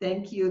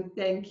 Thank you,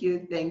 thank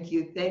you, thank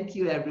you, thank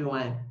you,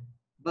 everyone.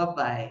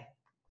 Bye-bye.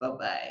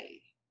 Bye-bye.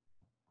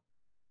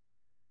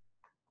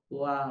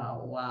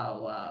 Wow,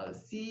 wow, wow.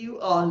 See you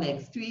all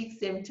next week,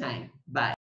 same time. Bye.